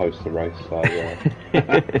never hosts the race, so...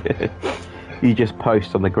 You just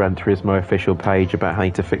post on the Gran Turismo official page about how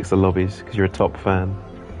to fix the lobbies, because you're a top fan.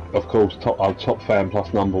 Of course, top fan plus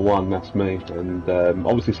 #1, that's me. And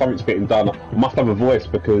obviously something's getting done. I must have a voice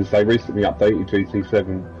because they recently updated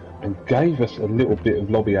GT7 and gave us a little bit of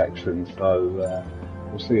lobby action, so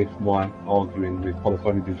we'll see if my arguing with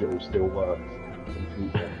Polyphony Digital still works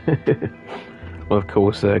in future. Well, of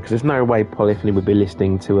course, because there's no way Polyphony would be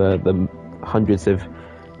listening to the hundreds of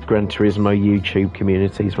Gran Turismo YouTube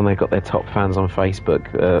communities when they've got their top fans on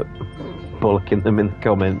Facebook bollocking them in the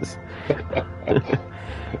comments.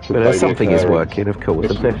 But something is working, of course.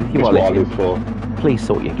 If you are listening, please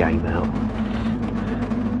sort your game out.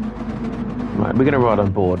 Right, we're going to ride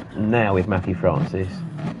on board now with Matthew Francis.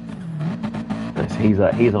 So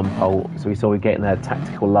he's on pole, so we saw we're getting a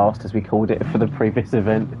tactical last, as we called it, for the previous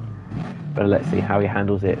event. But let's see how he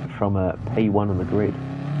handles it from P1 on the grid.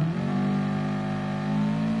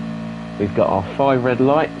 We've got our 5 red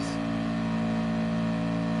lights.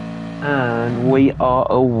 And we are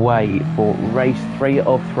away for race 3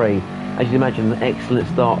 of 3. As you can imagine, an excellent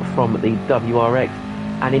start from the WRX,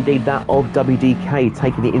 and indeed that of WDK,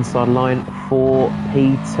 taking the inside line for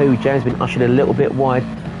P2. James has been ushered a little bit wide.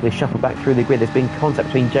 We're shuffled back through the grid. There's been contact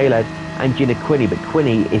between J-Lad and Gina Quinney, but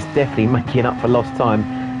Quinney is definitely making up for lost time.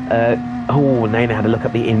 Nana had a look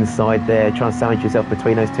at the inside there, trying to sandwich herself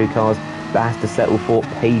between those two cars, but has to settle for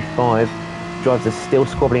P5. Drivers are still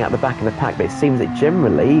squabbling out the back of the pack, but it seems that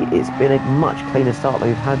generally it's been a much cleaner start than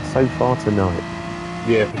we've had so far tonight.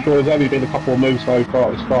 Yeah, for sure. There's only been a couple of moves so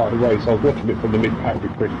far at the start of the race. I was watching it from the mid-pack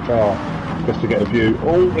with Chris Charr just to get a view.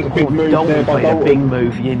 Oh, there's a big move there by Dalton. A big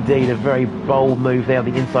move, indeed. A very bold move there on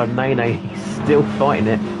the inside of Nene. He's still fighting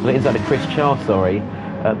it. On the inside of Chris Charr, sorry.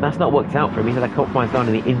 That's not worked out for him. He's had a compromise line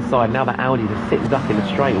on the inside. Now that Audi is sitting duck in the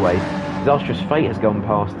straightaway. Disastrous Fate has gone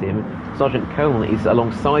past him. Sergeant Coleman is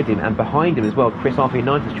alongside him, and behind him as well. Chris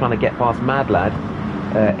RP9 is trying to get past Mad Lad.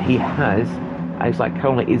 He has. It's like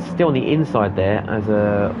Coleman is still on the inside there, as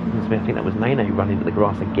I think that was Nene running into the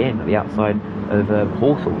grass again at the outside of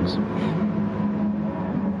Hawthorns.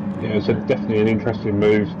 Yeah, it's definitely an interesting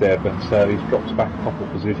move there, but he's dropped back a couple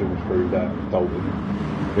of positions through that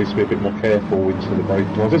Dalton. Needs to be a bit more careful into the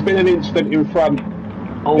braking lines. There's been an incident in front.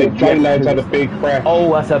 Oh, J-Lad's had a big crash.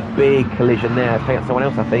 Oh, that's a big collision there. I think that's someone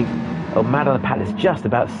else, I think. Oh, Mad on the Pad has just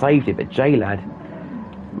about saved it, but J-Lad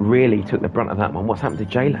really took the brunt of that one. What's happened to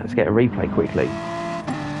J-Lad? Let's get a replay quickly.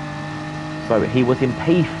 So he was in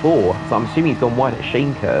P4, so I'm assuming he's gone wide at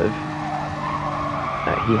Sheen Curve.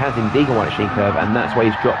 He has indeed gone wide at Sheen Curve, and that's where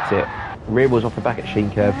he's dropped it. Rear wheels off the back at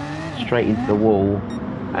Sheen Curve, straight into the wall.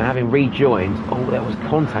 And having rejoined, oh, there was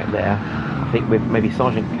contact there. I think with maybe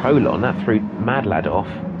Sergeant Colon, that threw Mad Lad off.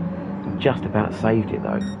 Just about saved it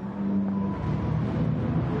though.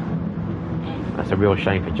 That's a real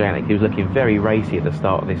shame for Janek. He was looking very racy at the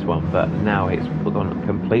start of this one, but now it's gone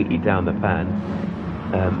completely down the pan.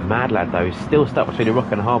 Mad Lad though is still stuck between a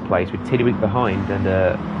rock and a hard place with Tiddywink behind and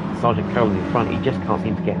Sergeant Colon in front. He just can't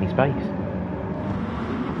seem to get any space.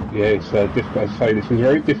 Yeah, it's difficult. As I say, this is a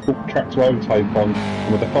very difficult track to overtake on,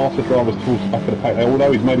 and with the faster drivers towards the back of the pack,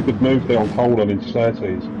 although he's made a good move there on Colon into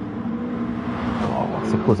Surtees. Oh,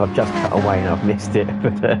 so of course I've just cut away and I've missed it.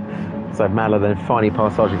 But so Mala then finally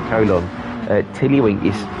passed Sergeant Colon. Tiddlywink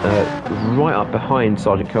is right up behind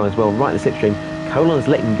Sergeant Colon as well, right in the slipstream. Colon's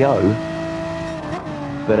letting go,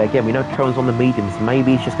 but again we know Colon's on the mediums.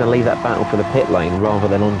 Maybe he's just going to leave that battle for the pit lane rather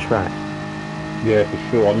than on track. Yeah,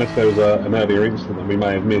 for sure. Unless there was an earlier incident that we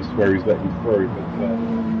may have missed where he's letting through.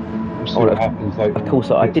 But we'll see what happens later. Of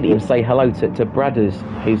course, I didn't even say hello to Bradders,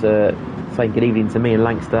 who's saying good evening to me in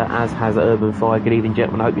Lancaster, as has Urban Fire. Good evening,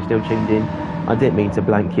 gentlemen. I hope you're still tuned in. I didn't mean to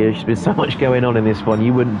blank you. There's been so much going on in this one,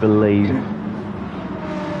 you wouldn't believe.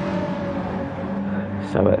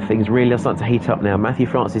 So things really are starting to heat up now. Matthew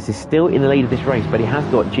Francis is still in the lead of this race, but he has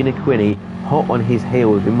got Gina Quinney hot on his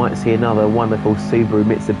heels. We might see another wonderful Subaru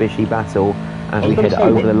Mitsubishi battle as we head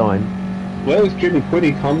over the line. Where has Jimmy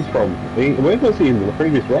Quinney come from? Where was he in the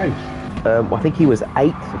previous race? I think he was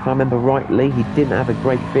 8th, if I remember rightly. He didn't have a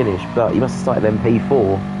great finish, but he must have started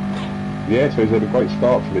MP4. Yeah, so he's had a great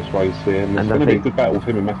start for this race here, and it's going to be a good battle with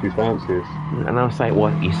him and Matthew Francis. And I'll say,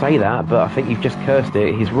 well, you say that, but I think you've just cursed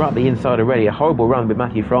it. He's right at the inside already. A horrible run with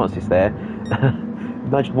Matthew Francis there.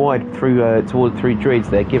 Nudged wide through towards through Druids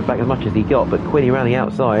there, give back as much as he got, but Quinney around the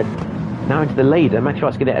outside. Now into the lead, and Matthew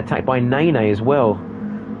Francis going to get attacked by Nene as well.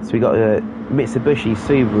 So we got Mitsubishi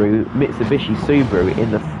Subaru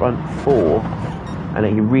in the front 4, and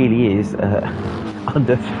he really is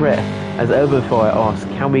under threat. As Urban Fire asks,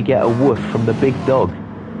 can we get a woof from the big dog?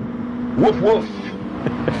 Woof woof!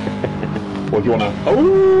 What do you want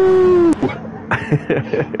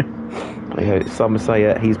to... Some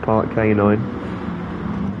say he's part canine.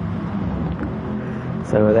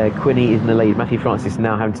 So there, Quinney is in the lead. Matthew Francis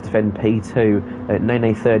now having to defend P2.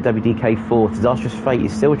 Nene 3rd, WDK 4th. Disastrous Fate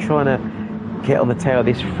is still trying to get on the tail of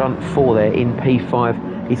this front 4 there in P5.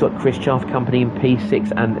 He's got Chris Chaff Company in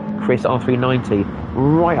P6 and Chris R390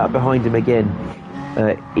 right up behind him again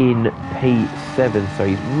in P7. So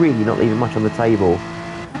he's really not leaving much on the table.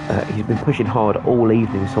 He's been pushing hard all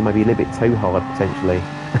evening, so maybe a little bit too hard potentially.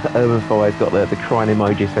 Urban Fire's got the crying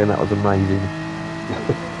emoji saying that was amazing.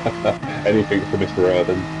 Anything for Mr.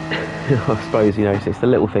 Urban. I suppose, you know, it's the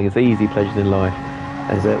little things, the easy pleasures in life.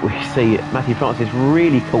 As we see Matthew Francis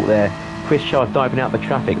really caught there. Chris Chard diving out the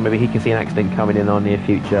traffic. Maybe he can see an accident coming in our near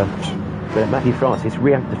future. But Matthew Francis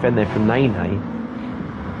really have to defend there from Nene.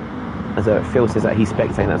 As Phil says that he's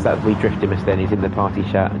spectating, that's we drift him then. He's in the party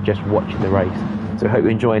chat just watching the race. So I hope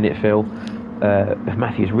you're enjoying it, Phil.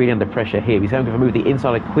 Matthew's really under pressure here. He's having to remove the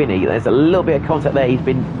inside of Quinney. There's a little bit of contact there. He's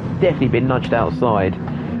definitely been nudged outside.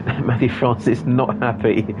 Matthew Francis not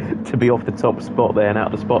happy to be off the top spot there and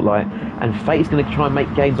out of the spotlight. And Fate's going to try and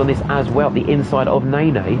make gains on this as well. The inside of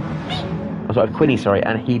Nene. Oh, sorry, Quinney, sorry.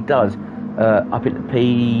 And he does. Up in the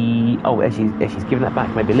P... Oh, she's giving that back.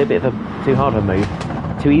 Maybe a little bit of a too hard of a move.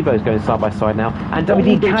 Two Evos going side by side now. And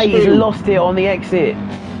WDK has lost it on the exit.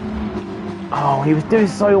 Oh, he was doing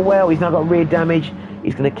so well. He's now got rear damage.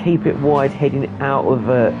 He's going to keep it wide heading out of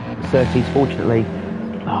Surtees, fortunately.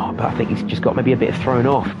 Oh, but I think he's just got maybe a bit thrown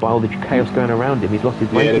off by all the chaos going around him. He's lost his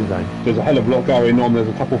braking zone. There's a hell of a lot going on. There's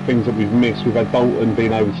a couple of things that we've missed. We've had Dalton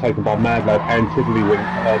being overtaken by Mad Lad and Tiddlywink.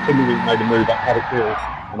 Tiddlywink made a move up Paddock Hill,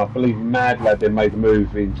 and I believe Mad Lad then made a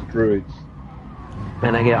move into Druids.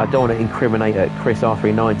 And again, I don't want to incriminate Chris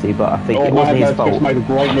R390, but I think it wasn't his fault. Just made a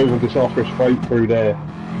great move of disastrous freight through there.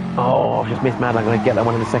 Oh, I've just missed Mad Lad. I'm going to get that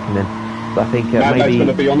one in a second then. But I think Mad maybe... Lad's going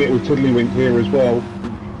to be on it with Tiddlywink here as well.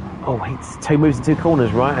 Oh, it's 2 moves in 2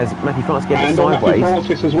 corners, right? As Matthew Francis gets it sideways. And Matthew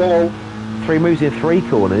Francis as well. 3 moves in 3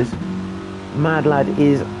 corners. Mad Lad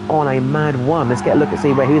is on a mad one. Let's get a look and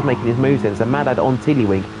see where he was making his moves in. So Mad Lad on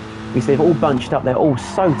Tiddlywink. You see they've all bunched up. They're all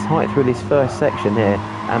so tight through this first section here.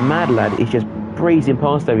 And Mad Lad is just breezing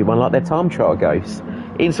past everyone like their time trial ghosts.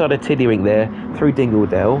 Inside of Tiddlywink there, through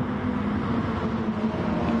Dingledale.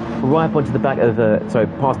 Right up onto the back of,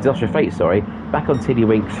 past Disastrous Fate, back on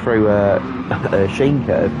Tiddlywink through Sheen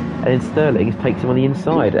Curve, and then Sterling takes him on the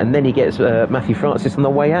inside, and then he gets Matthew Francis on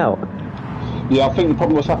the way out. Yeah, I think the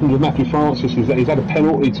problem that's happened with Matthew Francis is that he's had a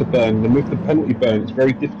penalty to burn, and with the penalty burn, it's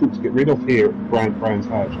very difficult to get rid of here at Brands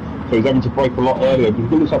Hatch. So he's having to break a lot earlier, but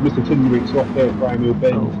it looks like Mr. Tiddlywink's off there at Graham Hill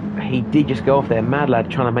Bend. Oh, he did just go off there. Mad Lad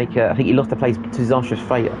trying to make I think he lost the place to Disastrous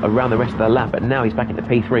Fate around the rest of the lap, but now he's back into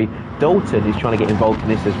P3. Dalton is trying to get involved in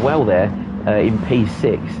this as well there in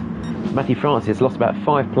P6. Matthew Francis lost about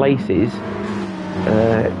 5 places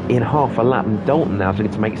in half a lap, and Dalton now is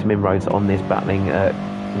looking to make some inroads on this battling,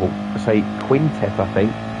 quintet, I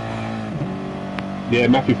think. Yeah,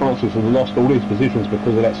 Matthew Francis has lost all his positions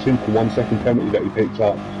because of that simple 1 second penalty that he picked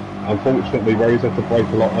up. Unfortunately, where he's had to brake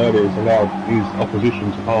a lot earlier, has allowed his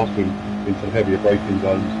opposition to pass him into the heavier braking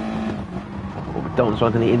zones. Dalton's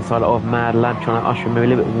right on the inside of Mad Lad, trying to usher him a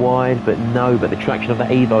little bit wide, but the traction of the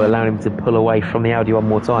Evo allowed him to pull away from the Audi one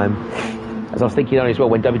more time. As I was thinking as well,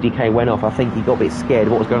 when WDK went off, I think he got a bit scared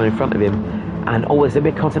of what was going on in front of him. And there's a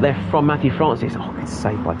bit of contact there from Matthew Francis. Oh, it's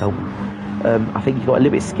saved by Dalton. I think he got a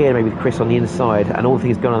little bit scared maybe with Chris on the inside, and all the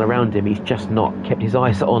things going on around him, he's just not kept his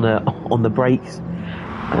eyes on the brakes,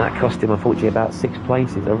 and that cost him unfortunately about 6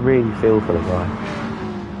 places. I really feel for the guy.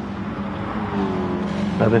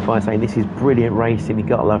 If I'm saying this is brilliant racing, you've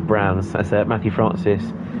got to love Browns. That's Matthew Francis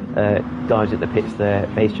dives at the pits there,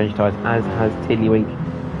 face change tyres, as has Tiddlywink,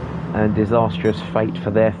 and disastrous fate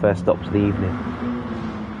for their first stops of the evening.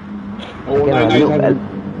 Again,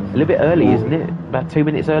 a little bit early, isn't it? About 2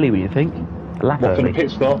 minutes early, would you think? A lap What, for early. the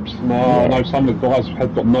pit stops? No, I know some of the guys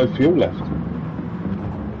have got no fuel left.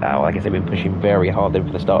 Oh, I guess they've been pushing very hard then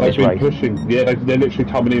for the start of this race. They've been pushing, yeah, they're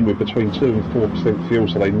literally coming in with between 2 and 4% fuel,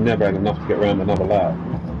 so they never had enough to get around another lap.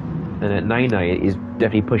 And Nene is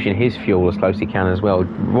definitely pushing his fuel as close as he can as well,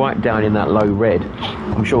 right down in that low red.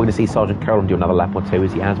 I'm sure we're going to see Sergeant Colin do another lap or two,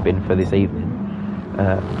 as he has been for this evening.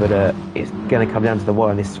 But it's going to come down to the wire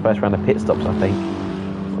in this first round of pit stops, I think.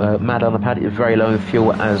 Mad on the pad is very low in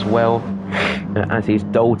fuel as well, as is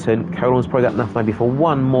Dalton. Colon's probably got enough maybe for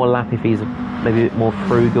one more lap if he's maybe a bit more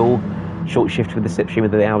frugal. Short shift with the slipstream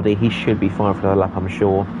with the Audi, he should be fine for another lap, I'm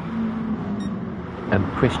sure.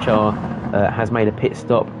 Chris Char has made a pit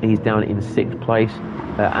stop. He's down in 6th place,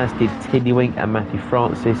 as did Tiddlywink and Matthew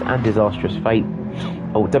Francis and Disastrous Fate.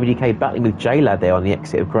 Oh, WK battling with J-Lad there on the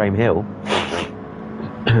exit of Graham Hill.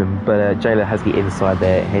 But J-Lad has the inside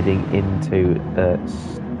there, heading into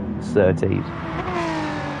Surtees.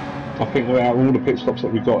 I think out of all the pit stops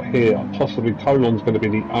that we've got here, possibly Colon's going to be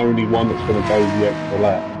the only one that's going to go the extra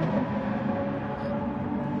lap.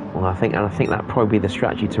 Well, I think that'd probably be the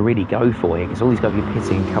strategy to really go for it, because all these guys will be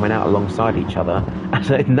pitting and coming out alongside each other. And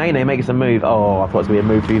so if Nene makes a move, oh, I thought it was going to be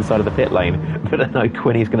a move to the inside of the pit lane, but no,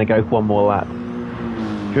 Quinny's going to go one more lap. Do you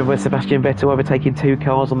remember when Sebastian Vettel overtaking 2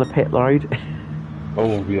 cars on the pit road?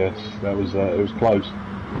 Oh yes, that was it was close.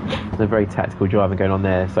 A very tactical driving going on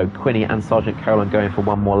there. So Quinny and Sergeant Colin going for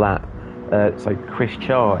one more lap. So Chris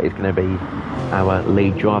Char is going to be our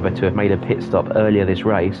lead driver to have made a pit stop earlier this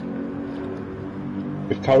race.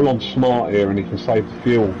 If Colon's smart here and he can save the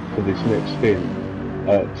fuel for this next stint,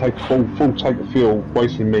 take full take of fuel,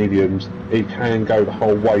 wasting mediums, he can go the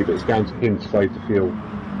whole way, but it's down to him to save the fuel.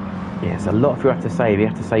 Yeah, it's a lot of fuel you have to save. You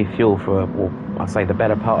have to save fuel for, well, I'd say the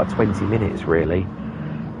better part of 20 minutes, really.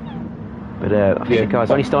 But I think the guy's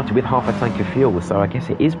only started with half a tank of fuel, so I guess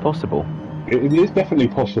it is possible. It is definitely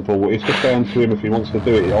possible. It's just down to him if he wants to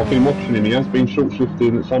do it. I've been watching him. He has been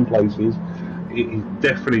short-shifting at some places. He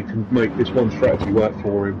definitely can make this one strategy work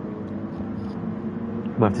for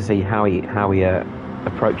him. We'll have to see how he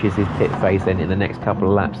approaches his pit phase then in the next couple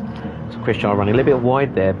of laps. So Chris Char running a little bit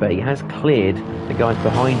wide there, but he has cleared the guys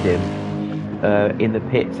behind him in the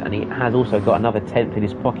pits, and he has also got another 10th in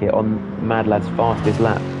his pocket on Mad Lad's fastest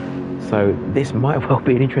lap. So this might well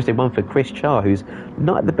be an interesting one for Chris Char, who's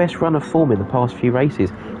not at the best run of form in the past few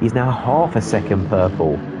races. He's now half a second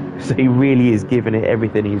purple, so he really is giving it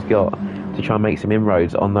everything he's got to try and make some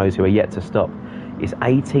inroads on those who are yet to stop. It's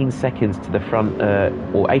 18 seconds to the front,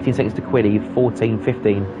 or 18 seconds to Quiddy,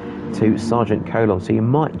 15 to Sergeant Colon, so you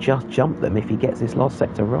might just jump them if he gets this last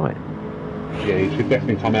sector right. Yeah, he should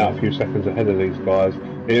definitely come out a few seconds ahead of these guys.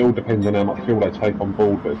 It all depends on how much fuel they take on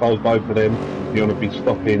board, but if I was both of them, you want to be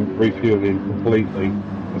stopping, refueling completely,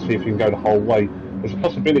 and see if you can go the whole way. There's a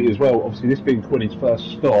possibility as well, obviously this being Quinny's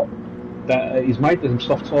first stop, that he's made them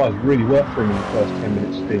soft tyres really work for him in the first 10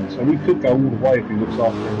 minute stint, so he could go all the way if he looks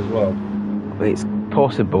after him as well. It's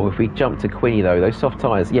possible. If we jump to Quinny though, those soft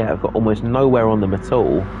tyres, have got almost nowhere on them at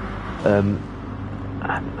all.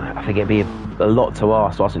 I think it'd be a lot to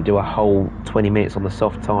ask to do a whole 20 minutes on the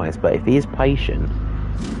soft tyres, but if he is patient,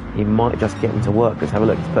 he might just get them to work. Let's have a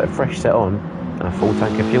look. He's put a fresh set on and a full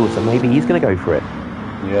tank of fuel, so maybe he's going to go for it.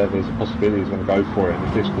 Yeah, there's a possibility he's going to go for it,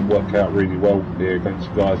 and this could work out really well here against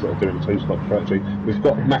the guys that are doing the two-stop strategy. We've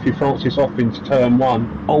got Matthew Francis off into turn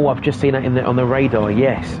 1. Oh, I've just seen that on the radar,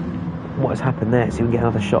 yes. What has happened there? See if we can get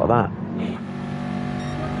another shot of that.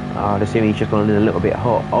 I'd assume he's just gone in a little bit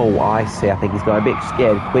hot. Oh, I see. I think he's got a bit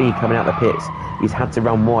scared. Quinny coming out the pits. He's had to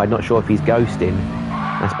run wide. Not sure if he's ghosting.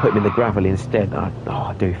 Let's put him in the gravel instead.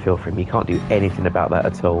 I do feel for him. He can't do anything about that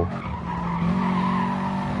at all.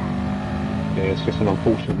 Yeah, it's just an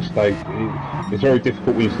unfortunate mistake. It's very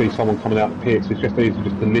difficult when you see someone coming out the pits. It's just easy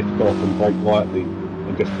just to lift off and brake lightly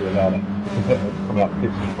and just to allow that competitor to come out the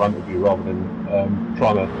pits in front of you rather than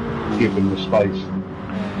trying to give them the space.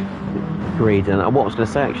 Agreed. And what I was going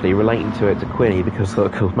to say actually, relating to Quinny, because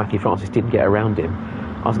of course Matthew Francis didn't get around him,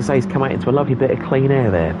 I was going to say he's come out into a lovely bit of clean air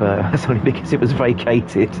there, but that's only because it was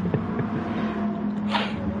vacated.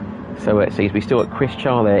 So we still got Chris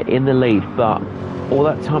Char there in the lead, but all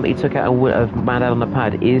that time that he took out of Mad Lad on the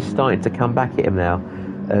pad is starting to come back at him now,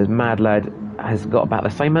 as Mad Lad has got about the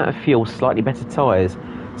same amount of fuel, slightly better tyres.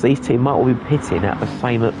 So these two might all be pitting at the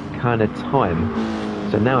same kind of time.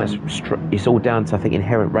 So now it's all down to, I think,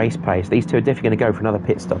 inherent race pace. These two are definitely going to go for another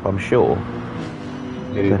pit stop, I'm sure.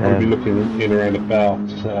 Yeah, you're probably looking in around about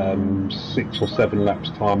 6 or 7 laps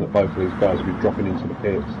time that both of these guys will be dropping into the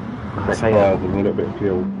pits. And a little bit of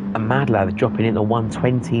fuel. A mad lad dropping into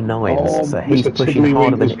 129, so he's Mr. pushing Tiddlywink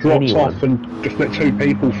harder than has dropped anyone. off and just let 2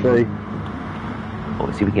 people through.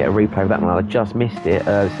 Obviously, we get a replay of that one. I just missed it.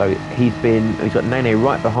 So he's got Nene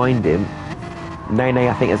right behind him. Nene,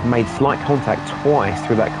 I think, has made slight contact twice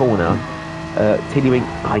through that corner. Tiddlywink,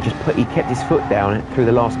 he kept his foot down through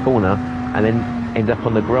the last corner and then ended up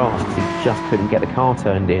on the grass because he just couldn't get the car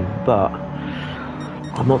turned in. But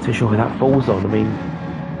I'm not too sure where that falls on. I mean,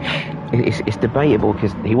 it's debatable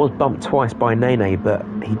because he was bumped twice by Nene, but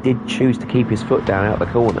he did choose to keep his foot down out the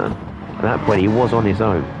corner. At that point, he was on his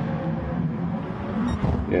own.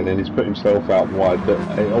 Yeah, then he's put himself out wide, but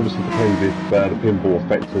it obviously depends if the pinball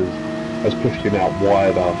effect has pushed him out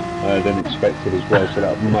wider than expected as well, so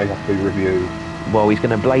that may have to be reviewed. Well, he's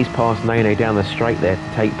going to blaze past Nene down the straight there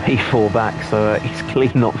to take P4 back, so he's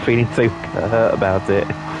clearly not feeling too hurt about it.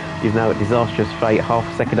 He's now at disastrous fate, half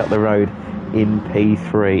a second up the road in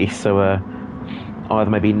P3, so either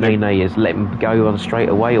maybe Nene has let him go on straight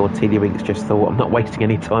away, or Tiddlywink's just thought, I'm not wasting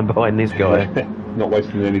any time behind this guy. Not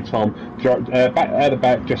wasting any time. Back at the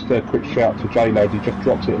back, just a quick shout to J-Lad. He just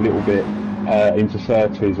dropped it a little bit into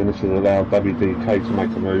 30s, and this has allowed WDK to make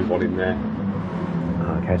a move on him there.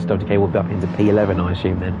 Okay, so WDK will be up into P11, I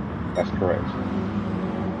assume then. That's correct.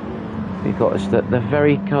 We've got the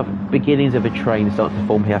very kind of beginnings of a train starting to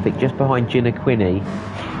form here. I think just behind Gina Quinney,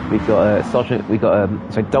 we've got so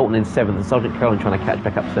Dalton in 7th and Sergeant Cullen trying to catch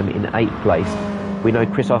back up to them in 8th place. We know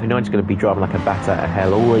Chris Arthur-Knight is going to be driving like a bat out of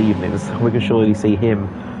hell all evening, so we can surely see him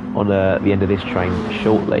on the end of this train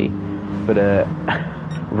shortly. But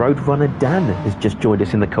Roadrunner Dan has just joined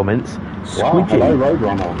us in the comments. Wow, hello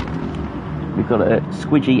Roadrunner. We've got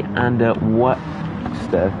Squidgy and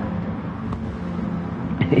Waxter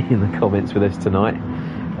in the comments with us tonight.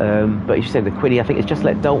 But as you said, the Quinny, I think, has just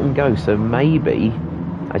let Dalton go, so maybe,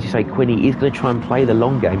 as you say, Quinny is going to try and play the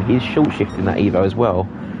long game. He is short shifting that Evo as well.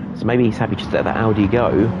 So maybe he's happy just to let that Audi go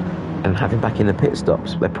and have him back in the pit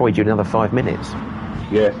stops. They're probably due another 5 minutes.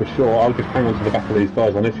 Yeah, for sure. I'll just hang on to the back of these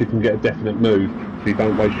guys unless you can get a definite move so you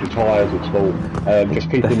don't waste your tyres at all.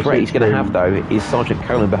 Just keep the threat he's going to have, though, is Sergeant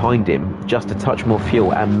Cohen behind him, just a touch more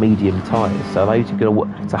fuel and medium tyres. So those are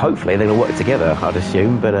going to so hopefully they're going to work together, I'd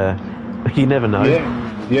assume, but you never know.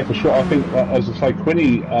 Yeah, for sure. I think, as I say,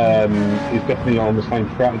 Quinny is definitely on the same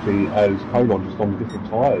strategy as Colon, just on different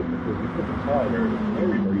tyres. Because the different tyre there is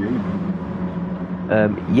very, very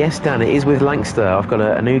easy. Yes, Dan, it is with Lancaster. I've got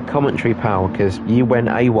a new commentary pal because you went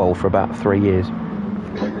AWOL for about 3 years.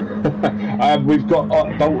 We've got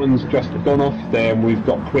Dalton's just gone off there, and we've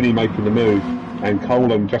got Quinny making the move, and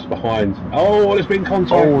Colin just behind. Oh, there's been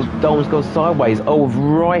contact. Oh, Dalton's gone sideways. Oh,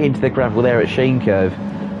 right into the gravel there at Sheen Curve.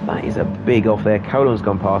 That is a big off there. Colin's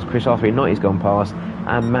gone past. Chris Arthur-Knight's gone past,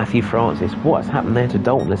 and Matthew Francis. What's happened there to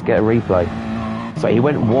Dalton? Let's get a replay. So he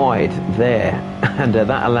went wide there, and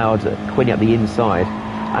that allowed Quinny up the inside.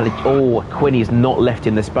 And Quinny's not left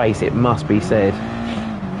in the space, it must be said.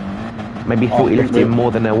 Maybe he thought he left him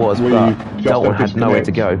more than there was, but Dalton had nowhere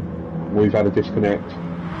to go. We've had a disconnect.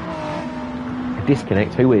 A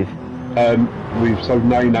disconnect? Who with? So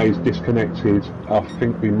Nene's disconnected. I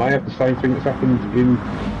think we may have the same thing that's happened in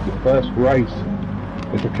the first race.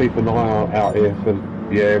 Let's keep an eye out here for.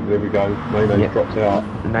 Yeah, there we go. Nene dropped out.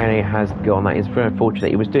 Nene has gone. That is very unfortunate.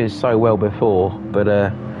 He was doing so well before, but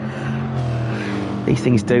these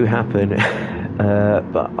things do happen.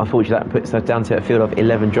 But unfortunately, that puts us down to a field of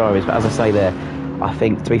 11 drivers. But as I say there, I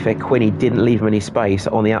think, to be fair, Quinny didn't leave him any space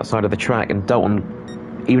on the outside of the track, and Dalton,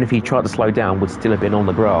 even if he tried to slow down, would still have been on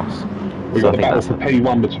the grass. We've got the battle for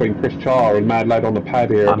P1 between Chris Char and Mad Lad on the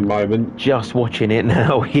pad here at the moment. Just watching it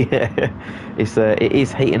now. Yeah, it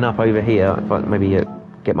is heating up over here. If I maybe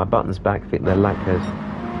get my buttons back, I think the lag has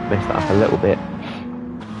messed that up a little bit.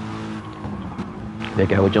 There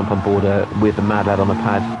you go, we'll jump on board with the Mad Lad on the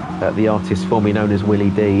pad, the artist formerly known as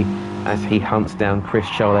Willie D, as he hunts down Chris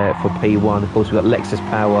Char there for P1. Of course, we've got Lexus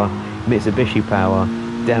power, Mitsubishi power,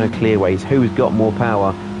 Dano Clearways. Who's got more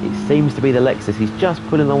power? It seems to be the Lexus. He's just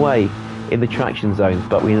pulling away in the traction zones,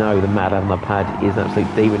 but we know the Mad Lad on the pad is an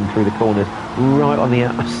absolute demon through the corners, right on the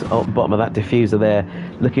bottom of that diffuser there,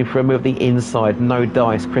 looking for a move the inside. No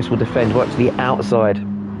dice. Chris will defend right to the outside.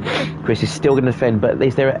 Chris is still going to defend, but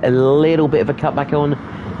is there a little bit of a cutback on?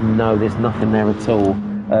 No, there's nothing there at all.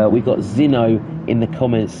 We've got Zino in the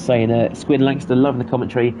comments saying, Squid Langster, loving the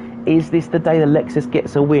commentary. Is this the day the Lexus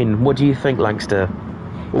gets a win? What do you think, Langster?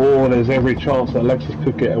 Oh, there's every chance that Lexus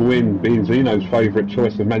could get a win, being Zeno's favourite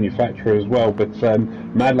choice of manufacturer as well. But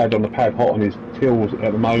Mad Lad on the pad, hot on his heels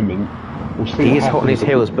at the moment. We'll see. He is hot on his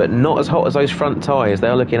heels, but not as hot as those front tyres. They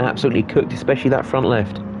are looking absolutely cooked, especially that front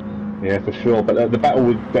left. Yeah, for sure. But the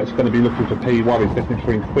battle that's going to be looking for P1 is definitely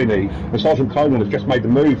between Quinny and Sergeant Coleman has just made the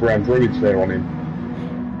move around Druids there on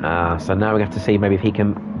him. So now we have to see maybe if he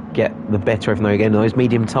can get the better of them again. Those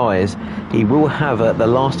medium tyres, he will have the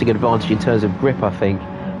lasting advantage in terms of grip, I think.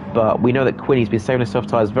 But we know that Quinny's been saving his soft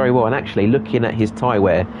tyres very well, and actually looking at his tyre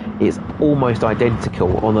wear, it's almost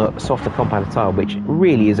identical on a softer compacted tyre, which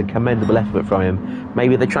really is a commendable effort from him.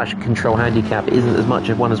 Maybe the traction control handicap isn't as much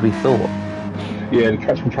of one as we thought. Yeah, the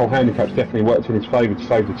traction control handicap's definitely worked in his favour to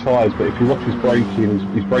save the tyres, but if you watch his braking,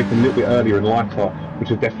 he's braking a little bit earlier and lighter,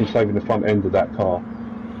 which is definitely saving the front end of that car.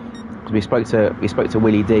 We spoke to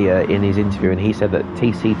Willie D in his interview, and he said that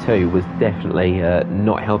TC2 was definitely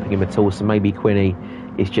not helping him at all, so maybe Quinny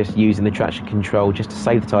is just using the traction control just to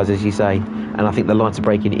save the tyres, as you say, and I think the lighter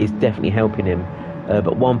braking is definitely helping him.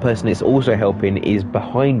 But one person that's also helping is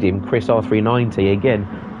behind him, Chris R390, again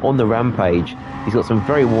on the rampage. He's got some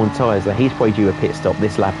very worn tyres that he's probably due a pit stop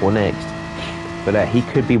this lap or next, but he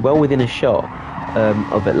could be well within a shot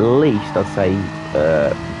of at least, I'd say,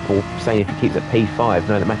 Paul saying if he keeps at P5,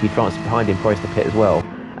 knowing that Matthew France is behind him, probably to pit as well,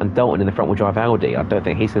 and Dalton in the front wheel drive Audi, I don't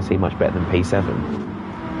think he's going to see much better than P7.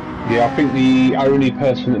 Yeah, I think the only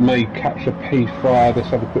person that may capture P5, let's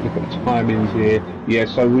have a quick look at the timings here. Yeah,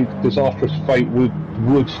 so Disastrous Fate would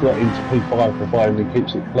slot into P5 provided he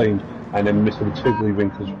keeps it clean, and then Mr.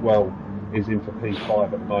 Tiddlywink as well is in for P5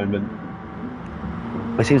 at the moment.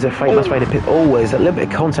 It seems that Fate must have made a pit. There's a little bit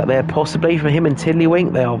of contact there, possibly from him and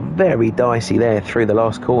Tiddlywink. They are very dicey there through the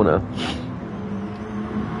last corner.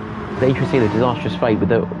 It's interesting, the Disastrous Fate with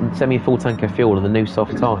the semi-full tank of fuel and the new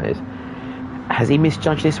soft tyres. Has he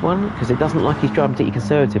misjudged this one? Because it doesn't look like he's driving particularly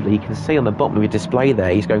conservatively. You can see on the bottom of your display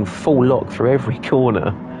there, he's going full lock through every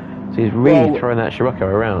corner. So he's really throwing that Scirocco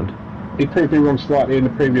around. He proved me wrong slightly in the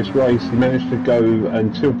previous race. He managed to go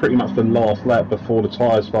until pretty much the last lap before the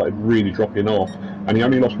tyres started really dropping off, and he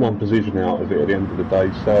only lost one position out of it at the end of the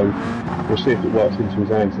day, so we'll see if it works into his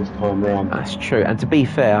hands this time round. That's true, and to be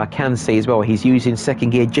fair, I can see as well he's using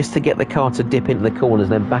second gear just to get the car to dip into the corners,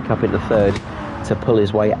 then back up into third to pull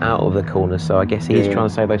his way out of the corner, so I guess he is trying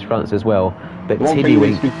to save those fronts as well, but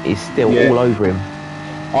Tiddlywink is still all over him.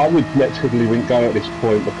 I would let Tiddlywink go at this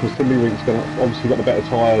point, because Tiddlywink's obviously got the better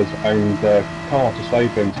tyres and car to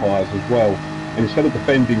save them tyres as well. And instead of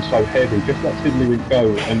defending so heavy, just let Tiddlywink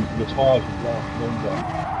go, and the tyres will last longer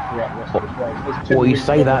throughout the rest of this race. Well, you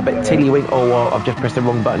say that, but Tiddlywink, I've just pressed the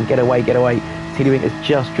wrong button, get away. Tiddlywink has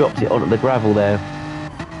just dropped it onto the gravel there.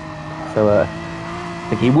 So I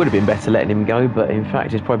think he would have been better letting him go, but in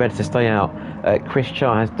fact it's probably better to stay out. Chris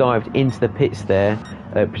Char has dived into the pits there,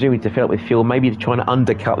 presumably to fill up with fuel, maybe trying to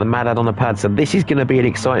undercut the Mad Lad on the pad, so this is going to be an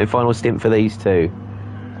exciting final stint for these two.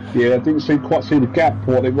 Yeah, I didn't quite see the gap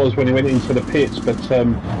what it was when he went into the pits, but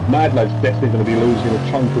Mad Lad's definitely going to be losing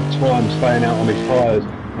a chunk of time staying out on his tyres,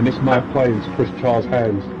 and this might play into Chris Char's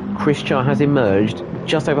hands. Chris Char has emerged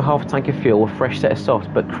just over half a tank of fuel, a fresh set of softs,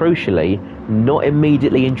 but crucially not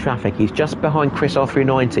immediately in traffic. He's just behind Chris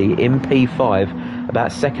R390 in P5,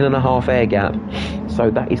 about 1.5 seconds air gap,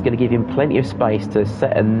 so that is going to give him plenty of space to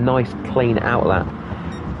set a nice clean outlap.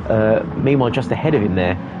 Meanwhile, just ahead of him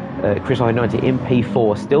there, Chris R390 in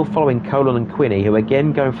P4, still following Colon and Quinny, who are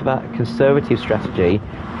again going for that conservative strategy.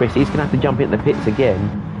 Chris is going to have to jump into the pits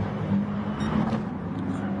again.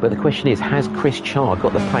 But the question is, has Chris Char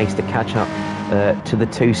got the pace to catch up to the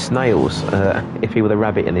two snails, if he were the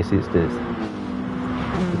rabbit in this instance?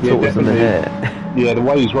 The tortoise and the hare. Yeah, the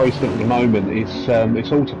way he's racing at the moment,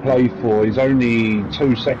 it's all to play for. He's only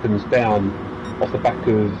 2 seconds down off the back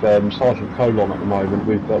of Sergeant Colon at the moment,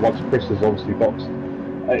 with once Chris has obviously boxed.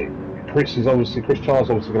 Chris Char's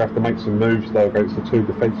obviously going to have to make some moves though against the two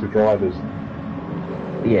defensive drivers.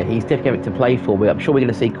 Yeah, he's definitely got to play for. I'm sure we're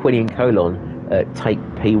going to see Quinny and Colon take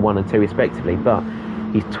P1 and 2 respectively, but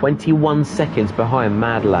he's 21 seconds behind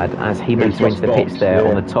Mad Lad as he moves into the pits there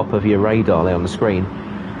on the top of your radar there on the screen.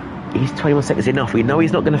 He's 21 seconds enough. We know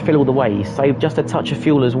he's not going to fill all the way. He's saved just a touch of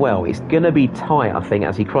fuel as well. It's going to be tight, I think,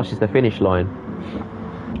 as he crosses the finish line.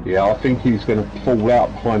 Yeah, I think he's going to fall out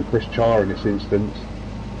behind Chris Char in this instance.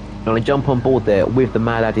 I'm going to jump on board there with the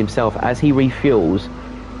Mad Lad himself as he refuels.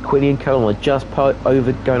 Quinny and Colon are just going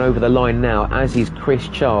over the line now, as is Chris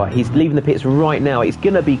Char. He's leaving the pits right now. It's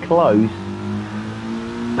going to be close,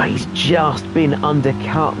 but he's just been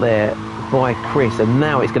undercut there by Chris, and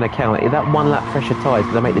now it's going to count. If that one lap fresher tyre is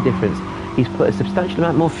going to make the difference. He's put a substantial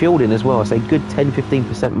amount more fuel in as well, so a good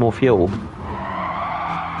 10-15% more fuel.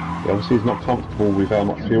 Yeah, obviously he's not comfortable with how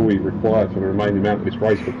much fuel he required for the remaining amount of this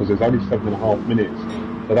race, because there's only 7.5 minutes,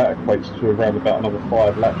 so that equates to around about another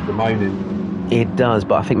 5 laps remaining. It does,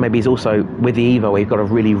 but I think maybe he's also, with the Evo, he's got to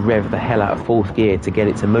really rev the hell out of 4th gear to get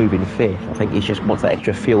it to move in 5th. I think he just wants that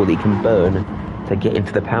extra fuel that he can burn to get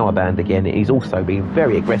into the power band again. He's also been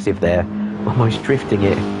very aggressive there, almost drifting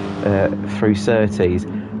it through Surtees.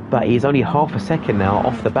 But he's only half a second now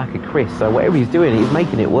off the back of Chris, so whatever he's doing, he's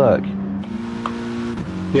making it work.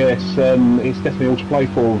 Yes, it's definitely all to play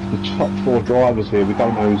for with the top 4 drivers here. We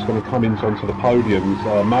don't know who's going to come onto the podiums.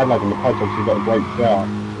 Mad Lad on the podium, obviously got a great start.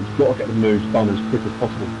 He's got to get the moves done as quick as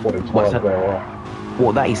possible before them tyres wear off.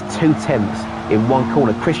 Well, that is 2 tenths in one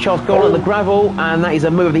corner. Chris Charles gone on the gravel, and that is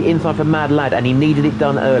a move of the inside for Mad Lad, and he needed it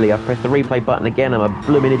done early. I pressed the replay button again, I'm a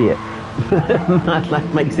blooming idiot. Mad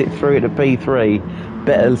Lad makes it through to P3,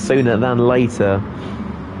 better sooner than later.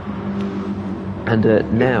 And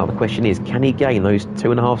now the question is, can he gain those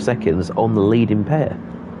 2.5 seconds on the leading pair?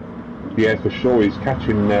 Yeah, for sure. He's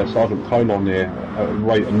catching Sergeant Colon here at a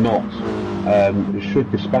rate of knots. It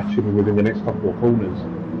should dispatch him within the next couple of corners.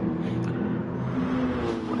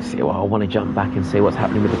 Well, I want to jump back and see what's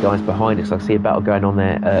happening with the guys behind us. I see a battle going on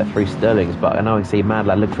there through Sterling's, but I know I can see Mad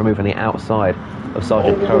Lad looking for a move on the outside of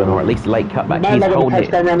Sergeant Cohen, or at least a late cutback. He's holding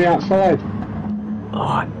it. Going around the outside.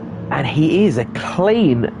 Oh, and he is a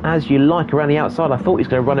clean as you like around the outside. I thought he was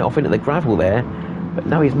going to run it off into the gravel there, but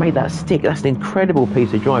no, he's made that stick. That's an incredible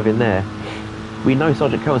piece of driving there. We know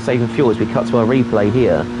Sergeant Cohen saving fuel as we cut to our replay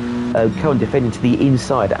here. Cohen defending to the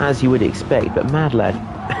inside as you would expect, but Mad Lad,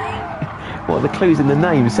 what are the clues in the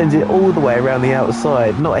name? Sends it all the way around the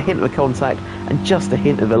outside. Not a hint of a contact and just a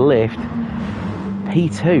hint of a lift.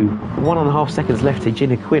 P2, 1.5 seconds left to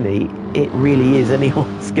Gina Quinney. It really is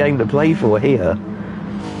anyone's game to play for here.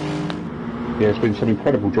 Yeah, it's been some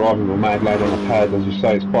incredible driving with Mad Lad on the pad. As you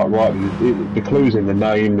say, it's quite right. The clues in the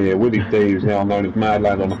name there. Willie D, who's now known as Mad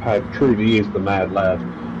Lad on the pad, truly is the Mad Lad.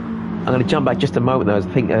 I'm going to jump back just a moment though.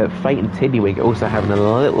 I think Fate and Tiddlywink are also having a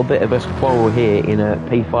little bit of a quarrel here in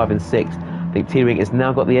P5 and 6. I think Tiddlywink has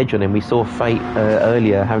now got the edge on him. We saw Fate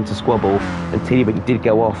earlier having to squabble, and Tiddlywink did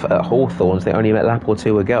go off at Hawthorns. They only met a lap or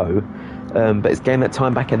 2 ago. But it's gained that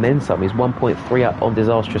time back and then some. He's 1.3 up on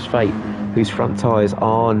Disastrous Fate, whose front tyres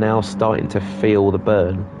are now starting to feel the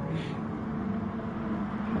burn.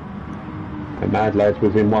 And Mad Lad's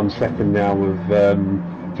within 1 second now of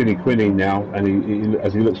Ginny Quinney now, and he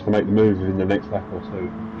as he looks to make the move in the next lap or 2.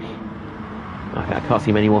 Okay, I can't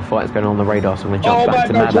see many more fights going on the radar, so I'm going to jump back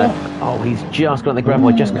to Mad Lad. Oh, he's just got on the gravel.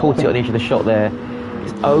 I just caught it on the edge of the shot there.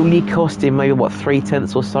 It's only cost him maybe, 3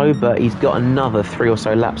 tenths or so, but he's got another 3 or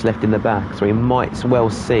so laps left in the back, so he might well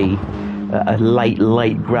see a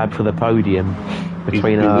late grab for the podium.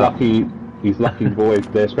 Between He's lucky void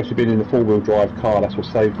there, especially being in the 4-wheel drive car. That's what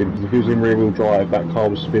saved him, because if he was in rear-wheel drive, that car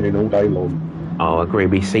was spinning all day long. Oh, I agree.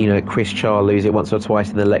 We've seen Chris Charr lose it once or twice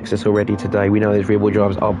in the Lexus already today. We know those rear-wheel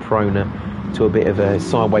drivers are prone to a bit of a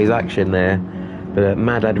sideways action there. But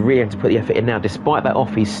Mad Lad really had to put the effort in now. Despite that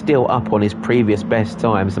off, he's still up on his previous best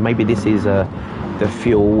time. So maybe this is the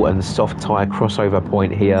fuel and soft tyre crossover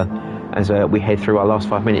point here as we head through our last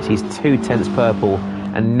 5 minutes. He's 2 tenths purple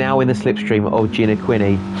and now in the slipstream of Gina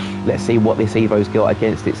Quinney. Let's see what this Evo's got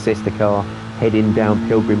against its sister car heading down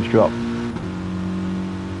Pilgrim's Drop.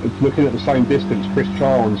 Looking at the same distance, Chris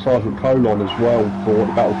Charl and Sergeant Colon as well for the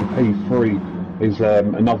battle for P3 is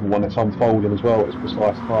another one that's unfolding as well at its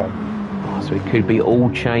precise time. So it could be all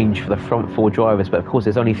change for the front 4 drivers, but of course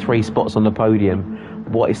there's only 3 spots on the podium.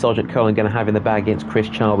 What is Sergeant Cohen going to have in the bag against Chris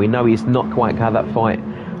Charl? We know he's not quite had that fight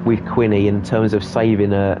with Quinney in terms of saving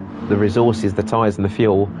the resources, the tyres and the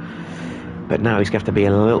fuel. But now he's going to have to be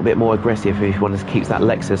a little bit more aggressive if he wants to keep that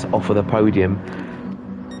Lexus off of the podium.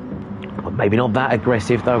 Well, maybe not that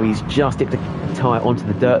aggressive though. He's just dipped the tyre onto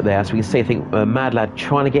the dirt there. So we can see, I think, Mad Lad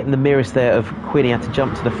trying to get in the mirrors there of Quinney. Had to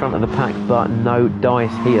jump to the front of the pack, but no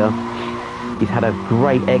dice here. He's had a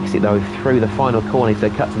great exit though through the final corner. He's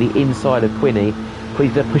going to cut to the inside of Quinney.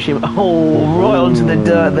 Please don't push him right onto the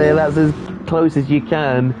dirt there. That's as close as you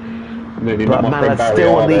can. But Mad Lad's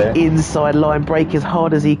still on the inside line. Brake as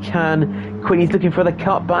hard as he can. Quinney's looking for the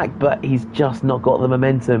cutback, but he's just not got the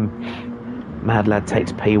momentum. Mad Lad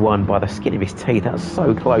takes P1 by the skin of his teeth. That's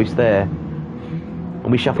so close there.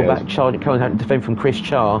 And we shuffle back. Sergeant Cohen having to defend from Chris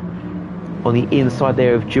Charr. On the inside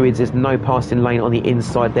there of Druids, there's no passing lane on the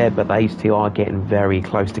inside there, but these two are getting very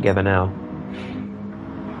close together now.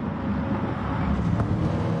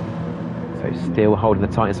 So still holding the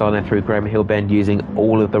tight side there through Graham Hill Bend, using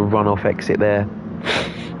all of the runoff exit there.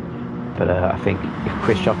 But I think if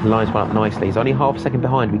Chris Sharp lines one up nicely, he's only half a second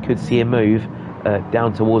behind. We could see him move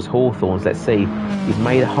down towards Hawthorns. Let's see. He's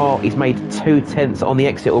made 2 tenths on the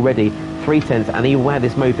exit already, 3 tenths, and he will have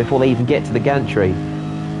this move before they even get to the gantry.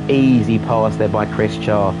 Easy pass there by Chris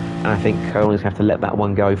Char, and I think Colin's have to let that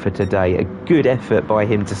one go for today. A good effort by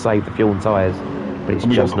him to save the fuel and tyres, but it's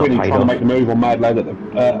just not paid off. Trying to make the move on Mad Lad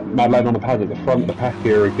on the pad at the front of the pack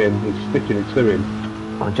here again. He's sticking it to him.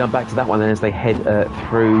 I'll jump back to that one then as they head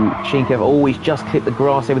through Chinkov. Always just clipped the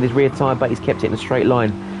grass here with his rear tyre, but he's kept it in a straight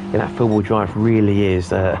line. Yeah, that four-wheel drive really is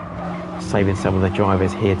saving some of the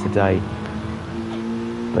drivers here today.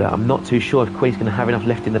 But I'm not too sure if Quinny's going to have enough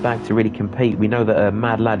left in the back to really compete. We know that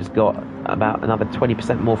Mad Lad has got about another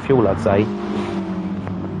 20% more fuel, I'd say.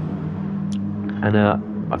 And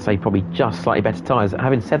I'd say probably just slightly better tyres.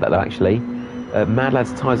 Having said that, though, actually, Mad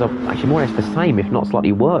Lad's tyres are actually more or less the same, if not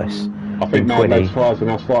slightly worse. I think Mad Lad's tyres are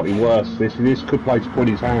now slightly worse. This could play to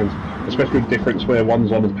Quinny's hands, especially the difference where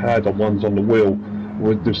one's on the pad and one's on the wheel.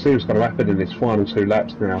 We'll see what's going to happen in this final 2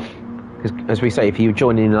 laps now. Because, as we say, if you're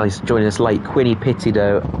joining us late, Quinny pitted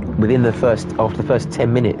after the first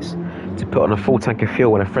 10 minutes to put on a full tank of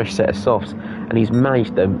fuel and a fresh set of softs, and he's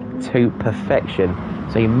managed them to perfection.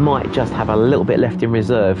 So he might just have a little bit left in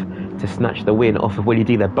reserve to snatch the win off of Willie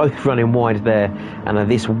D. They're both running wide there,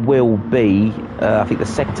 and this will be, I think, the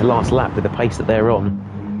second to last lap with the pace that they're on.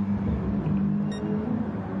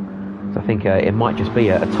 So I think it might just be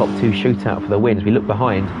a top 2 shootout for the win. As we look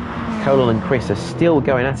behind, Colin and Chris are still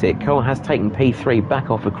going at it. Colin has taken P3 back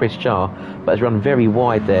off of Chris Char, but has run very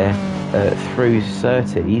wide there through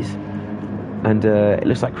Surtees. And it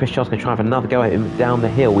looks like Chris Char's going to try and have another go at him down the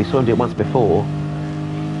hill. We saw him do it once before.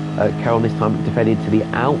 Colin this time defended to the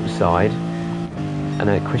outside.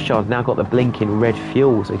 And Chris Char's now got the blinking red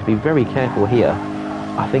fuel, so he can be very careful here.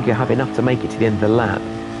 I think he'll have enough to make it to the end of the lap.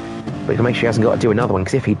 But he'll make sure he hasn't got to do another one,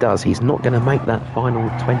 because if he does, he's not going to make that final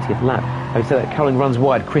 20th lap. Having said that, Colin runs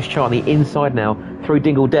wide. Chris Char on the inside now through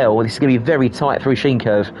Dingle Dell. This is going to be very tight through Sheen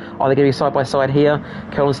Curve. Are they going to be side by side here?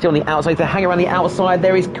 Colin's still on the outside. They hang around the outside.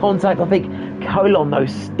 There is contact. I think Colin, though,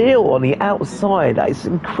 still on the outside. That is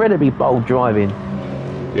incredibly bold driving.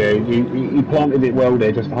 Yeah, he planted it well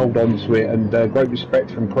there, just to hold on to it, and great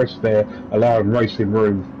respect from Chris there, allowing racing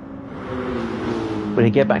room. When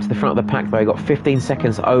you get back to the front of the pack, though, you've got 15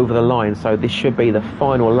 seconds over the line, so this should be the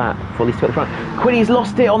final lap for these two at the front. Quinny's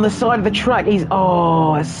lost it on the side of the track. It's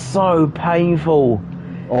so painful.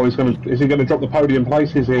 Oh, is he gonna drop the podium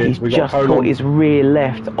places here? He's just caught his rear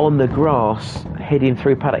left on the grass, heading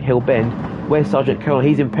through Paddock Hill Bend. Where's Sergeant Colin?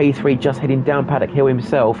 He's in P3, just heading down Paddock Hill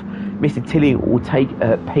himself. Mr. Tilly will take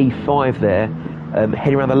P5 there,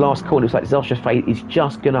 heading around the last corner. Looks like Disastrous Fate is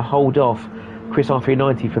just going to hold off Chris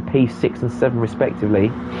R390 for P6 and 7 respectively.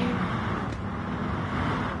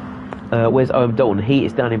 Where's Owen Dalton? He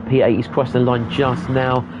is down in P8. He's crossing the line just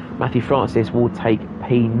now. Matthew Francis will take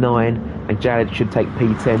P9, and Jared should take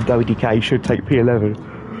P10. Dowie DK should take P11.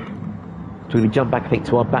 So we jump back, I think,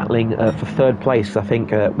 to our battling for third place. I think,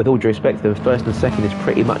 with all due respect, the first and second is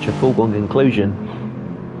pretty much a foregone conclusion.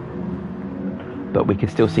 But we can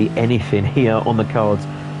still see anything here on the cards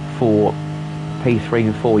for P3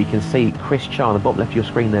 and 4. You can see Chris Char on the bottom left of your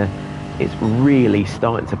screen there. It's really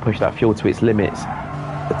starting to push that fuel to its limits.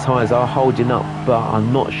 The tyres are holding up, but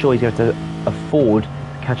I'm not sure he's going to afford to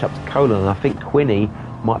catch up to Colin. And I think Quinny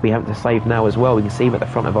might be having to save now as well. We can see him at the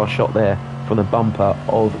front of our shot there from the bumper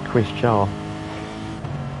of Chris Char.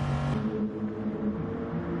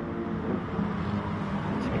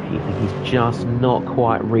 He's just not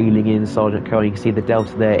quite reeling in Sergeant Colin. You can see the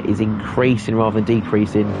delta there is increasing rather than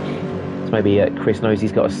decreasing. So maybe Chris knows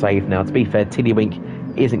he's got to save now. To be fair,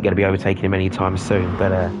 Tiddlywink isn't going to be overtaking him anytime soon,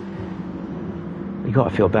 but you've got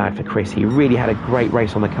to feel bad for Chris. He really had a great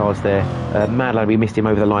race on the cards there. Mad Lad, we missed him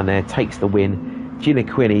over the line there, takes the win. Gina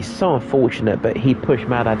Quinny, so unfortunate, but he pushed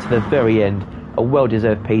Mad Lad to the very end. A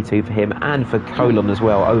well-deserved P2 for him, and for Colin as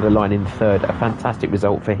well, over the line in third. A fantastic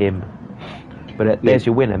result for him. But there's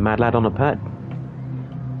your winner, Mad Lad on the pad.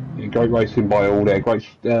 Yeah, great racing by all there. Great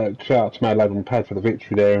shout out to Mad Lad on the pad for the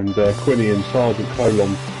victory there. And Quinny and Sergeant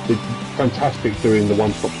Colin did fantastic doing the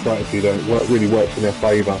one-stop strategy there. It really worked in their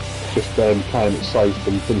favour. Just playing it safe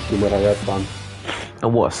and finishing where they had done.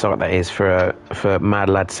 And what a sight that is for Mad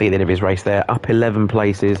Lad to see the end of his race there. Up 11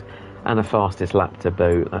 places and the fastest lap to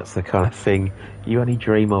boot. That's the kind of thing you only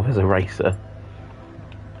dream of as a racer.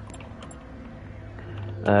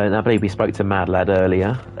 And I believe we spoke to Mad Lad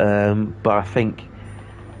earlier, but I think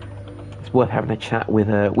it's worth having a chat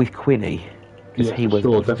with Quinny, because he was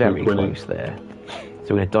very close there.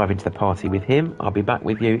 So we're going to dive into the party with him. I'll be back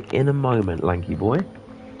with you in a moment, lanky boy.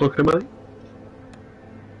 Okay, mate.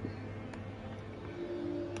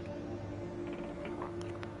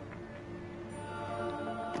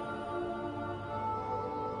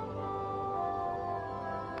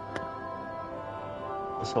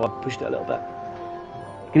 so I pushed it a little bit.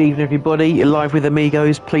 Good evening, everybody. You're live with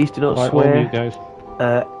Amigos. Please do not Right, swear. all you guys.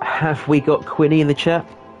 Have we got Quinny in the chat?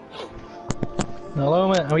 Hello,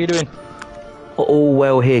 mate. How are you doing? All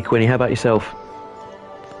well here, Quinny. How about yourself?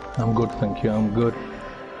 I'm good, thank you. I'm good.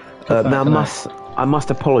 Now, I must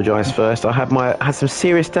apologise first. I had some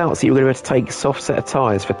serious doubts that you were going to be able to take a soft set of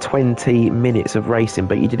tyres for 20 minutes of racing,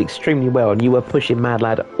 but you did extremely well, and you were pushing Mad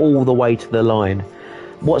Lad all the way to the line.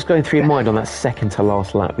 What's going through your mind on that second to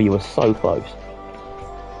last lap? But you were so close.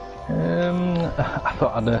 I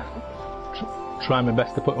thought I'd try my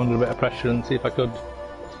best to put him under a bit of pressure and see if I could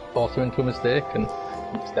force him into a mistake, and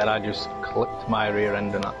instead I just clipped my rear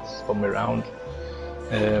end and that spun me round.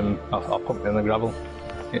 I pumped in the gravel.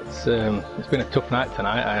 It's been a tough night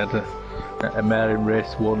tonight. I had a mare in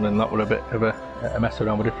race 1, and that was a bit of a mess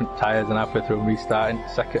around with different tyres, and halfway through restarting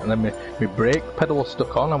second, and then my brake pedal was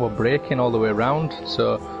stuck on. I was braking all the way around,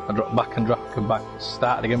 so I dropped back and back,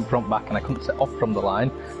 started again front back, and I couldn't set off from the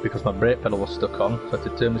line because my brake pedal was stuck on, so I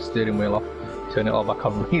had to turn the steering wheel off, turn it all back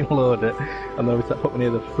on, reload it, and then that put me near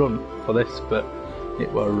the front for this, but it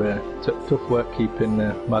was tough work keeping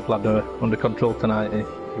Mad Lad under control tonight. He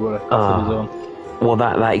was a class of his own. Well,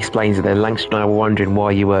 that explains it then. Langston and I were wondering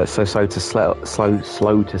why you were so slow to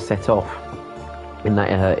set off in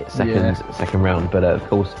that second round. But of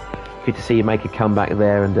course, good to see you make a comeback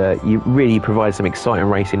there, and you really provide some exciting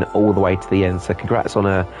racing all the way to the end. So congrats on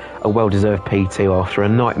a well-deserved P2 after a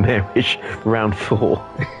nightmarish round 4.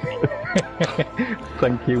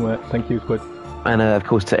 Thank you, mate. Thank you, Squid. And of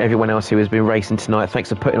course, to everyone else who has been racing tonight, thanks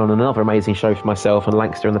for putting on another amazing show for myself and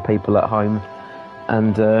Langston and the people at home.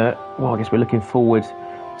 And, well, I guess we're looking forward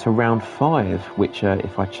to round 5, which,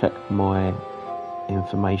 if I check my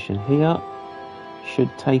information here, should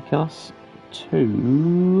take us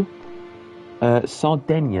to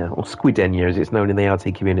Sardinia, or Squidenia, as it's known in the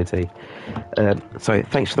RT community. So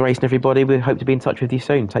thanks for the racing, everybody. We hope to be in touch with you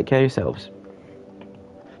soon. Take care of yourselves.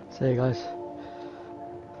 See you guys.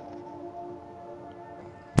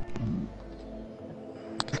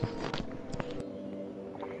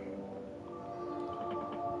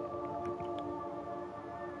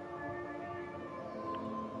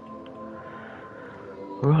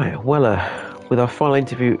 Right, well, with our final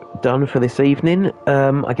interview done for this evening,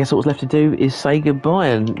 I guess all that's left to do is say goodbye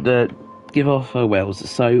and give our farewells.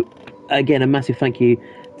 So, again, a massive thank you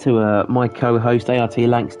to my co-host, ART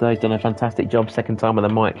Langston. He's done a fantastic job, second time with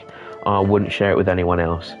the mic. I wouldn't share it with anyone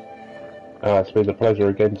else. It's been a pleasure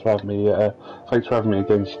again to have me. Thanks for having me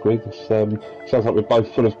again, Squid. Sounds like we're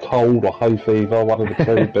both full of cold or hay fever, one of the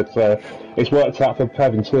two, but it's worked out for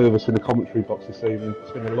having two of us in the commentary box this evening.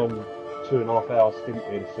 It's been a long 2.5-hour stint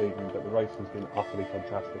here this evening, but the racing's been utterly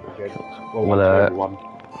fantastic again. Well, everyone.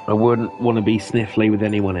 I wouldn't want to be sniffly with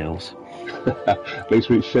anyone else. At least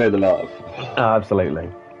we share the love. Absolutely.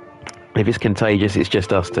 If it's contagious, it's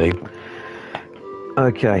just us two.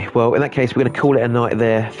 Okay, well, in that case, we're going to call it a night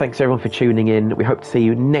there. Thanks everyone for tuning in. We hope to see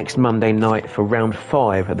you next Monday night for round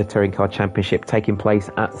 5 of the Touring Car Championship taking place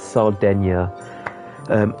at Sardinia.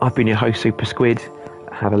 I've been your host,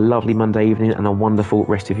 SuperSquid. Have a lovely Monday evening and a wonderful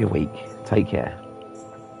rest of your week. Take care.